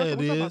money. Yeah, it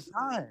is.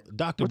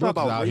 Dr. Brooks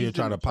is out here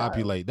trying to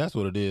populate. That's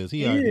what it is.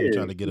 He out here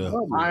trying to get up.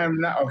 I am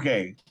not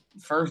okay.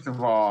 First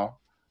of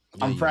all,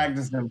 I'm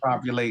practicing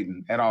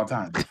populating at all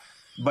times.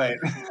 But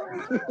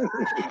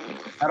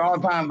at all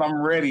times,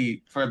 I'm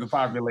ready for the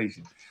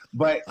population.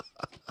 But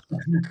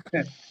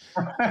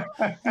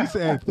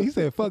he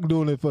said, "Fuck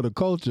doing it for the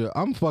culture.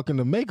 I'm fucking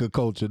to make a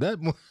culture."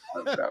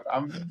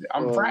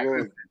 I'm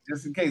practicing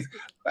just in case.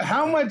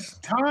 How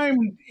much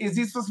time is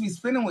he supposed to be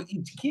spending with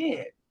each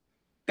kid?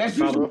 That's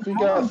usually if you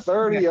got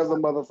 30 of the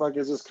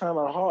motherfuckers, it's kind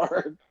of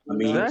hard. I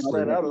mean,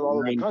 spread out all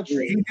over the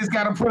country. You just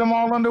got to put them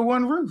all under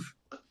one roof.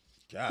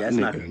 That's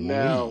not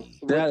now.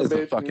 That is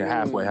a fucking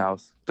halfway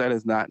house. That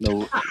is not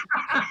no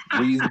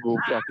reasonable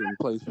fucking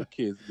place for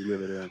kids to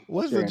live in.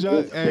 What's the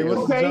joke? Hey,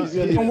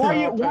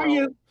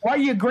 why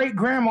your great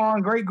grandma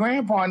and great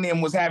grandpa and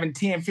them was having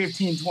 10,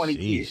 15, 20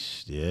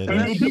 kids? Yeah,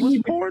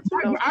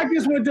 I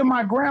just went to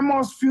my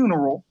grandma's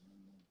funeral,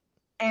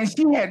 and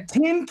she had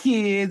 10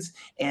 kids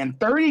and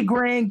 30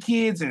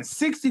 grandkids and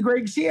 60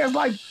 great. She has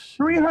like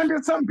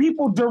 300 something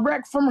people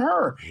direct from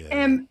her. Yeah.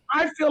 And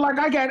I feel like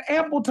I got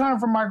ample time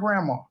from my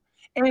grandma.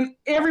 And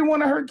every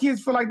one of her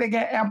kids feel like they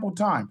got ample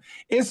time.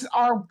 It's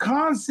our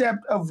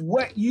concept of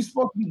what you're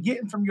supposed to be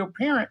getting from your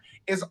parent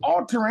is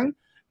altering.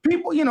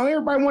 People, you know,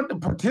 everybody want the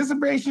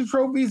participation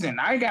trophies,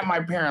 and I got my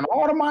parent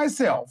all to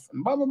myself,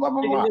 and blah, blah, blah,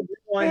 blah, blah.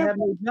 I have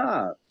no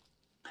job.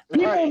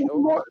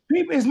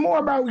 People, it's more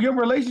about your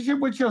relationship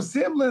with your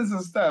siblings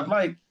and stuff.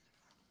 Like,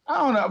 I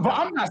don't know, but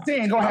I'm not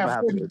saying go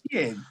have 40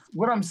 kids.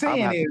 What I'm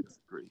saying is,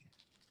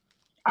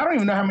 I don't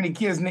even know how many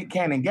kids Nick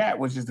Cannon got,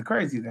 which is the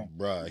crazy thing.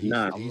 Bruh,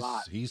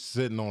 he's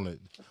sitting on it.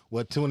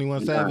 What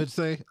 21 Savage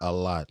say? A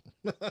lot.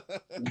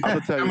 I'm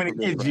gonna tell How you many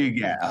kids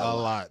you got? A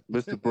lot.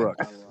 Mr.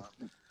 Brooks.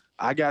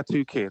 I got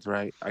 2 kids,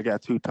 right? I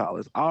got 2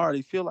 toddlers. I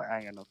already feel like I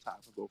ain't got no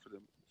time to go for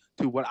them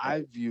to what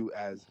I view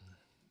as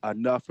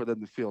enough for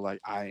them to feel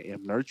like I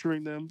am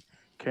nurturing them,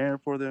 caring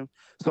for them.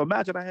 So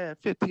imagine I had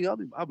 15 of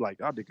them. I'm like,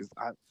 y'all niggas,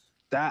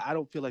 I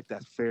don't feel like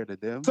that's fair to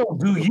them. So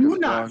do you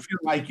not feel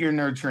like you're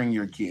nurturing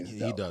your kids?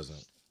 He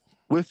doesn't.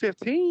 With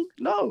 15?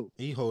 No.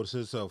 He holds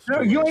himself.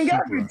 No, you ain't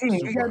got 15.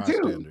 You got 2.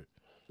 Standard.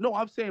 No,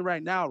 I'm saying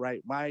right now,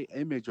 right? My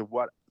image of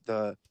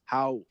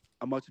how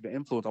much of an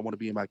influence I want to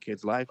be in my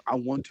kid's life, I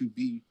want to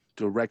be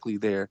directly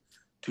there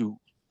to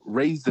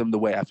raise them the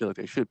way I feel like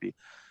they should be.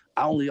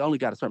 I only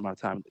got a certain amount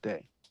of time in the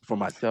day for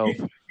myself,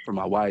 for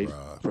my wife,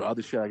 for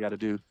other shit I got to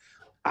do.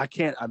 I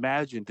can't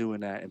imagine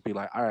doing that and be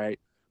like, all right,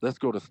 let's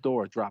go to the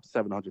store, drop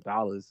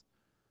 $700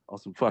 on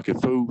some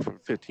fucking food for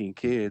 15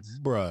 kids.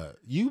 Bruh,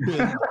 you've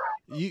been,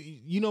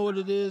 you know what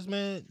it is,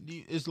 man?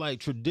 It's like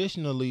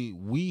traditionally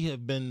we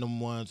have been the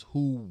ones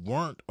who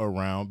weren't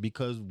around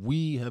because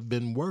we have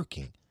been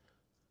working.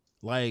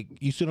 Like,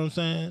 you see what I'm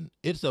saying?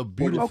 It's a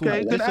beautiful.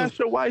 Okay, then ask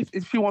your wife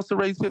if she wants to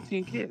raise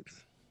 15 kids.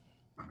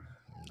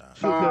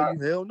 She'll tell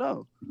you, hell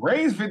no.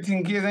 Raise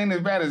 15 kids ain't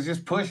as bad as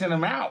just pushing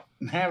them out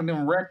and having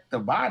them wreck the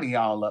body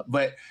all up.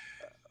 But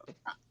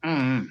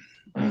I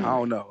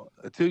don't know.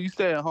 Until you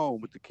stay at home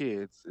with the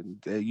kids and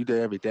you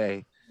there every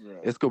day,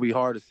 it's gonna be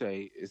hard to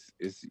say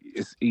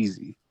it's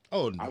easy.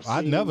 Oh,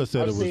 I never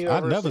said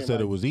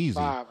it was easy.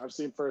 5. I've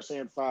seen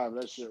firsthand 5.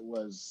 That shit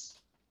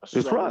was a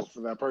It's struggle rough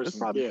for that person. It's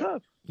probably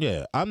tough.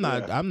 Yeah, I'm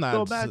not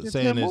So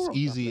saying it's more.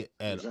 easy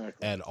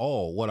at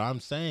all. What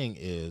I'm saying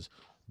is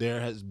there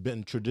has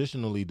been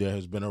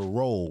a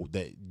role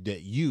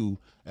that you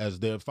as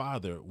their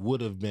father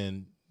would have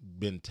been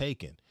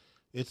taken.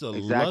 It's a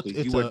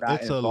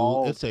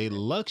it's a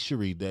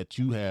luxury that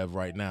you have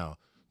right now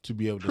to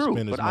be able to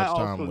spend as much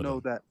time with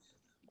them. That.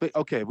 But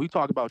okay, we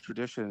talk about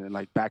tradition and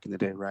like back in the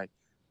day, right?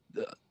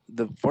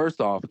 The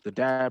first off, the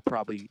dad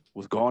probably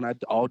was gone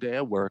all day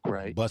at work,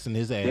 right? Busting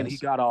his ass. Then he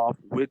got off,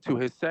 went to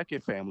his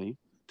second family,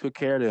 took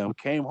care of them,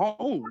 came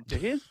home to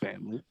his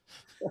family,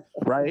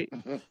 right?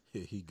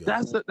 Here he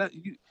goes.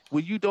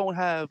 When you don't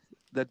have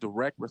that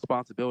direct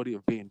responsibility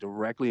of being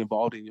directly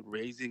involved in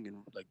raising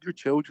and like your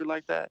children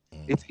like that,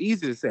 it's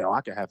easy to say, "Oh,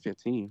 I can have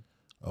 15."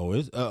 Oh,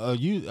 it's I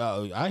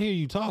hear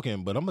you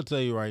talking, but I'm gonna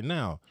tell you right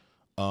now,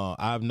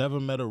 I've never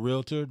met a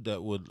realtor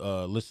that would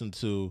listen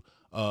to.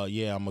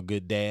 Yeah, I'm a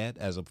good dad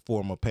as a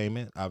form of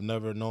payment. I've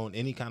never known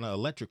any kind of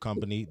electric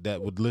company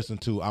that would listen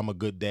to I'm a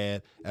good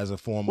dad as a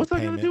form of payment. What's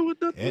that going to do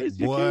with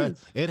Boy,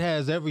 it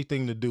has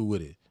everything to do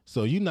with it.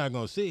 So you're not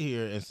going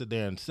to sit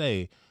there and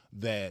say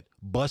that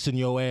busting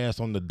your ass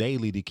on the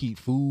daily to keep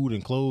food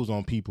and clothes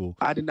on people.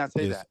 I did not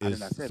say that. I did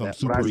not say some that.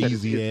 super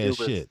easy ass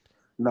shit.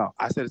 No,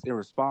 I said it's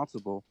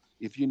irresponsible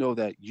if you know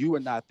that you are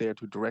not there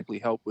to directly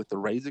help with the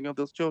raising of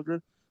those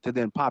children to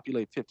then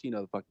populate 15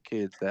 other fucking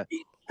kids that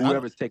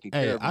whoever's taking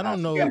care of. I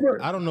don't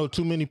know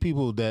too many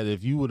people that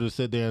if you were to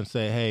sit there and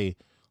say, hey,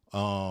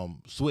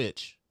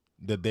 switch,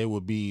 that they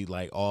would be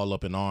like all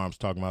up in arms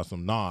talking about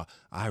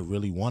I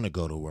really want to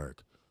go to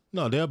work.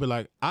 No, they'll be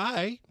like,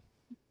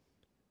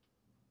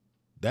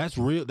 that's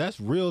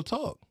real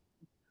talk.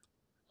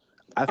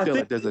 I feel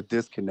like there's a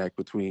disconnect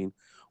between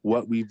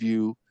what we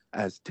view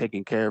as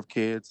taking care of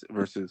kids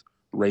versus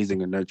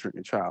raising and nurturing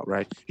a child,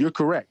 right? You're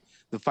correct.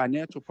 The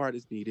financial part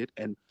is needed,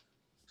 and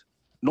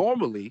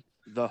normally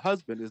the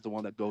husband is the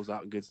one that goes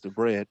out and gets the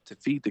bread to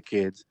feed the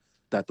kids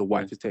that the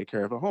wife is taking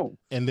care of at home.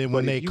 And then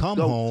when they come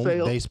home,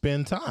 they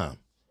spend time.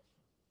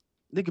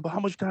 Nigga, but how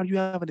much time do you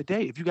have in a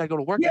day? If you got to go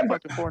to work at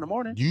fucking 4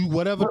 a.m. You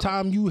whatever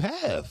time you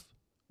have.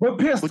 But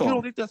Pistol. But you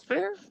don't think that's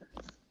fair?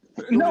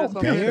 No,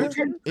 fair.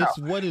 It's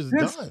what is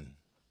done.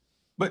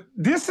 But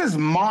this is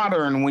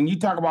modern when you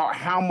talk about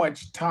how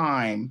much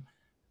time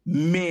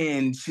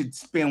men should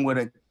spend with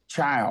a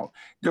child.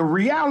 The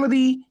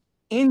reality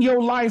in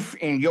your life,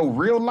 in your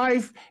real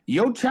life,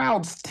 your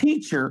child's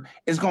teacher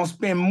is going to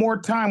spend more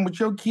time with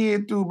your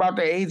kid through about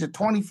the age of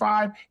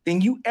 25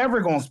 than you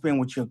ever going to spend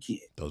with your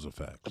kid. Those are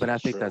facts. But I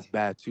think that's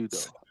bad too, though.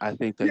 I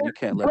think that you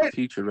can't let a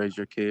teacher raise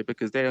your kid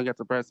because they don't get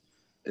the best.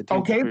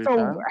 Okay,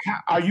 so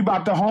are you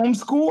about to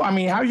homeschool? I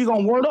mean, how are you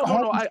going to work?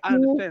 No, I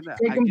understand that.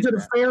 Take them to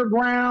the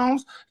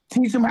fairgrounds,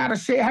 teach them how to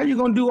shake. How are you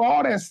going to do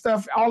all that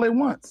stuff all at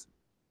once?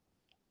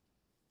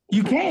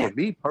 You can't. For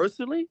me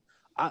personally,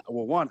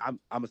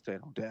 I'm a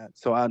stay-at-home dad,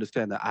 so I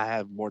understand that I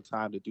have more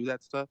time to do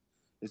that stuff.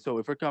 And so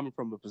if we're coming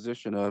from a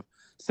position of,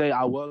 say,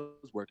 I was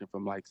working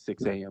from like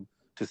 6 a.m.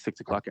 to 6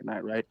 o'clock at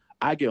night, right?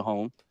 I get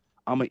home,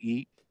 I'm gonna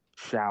eat,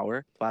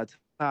 shower. By the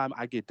time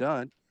I get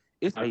done,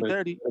 it's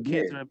 8:30.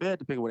 Kids are in bed,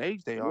 depending on what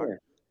age they are. Yeah.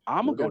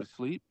 I'm gonna go to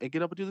sleep and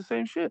get up and do the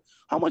same shit.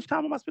 How much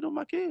time am I spending with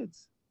my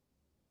kids?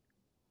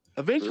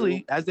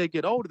 Eventually, as they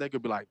get older, they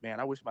could be like, "Man,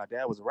 I wish my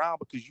dad was around,"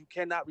 because you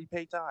cannot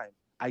repay time.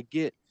 I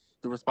get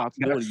the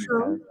responsibility you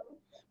have,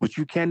 but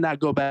you cannot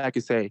go back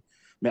and say,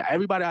 "Man,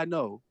 everybody I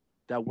know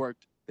that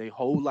worked their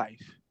whole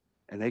life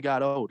and they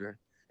got older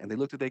and they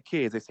looked at their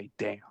kids, they say,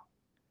 damn,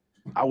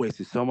 I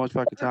wasted so much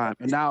fucking time."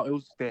 And now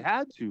they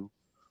had to,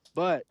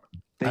 but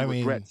they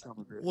regret some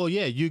of it. Well,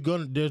 yeah,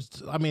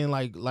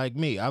 like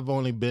me, I've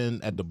only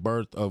been at the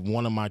birth of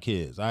one of my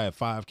kids. I have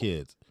 5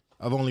 kids.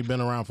 I've only been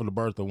around for the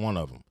birth of one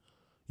of them.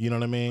 You know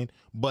what I mean?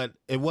 But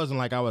it wasn't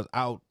like I was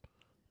out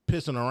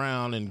pissing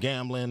around and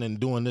gambling and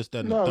doing this,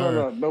 that, and the third.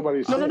 No,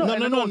 nobody's saying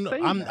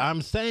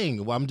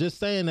No. I'm just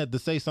saying that to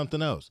say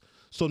something else.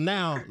 So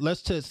now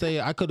let's just say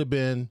I could have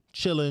been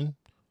chilling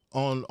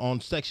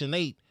on Section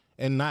 8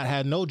 and not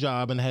had no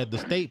job and had the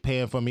state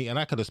paying for me, and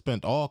I could have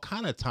spent all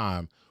kind of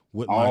time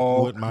with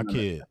my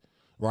kid,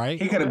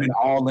 right? He could have been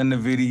all in the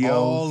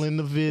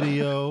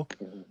video.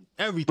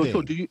 Everything.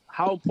 But so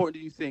how important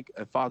do you think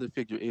a father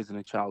figure is in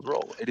a child's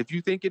role? And if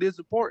you think it is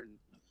important,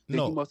 then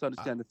you must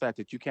understand the fact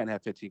that you can't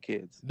have 15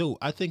 kids. No,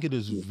 I think it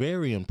is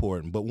very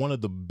important. But one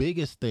of the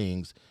biggest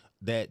things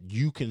that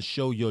you can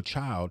show your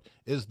child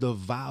is the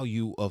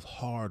value of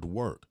hard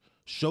work.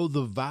 Show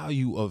the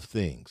value of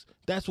things.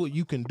 That's what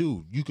you can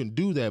do. You can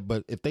do that,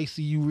 but if they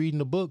see you reading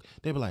a book,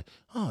 they be like,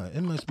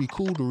 it must be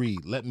cool to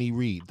read. Let me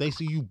read. They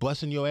see you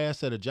busting your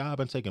ass at a job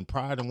and taking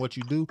pride in what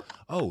you do.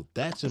 Oh,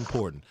 that's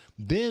important.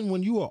 Then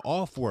when you are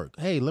off work,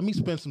 hey, let me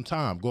spend some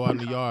time. Go out in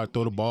the yard,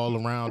 throw the ball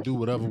around, do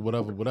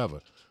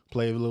whatever.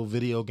 Play a little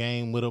video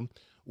game with them,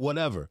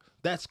 whatever.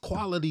 That's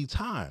quality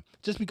time.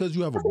 Just because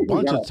you have a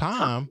bunch of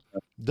time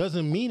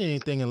doesn't mean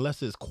anything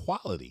unless it's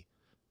quality.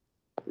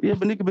 Yeah,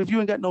 but nigga, if you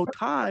ain't got no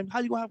time, how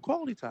you gonna have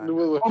quality time?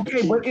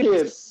 Okay, but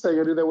kids, say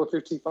you do that with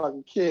 15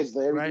 fucking kids.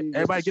 Right?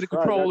 Everybody get a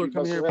controller,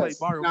 come here and play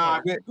Mario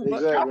Kart.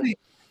 Exactly.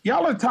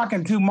 Y'all are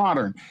talking too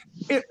modern.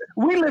 It's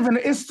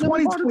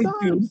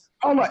 2022.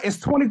 Hold on, it's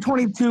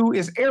 2022.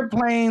 It's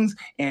airplanes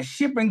and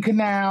shipping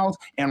canals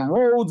and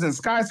roads and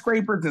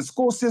skyscrapers and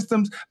school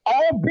systems,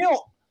 all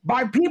built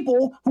by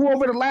people who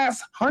over the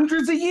last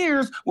hundreds of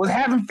years was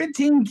having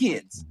 15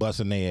 kids.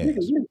 Busting their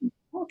ass.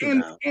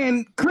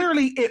 And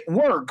clearly it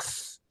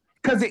works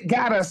because it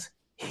got us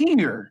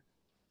here.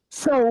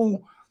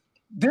 So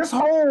this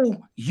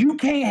whole you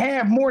can't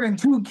have more than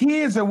 2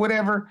 kids or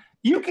whatever,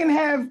 you can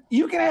have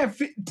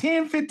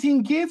 10,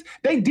 15 kids.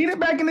 They did it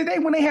back in the day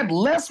when they had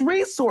less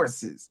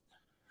resources.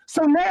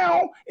 So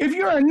now if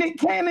you're a Nick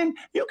Cannon,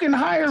 you can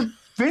hire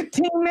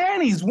 15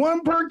 nannies,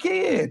 1 per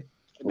kid.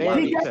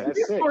 Nanny, got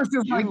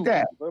resources like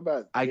that.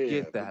 I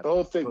get that. The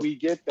whole thing, we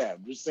get that.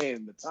 We're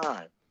saying the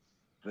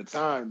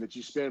time that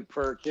you spend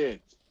per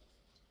kid.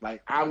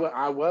 Like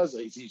I was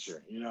a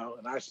teacher,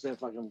 and I spent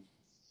fucking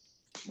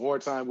more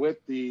time with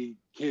the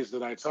kids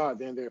that I taught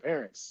than their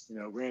parents.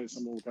 Granted,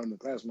 someone would come to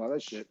class and all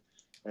that shit,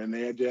 and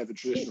they had to have the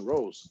traditional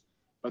roles.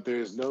 But there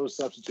is no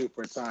substitute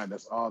for time.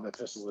 That's all that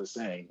Tesla is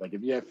saying. Like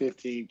if you have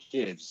 15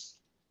 kids,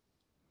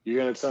 you're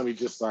gonna tell me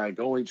just like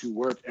going to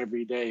work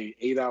every day,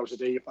 8 hours a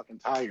day, you're fucking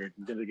tired.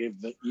 You're gonna give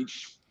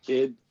each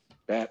kid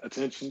that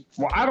attention.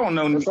 Well, I don't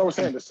know. That's what we're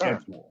saying. This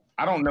time.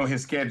 I don't know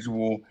his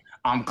schedule.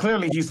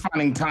 Clearly he's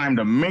finding time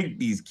to make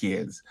these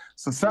kids.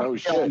 So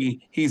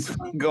somebody he's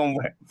going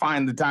to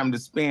find the time to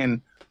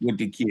spend with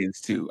the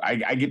kids too.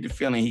 I get the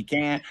feeling he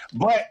can,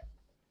 but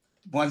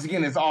once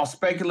again, it's all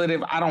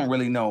speculative. I don't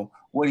really know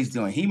what he's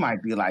doing. He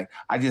might be like,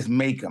 I just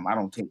make them. I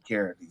don't take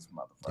care of these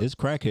motherfuckers. It's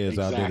crackheads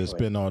out there that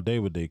spend all day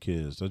with their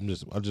kids. I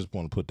just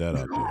want to put that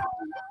out there.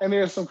 And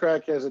there's some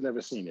crackheads that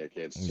never seen their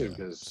kids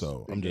too.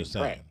 So I'm just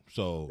saying.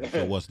 So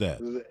what's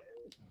that?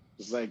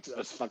 It's like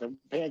a fucking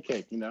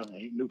pancake,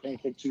 Ain't new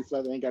pancake too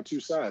flat. They ain't got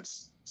 2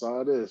 sides. That's all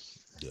it is.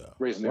 Yeah.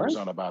 Raised in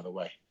Arizona, by the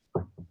way.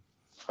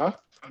 Huh?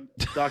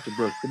 Dr.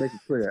 Brooks, to make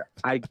it clear,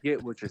 I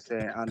get what you're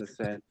saying. I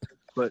understand.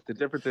 But the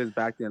difference is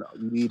back then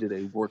you needed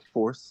a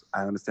workforce.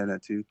 I understand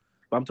that too.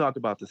 But I'm talking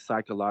about the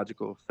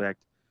psychological effect,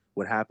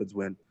 what happens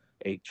when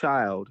a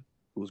child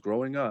who's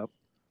growing up,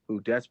 who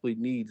desperately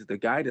needs the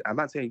guidance. I'm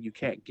not saying you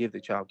can't give the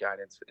child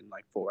guidance in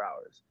like 4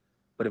 hours,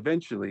 but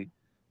eventually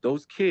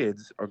those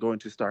kids are going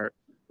to start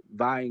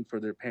vying for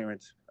their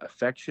parents'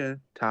 affection,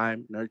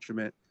 time,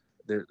 nurturement,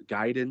 their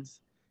guidance.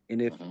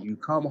 And if you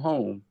come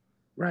home,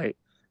 right,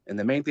 and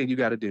the main thing you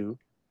got to do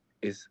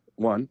is,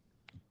 one,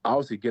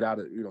 obviously get out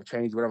of,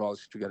 change whatever all the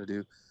shit you got to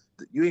do.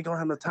 You ain't going to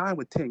have no time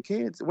with 10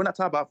 kids. We're not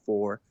talking about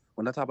 4.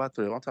 We're not talking about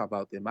 3. I'm talking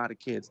about the amount of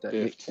kids that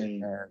Nick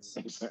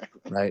has,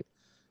 right?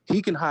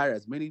 He can hire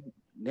as many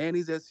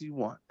nannies as you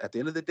want. At the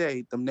end of the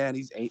day, them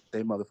nannies ain't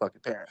their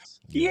motherfucking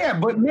parents. Yeah,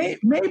 but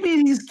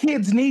maybe these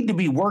kids need to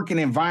be working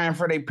and vying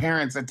for their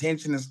parents'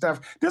 attention and stuff.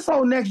 This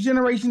whole next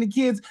generation of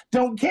kids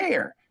don't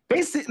care.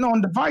 They sitting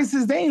on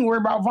devices. They ain't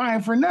worried about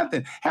vying for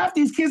nothing. Half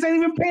these kids ain't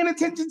even paying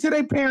attention to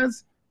their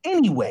parents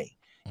anyway.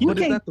 But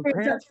is that the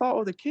parents' fault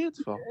or the kids'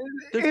 fault?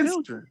 They're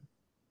children.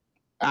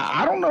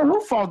 I don't know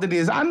whose fault it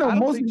is. I know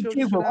most of the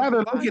kids would rather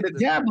look at a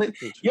tablet.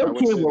 Your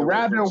kid would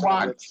rather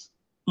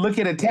look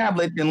at a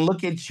tablet than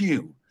look at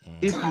you.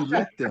 If you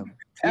let them.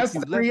 That's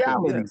the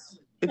reality. Yes.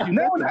 If you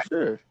let them,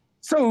 sure.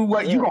 So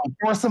what, you gonna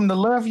force them to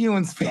love you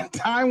and spend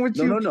time with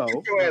you? No.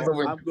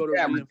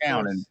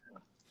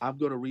 I'm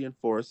going to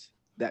reinforce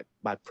that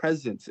my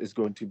presence is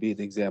going to be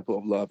the example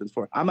of love and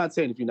support. I'm not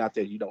saying if you're not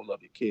there, you don't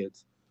love your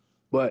kids.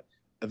 But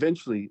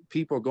eventually,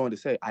 people are going to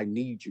say, I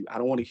need you. I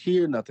don't want to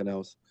hear nothing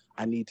else.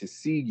 I need to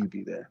see you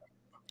be there.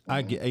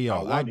 I get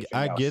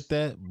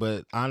that,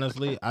 but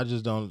honestly, I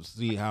just don't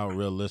see how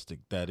realistic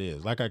that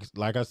is. Like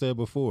I said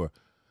before,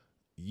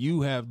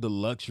 you have the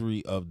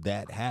luxury of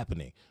that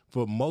happening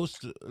for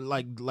most,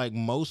 like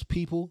most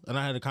people. And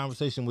I had a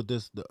conversation with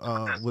this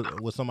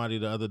with somebody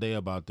the other day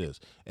about this,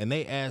 and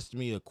they asked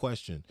me a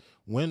question: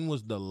 when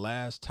was the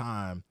last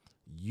time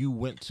you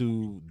went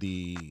to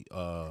the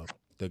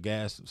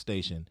gas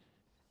station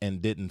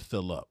and didn't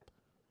fill up?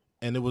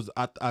 And it was,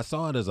 I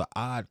saw it as an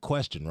odd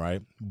question,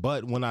 right?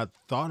 But when I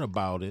thought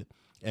about it,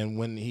 and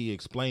when he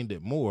explained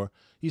it more,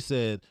 he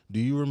said,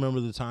 do you remember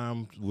the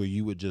time where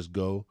you would just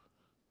go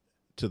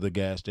to the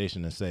gas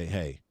station and say,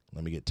 hey,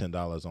 let me get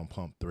 $10 on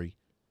pump 3?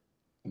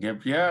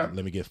 Yep, yeah.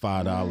 Let me get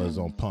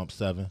 $5 on pump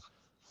 7.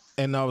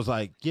 And I was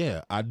like,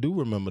 yeah, I do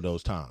remember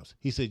those times.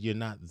 He said, you're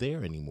not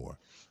there anymore.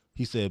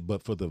 He said,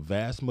 but for the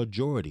vast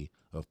majority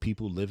of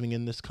people living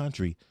in this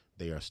country,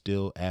 they are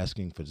still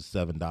asking for the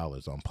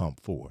 $7 on pump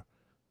 4.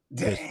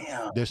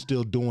 Damn. They're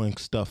still doing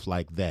stuff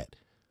like that.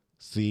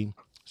 See?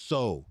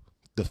 So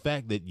the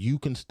fact that you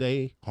can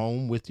stay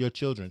home with your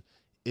children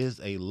is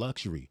a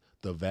luxury.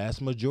 The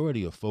vast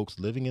majority of folks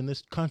living in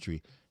this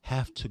country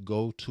have to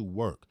go to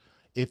work.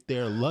 If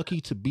they're lucky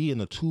to be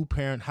in a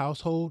 2-parent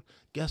household,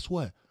 guess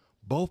what?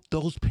 Both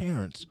those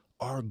parents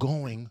are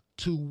going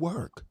to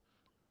work.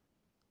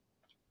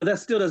 But that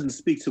still doesn't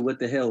speak to what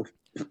the hell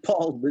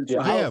Paul's been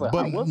trying. Yeah,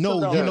 but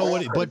no, you know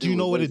what? But you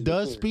know what it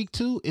does speak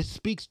to? It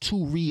speaks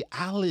to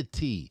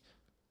reality.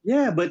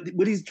 Yeah, but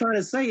what he's trying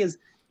to say is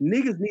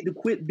niggas need to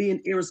quit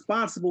being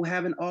irresponsible,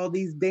 having all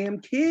these damn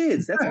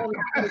kids. That's all.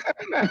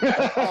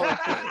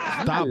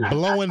 Stop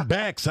blowing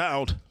backs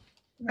out.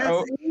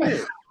 That's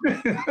it.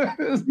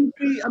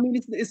 I mean,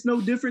 it's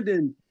no different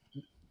than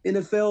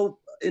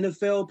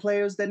NFL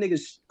players. That nigga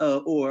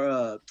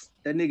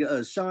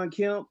Sean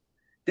Kemp.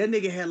 That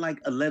nigga had like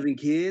 11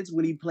 kids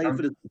when he played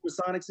for the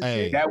Supersonics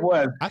and shit.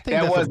 I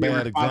think that's a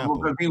bad example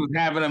because he was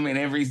having them in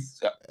every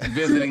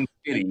visiting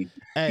city.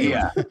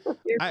 Yeah,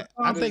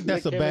 I think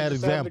that's a bad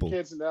example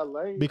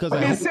because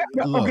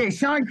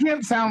Sean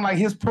Kemp sounded like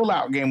his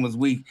pullout game was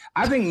weak.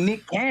 I think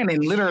Nick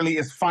Cannon literally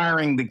is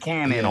firing the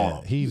cannon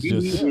on. He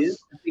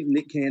is. I think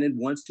Nick Cannon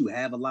wants to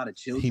have a lot of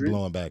children. He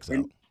blowing backs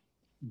out.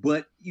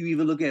 But you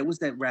even look at what's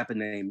that rapper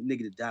name?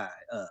 Nigga that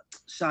died,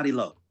 Shawty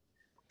Low.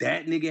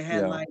 That nigga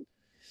had like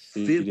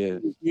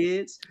 50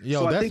 kids.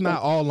 Yo, so that's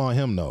not all on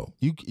him though.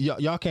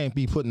 Y'all can't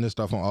be putting this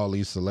stuff on all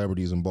these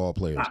celebrities and ball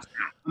players.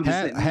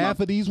 Half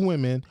of these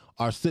women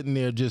are sitting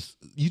there just,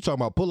 you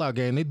talking about pullout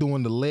game, they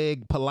doing the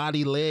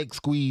Pilates leg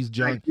squeeze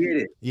junk. I get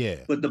it. Yeah.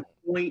 But the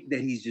point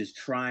that he's just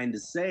trying to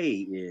say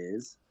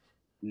is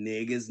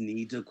niggas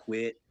need to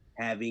quit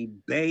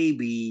having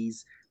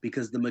babies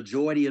because the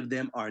majority of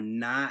them are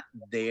not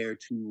there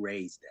to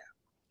raise them.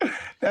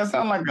 That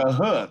sounds like a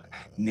hook.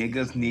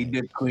 Niggas need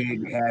to quit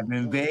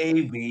having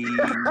babies.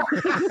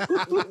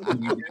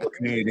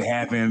 Quit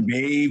having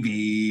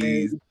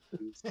babies.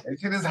 That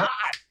shit is hot.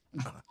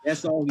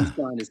 That's all he's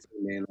trying to say,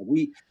 man.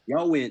 Like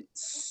y'all went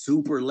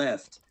super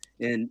left,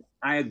 and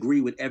I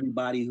agree with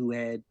everybody who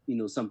had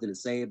something to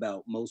say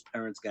about most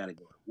parents got to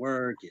go to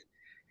work,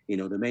 and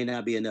there may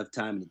not be enough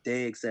time in the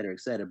day, et cetera, et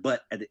cetera.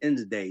 But at the end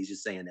of the day, he's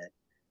just saying that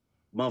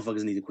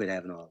motherfuckers need to quit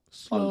having all.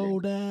 Slow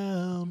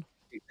down.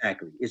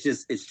 Exactly. It's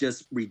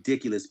just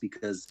ridiculous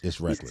because it's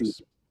reckless.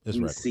 It's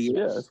reckless.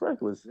 Yeah, it's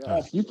reckless.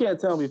 Yeah. You can't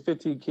tell me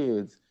 15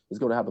 kids is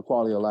going to have the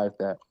quality of life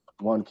that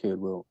one kid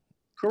will.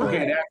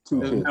 Correct.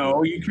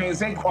 No, you can't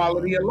say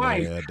quality of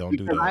life. Yeah, don't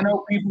do that. I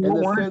know people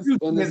who want to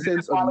in the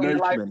sense of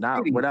nourishment.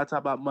 We're not talking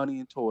about money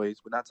and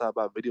toys. We're not talking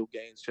about video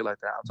games, shit like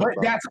that. But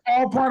that's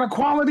all part of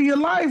quality of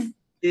life.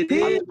 It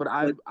is. But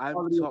I'm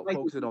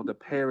focusing on the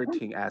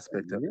parenting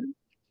aspect of it.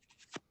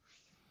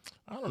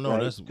 I don't know.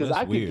 Right? Because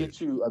I could get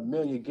you 1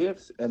 million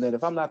gifts, and then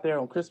if I'm not there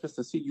on Christmas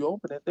to see you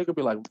open it, they could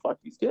be like, "Fuck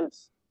these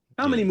gifts."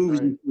 How many movies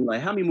you seen like?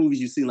 How many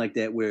movies you seen like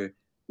that where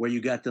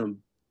you got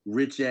them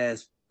rich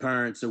ass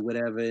parents or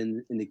whatever,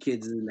 and the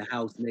kids in the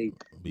house and they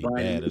be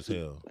bad as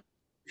hell.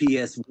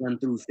 PS 1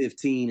 through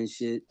 15 and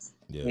shit.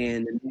 Yeah.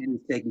 And the nanny's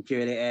taking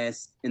care of their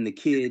ass, and the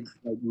kid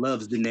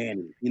loves the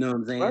nanny. You know what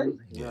I'm saying? Right?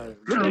 Yeah.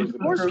 Look at the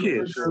poor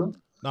kids.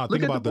 No,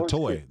 think about the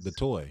toy. Kids. The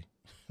toy.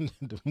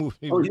 The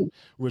movie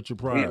Richard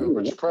Pryor.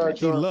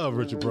 He loved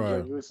Richard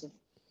Pryor.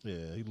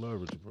 Yeah, he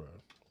loved Richard Pryor.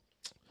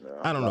 Yeah,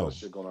 I don't know.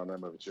 Shit going on in that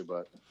movie too,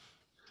 but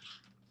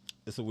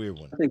it's a weird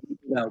one. I think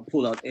we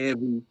pull out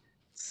every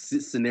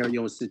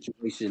scenario and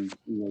situation,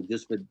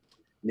 just for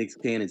Nick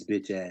Cannon's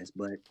bitch ass.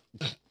 But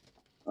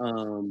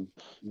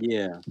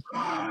yeah.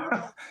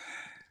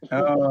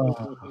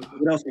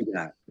 What else we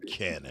got?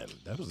 Cannon.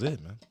 That was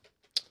it, man.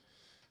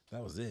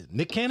 That was it.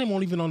 Nick Cannon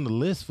wasn't even on the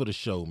list for the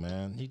show,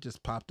 man. He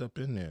just popped up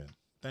in there.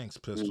 Thanks,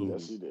 Pistol.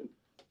 Yes, he did.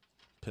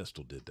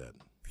 Pistol did that.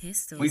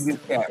 Pistol. We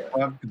just got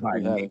fucked by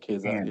We having Nick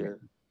kids out Cannon. here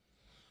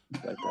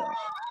like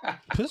that.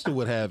 Pistol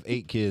would have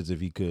 8 kids if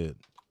he could.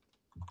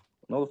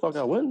 No, the fuck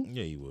I wouldn't.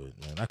 Yeah, he would,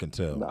 man. I can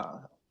tell. Nah,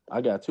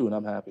 I got 2 and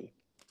I'm happy.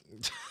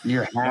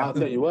 You're I'll happy.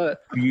 tell you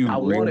what. You I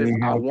really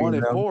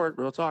wanted happy, 4.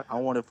 Real talk. I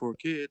wanted 4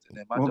 kids, and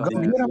then my Well, go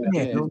dumb get ass them had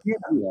then. 10. Go get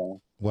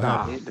them. What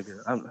happened?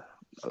 Nigga,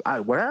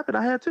 what happened?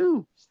 I had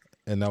 2.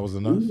 And that was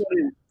enough?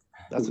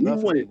 That's You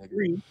enough for me, wanted nigga.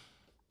 3.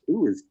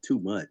 2 is too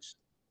much.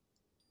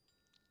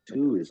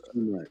 2 is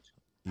too much.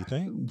 You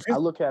think? I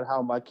look at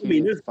how my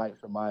kids there's- fight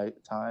for my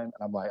time, and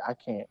I'm like,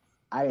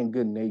 I in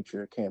good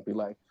nature can't be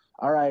like,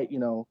 all right,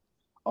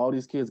 all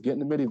these kids get in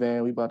the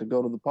minivan, we about to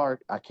go to the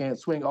park. I can't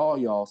swing all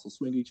y'all, so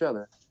swing each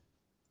other.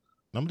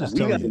 I'm just We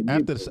telling you,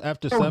 gotta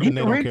after So 7, get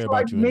they don't rich care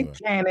like about you Nick anyway.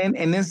 Cannon,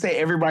 and then say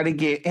everybody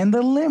get in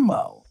the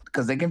limo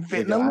because they can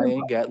fit in the Nigga, I limo.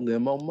 ain't got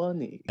limo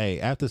money. Hey,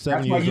 after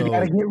 7 That's why years you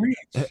gotta old. get rich.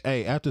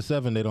 Hey, after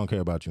 7, they don't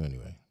care about you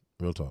anyway.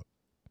 Real talk.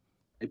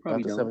 They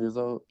probably After don't. 7 years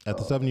old.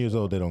 After 7 years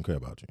old, they don't care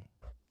about you.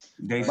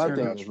 They My sure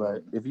thing don't. is,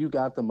 right, if you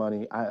got the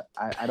money, I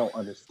don't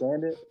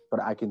understand it, but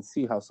I can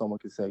see how someone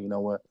could say, you know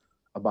what,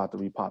 I'm about to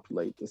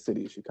repopulate the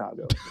city of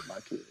Chicago with my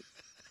kids.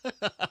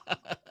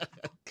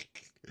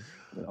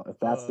 If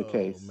that's the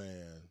case. Oh,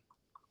 man.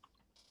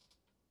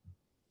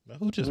 Now,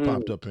 who just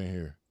popped up in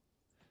here?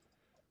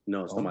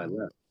 No, somebody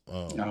left.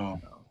 Oh. No.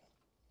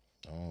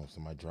 Oh,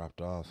 somebody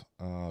dropped off.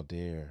 Oh,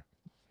 dear.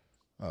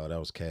 Oh, that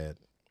was Cad.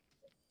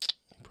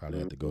 Probably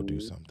had to go do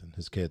something.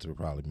 His kids were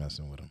probably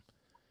messing with him.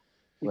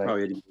 He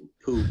probably had to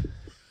go poop.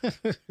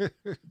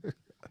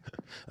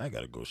 I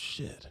gotta go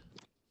shit.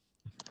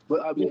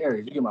 But I mean,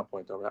 Eric, you get my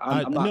point, though, right?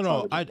 I'm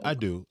not I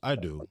do.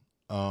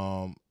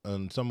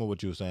 And some of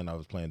what you were saying, I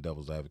was playing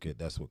devil's advocate.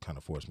 That's what kind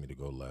of forced me to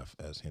go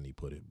left, as Henny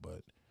put it.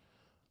 But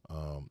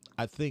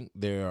I think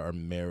there are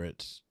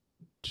merits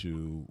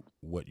to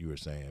what you were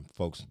saying.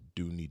 Folks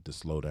do need to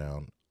slow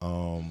down.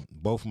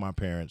 Both of my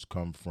parents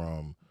come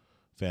from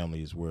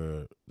families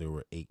where there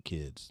were 8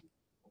 kids.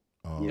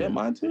 Yeah,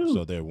 mine too.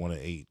 So they're 1 of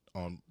 8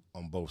 on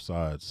both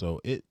sides.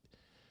 So hey,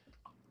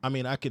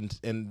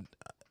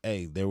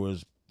 there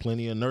was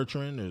plenty of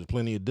nurturing, there was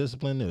plenty of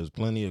discipline, there was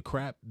plenty of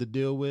crap to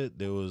deal with,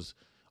 there was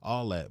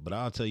all that. But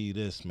I'll tell you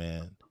this,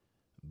 man,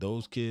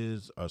 those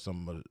kids are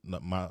some of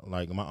my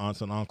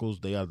aunts and uncles.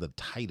 They are the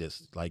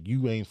tightest. Like,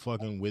 you ain't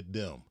fucking with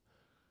them.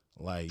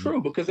 Like,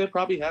 True, because they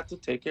probably have to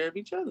take care of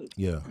each other.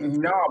 Yeah.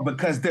 No,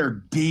 because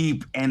they're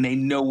deep and they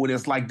know what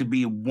it's like to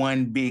be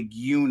one big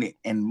unit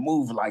and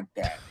move like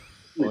that.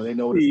 Well, they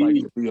know what it's like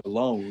to be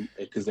alone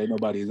because ain't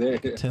nobody there.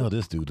 Tell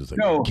this dude is a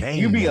No, gang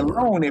you be member.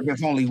 alone if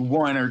it's only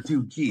 1 or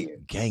 2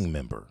 kids. Gang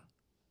member.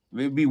 If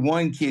it'd be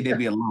 1 kid, they'd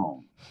be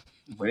alone.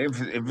 But if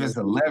it's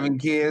 11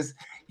 kids,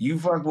 you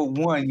fuck with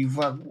 1, you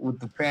fuck with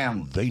the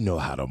family. They know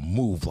how to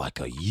move like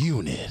a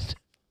unit.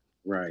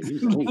 Right.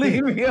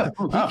 Leave me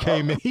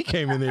alone. He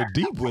came in there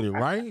deep with it,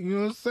 right? You know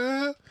what I'm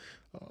saying?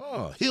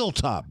 Oh,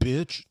 hilltop,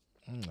 bitch.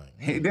 I'm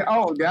like,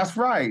 Oh, that's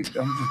right.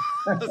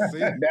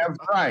 That's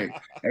right.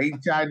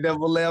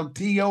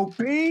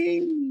 HILLTOP.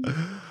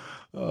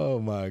 oh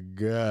my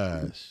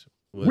gosh.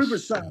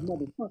 Riverside,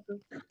 motherfucker.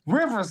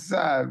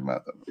 Riverside,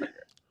 motherfucker.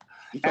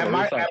 At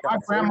my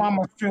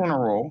grandmama's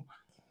funeral,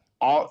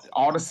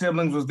 all the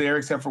siblings was there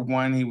except for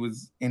one. He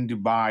was in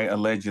Dubai,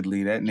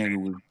 allegedly. That nigga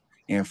was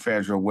in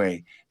Federal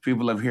Way.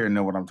 People up here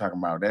know what I'm talking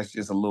about. That's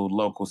just a little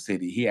local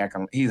city.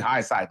 He's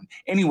high-siding.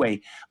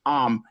 Anyway,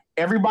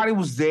 everybody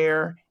was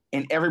there,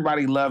 and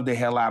everybody loved the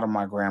hell out of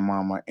my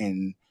grandmama.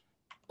 And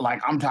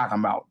like I'm talking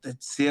about the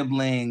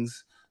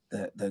siblings,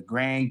 the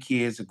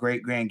grandkids, the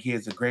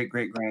great-grandkids, the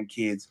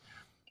great-great-grandkids.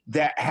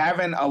 That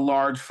having a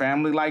large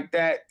family like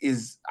that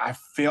I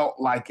felt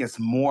like it's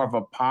more of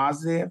a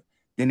positive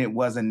than it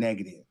was a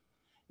negative.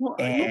 Well,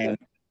 and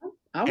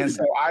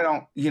so I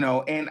don't,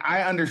 and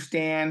I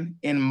understand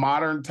in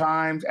modern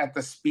times at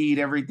the speed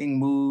everything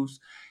moves,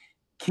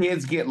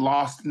 kids get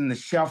lost in the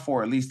shuffle,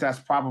 or at least that's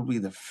probably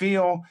the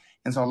feel.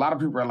 And so a lot of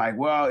people are like,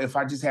 well, if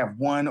I just have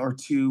 1 or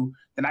 2,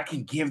 then I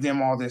can give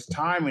them all this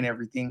time and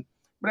everything.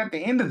 But at the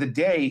end of the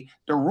day,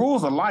 the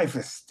rules of life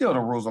is still the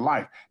rules of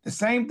life. The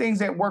same things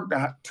that worked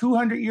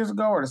 200 years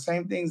ago are the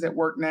same things that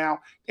work now.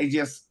 They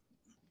just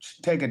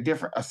take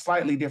a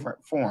slightly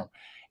different form.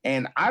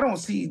 And I don't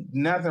see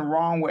nothing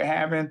wrong with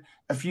having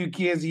a few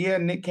kids. Yeah,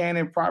 Nick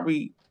Cannon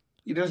probably,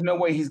 there's no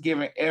way he's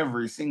giving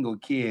every single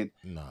kid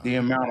the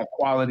amount of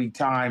quality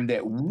time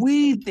that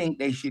we think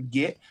they should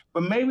get.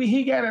 But maybe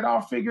he got it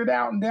all figured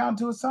out and down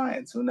to a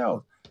science. Who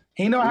knows?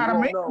 He know how to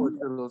make know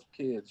until those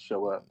kids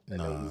show up. And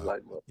then he's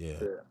like, well, yeah.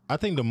 I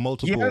think the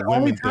multiple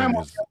women thing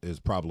is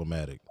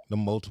problematic. The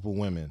multiple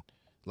women.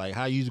 Like,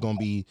 how you gonna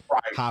be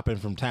hopping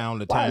from town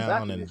to Why is that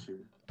town an and issue?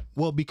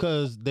 well,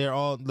 because they're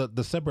all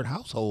the separate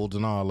households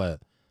and all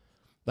that.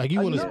 Like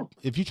you want to,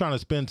 if you're trying to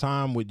spend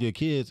time with your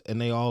kids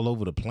and they all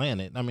over the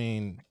planet, I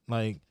mean,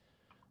 like,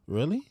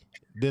 really?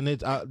 Then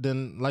it's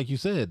then, like you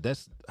said,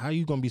 that's how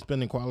you gonna be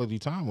spending quality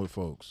time with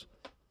folks.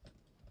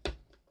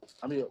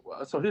 I mean,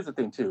 so here's the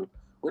thing too.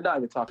 We're not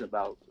even talking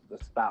about the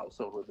spouse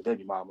or the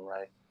baby mama,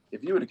 right?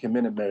 If you were to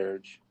commit a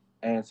marriage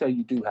and say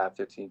you do have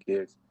 15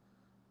 kids,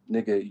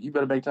 nigga, you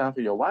better make time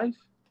for your wife.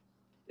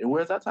 And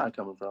where's that time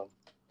coming from?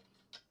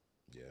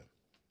 Yeah.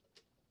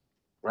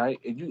 Right?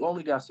 And you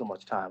only got so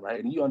much time,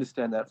 right? And you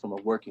understand that from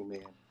a working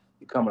man.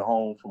 You're coming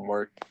home from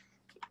work.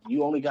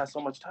 You only got so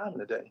much time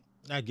in a day.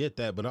 I get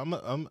that, but I'm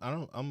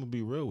gonna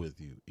be real with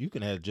you. You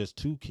can have just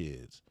 2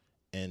 kids,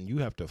 and you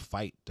have to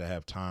fight to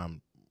have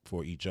time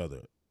for each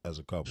other as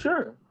a couple.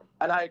 Sure,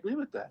 and I agree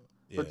with that.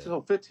 Yeah. But so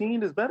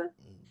 15 is better.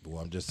 Well,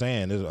 I'm just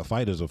saying, a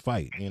fight is a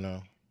fight, you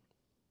know.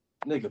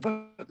 Nigga,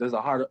 but there's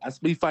a harder. I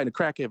be fighting a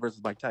crackhead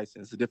versus Mike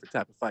Tyson. It's a different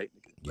type of fight.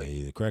 Nigga.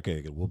 Yeah, the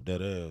crackhead could whoop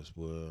that ass,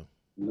 boy.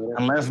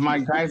 Unless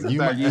Mike Tyson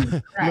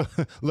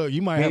look,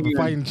 you might have a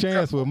fighting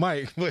chance with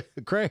Mike, but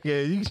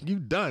crackhead, you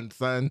done,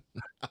 son.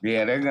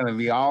 Yeah, they're gonna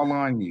be all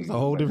on you. It's a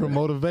whole different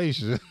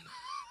motivation.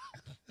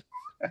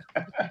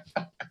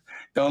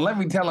 Don't let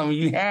me tell them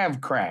you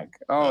have crack.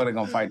 Oh, they're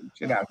gonna fight the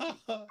shit out.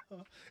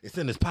 It's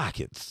in his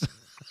pockets.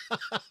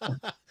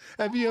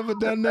 Have you ever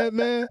done that,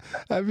 man?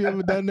 Have you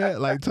ever done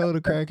that? Like told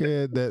a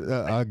crackhead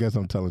that? I guess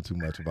I'm telling too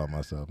much about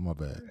myself. My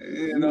bad.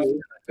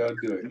 Don't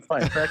do it. You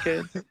fight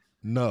crackheads?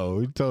 No,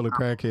 he told a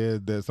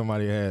crackhead that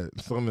somebody had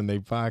something in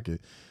their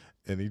pocket,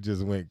 and he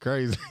just went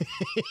crazy.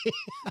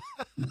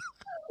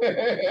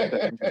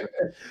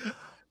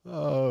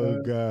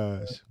 Oh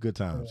gosh, good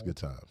times, good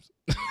times.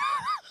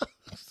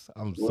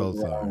 I'm so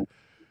sorry.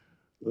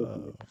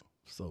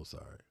 So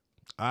sorry.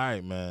 All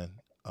right, man.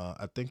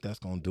 I think that's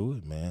gonna do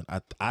it, man.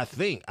 I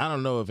think I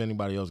don't know if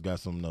anybody else got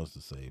something else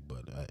to say,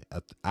 but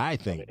I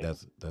think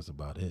that's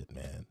about it,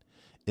 man.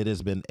 It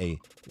has been a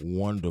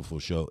wonderful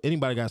show.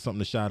 Anybody got something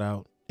to shout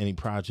out? Any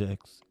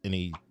projects?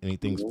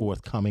 Anything's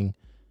forthcoming?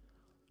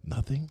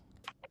 Nothing?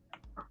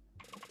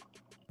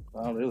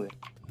 Not really.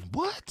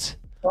 What?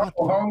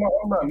 Hold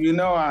on. You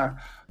know, I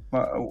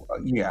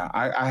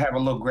have a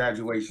little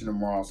graduation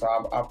tomorrow, so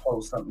I'll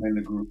post something in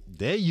the group.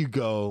 There you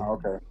go.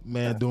 Okay.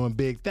 Man, doing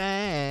big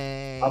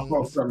things. I'll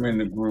post something in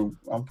the group.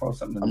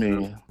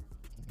 Group.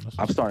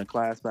 I'm starting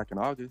class back in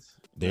August.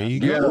 There you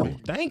go.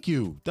 Thank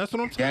you. That's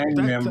what I'm saying.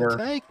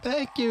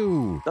 Thank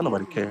you. Don't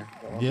nobody care.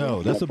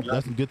 Yo, that's a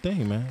good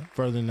thing, man.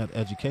 Furthering that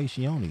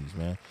educationes,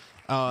 man.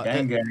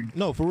 Gang.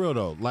 No, for real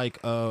though. Like,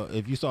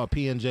 if you saw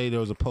P&J, there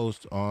was a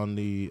post on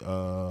the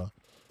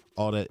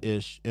All That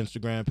Ish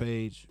Instagram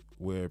page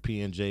where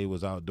P&J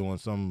was out doing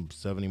some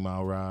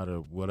 70-mile ride or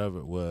whatever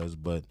it was,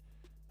 but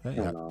hey,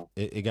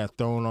 it got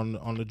thrown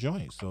on the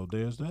joint. So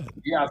there's that.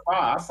 Yeah,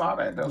 I saw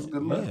that. That was a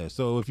good look. Yeah.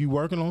 So if you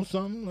working on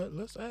something,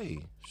 let's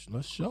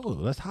show it.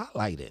 Let's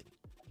highlight it.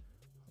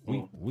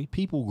 We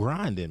people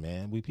grinding,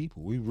 man. We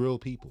real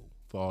people.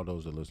 For all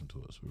those that listen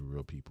to us, we're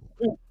real people.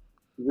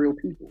 Real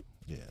people.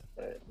 Yeah.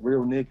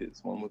 Real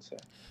niggas, one would say.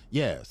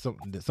 Yeah.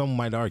 Some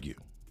might argue,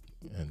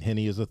 and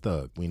Henny is a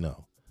thug. We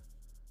know.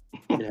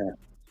 Yeah.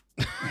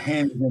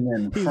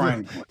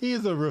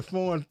 He's a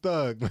reformed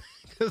thug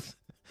because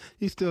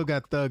he still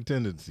got thug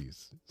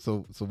tendencies.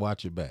 So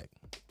watch your back.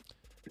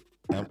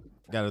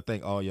 Got to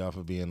thank all y'all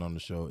for being on the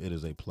show. It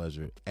is a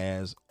pleasure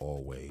as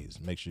always.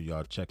 Make sure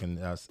y'all checking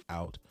us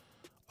out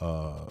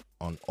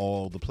on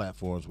all the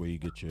platforms where you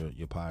get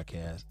your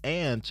podcast,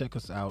 and check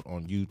us out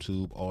on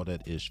YouTube. All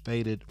That Ish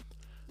Faded.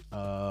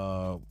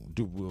 Where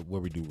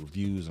we do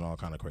reviews and all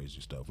kind of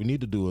crazy stuff. We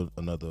need to do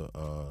another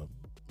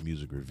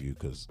music review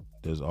because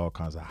there's all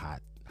kinds of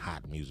hot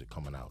music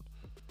coming out.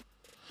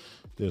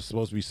 There's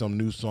supposed to be some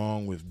new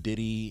song with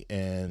Diddy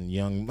and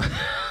Young.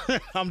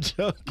 I'm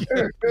joking.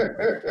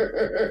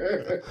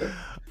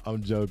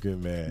 I'm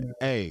joking, man.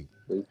 Hey,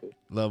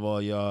 love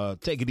all y'all.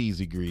 Take it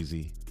easy,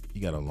 Greasy.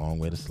 You got a long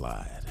way to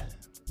slide.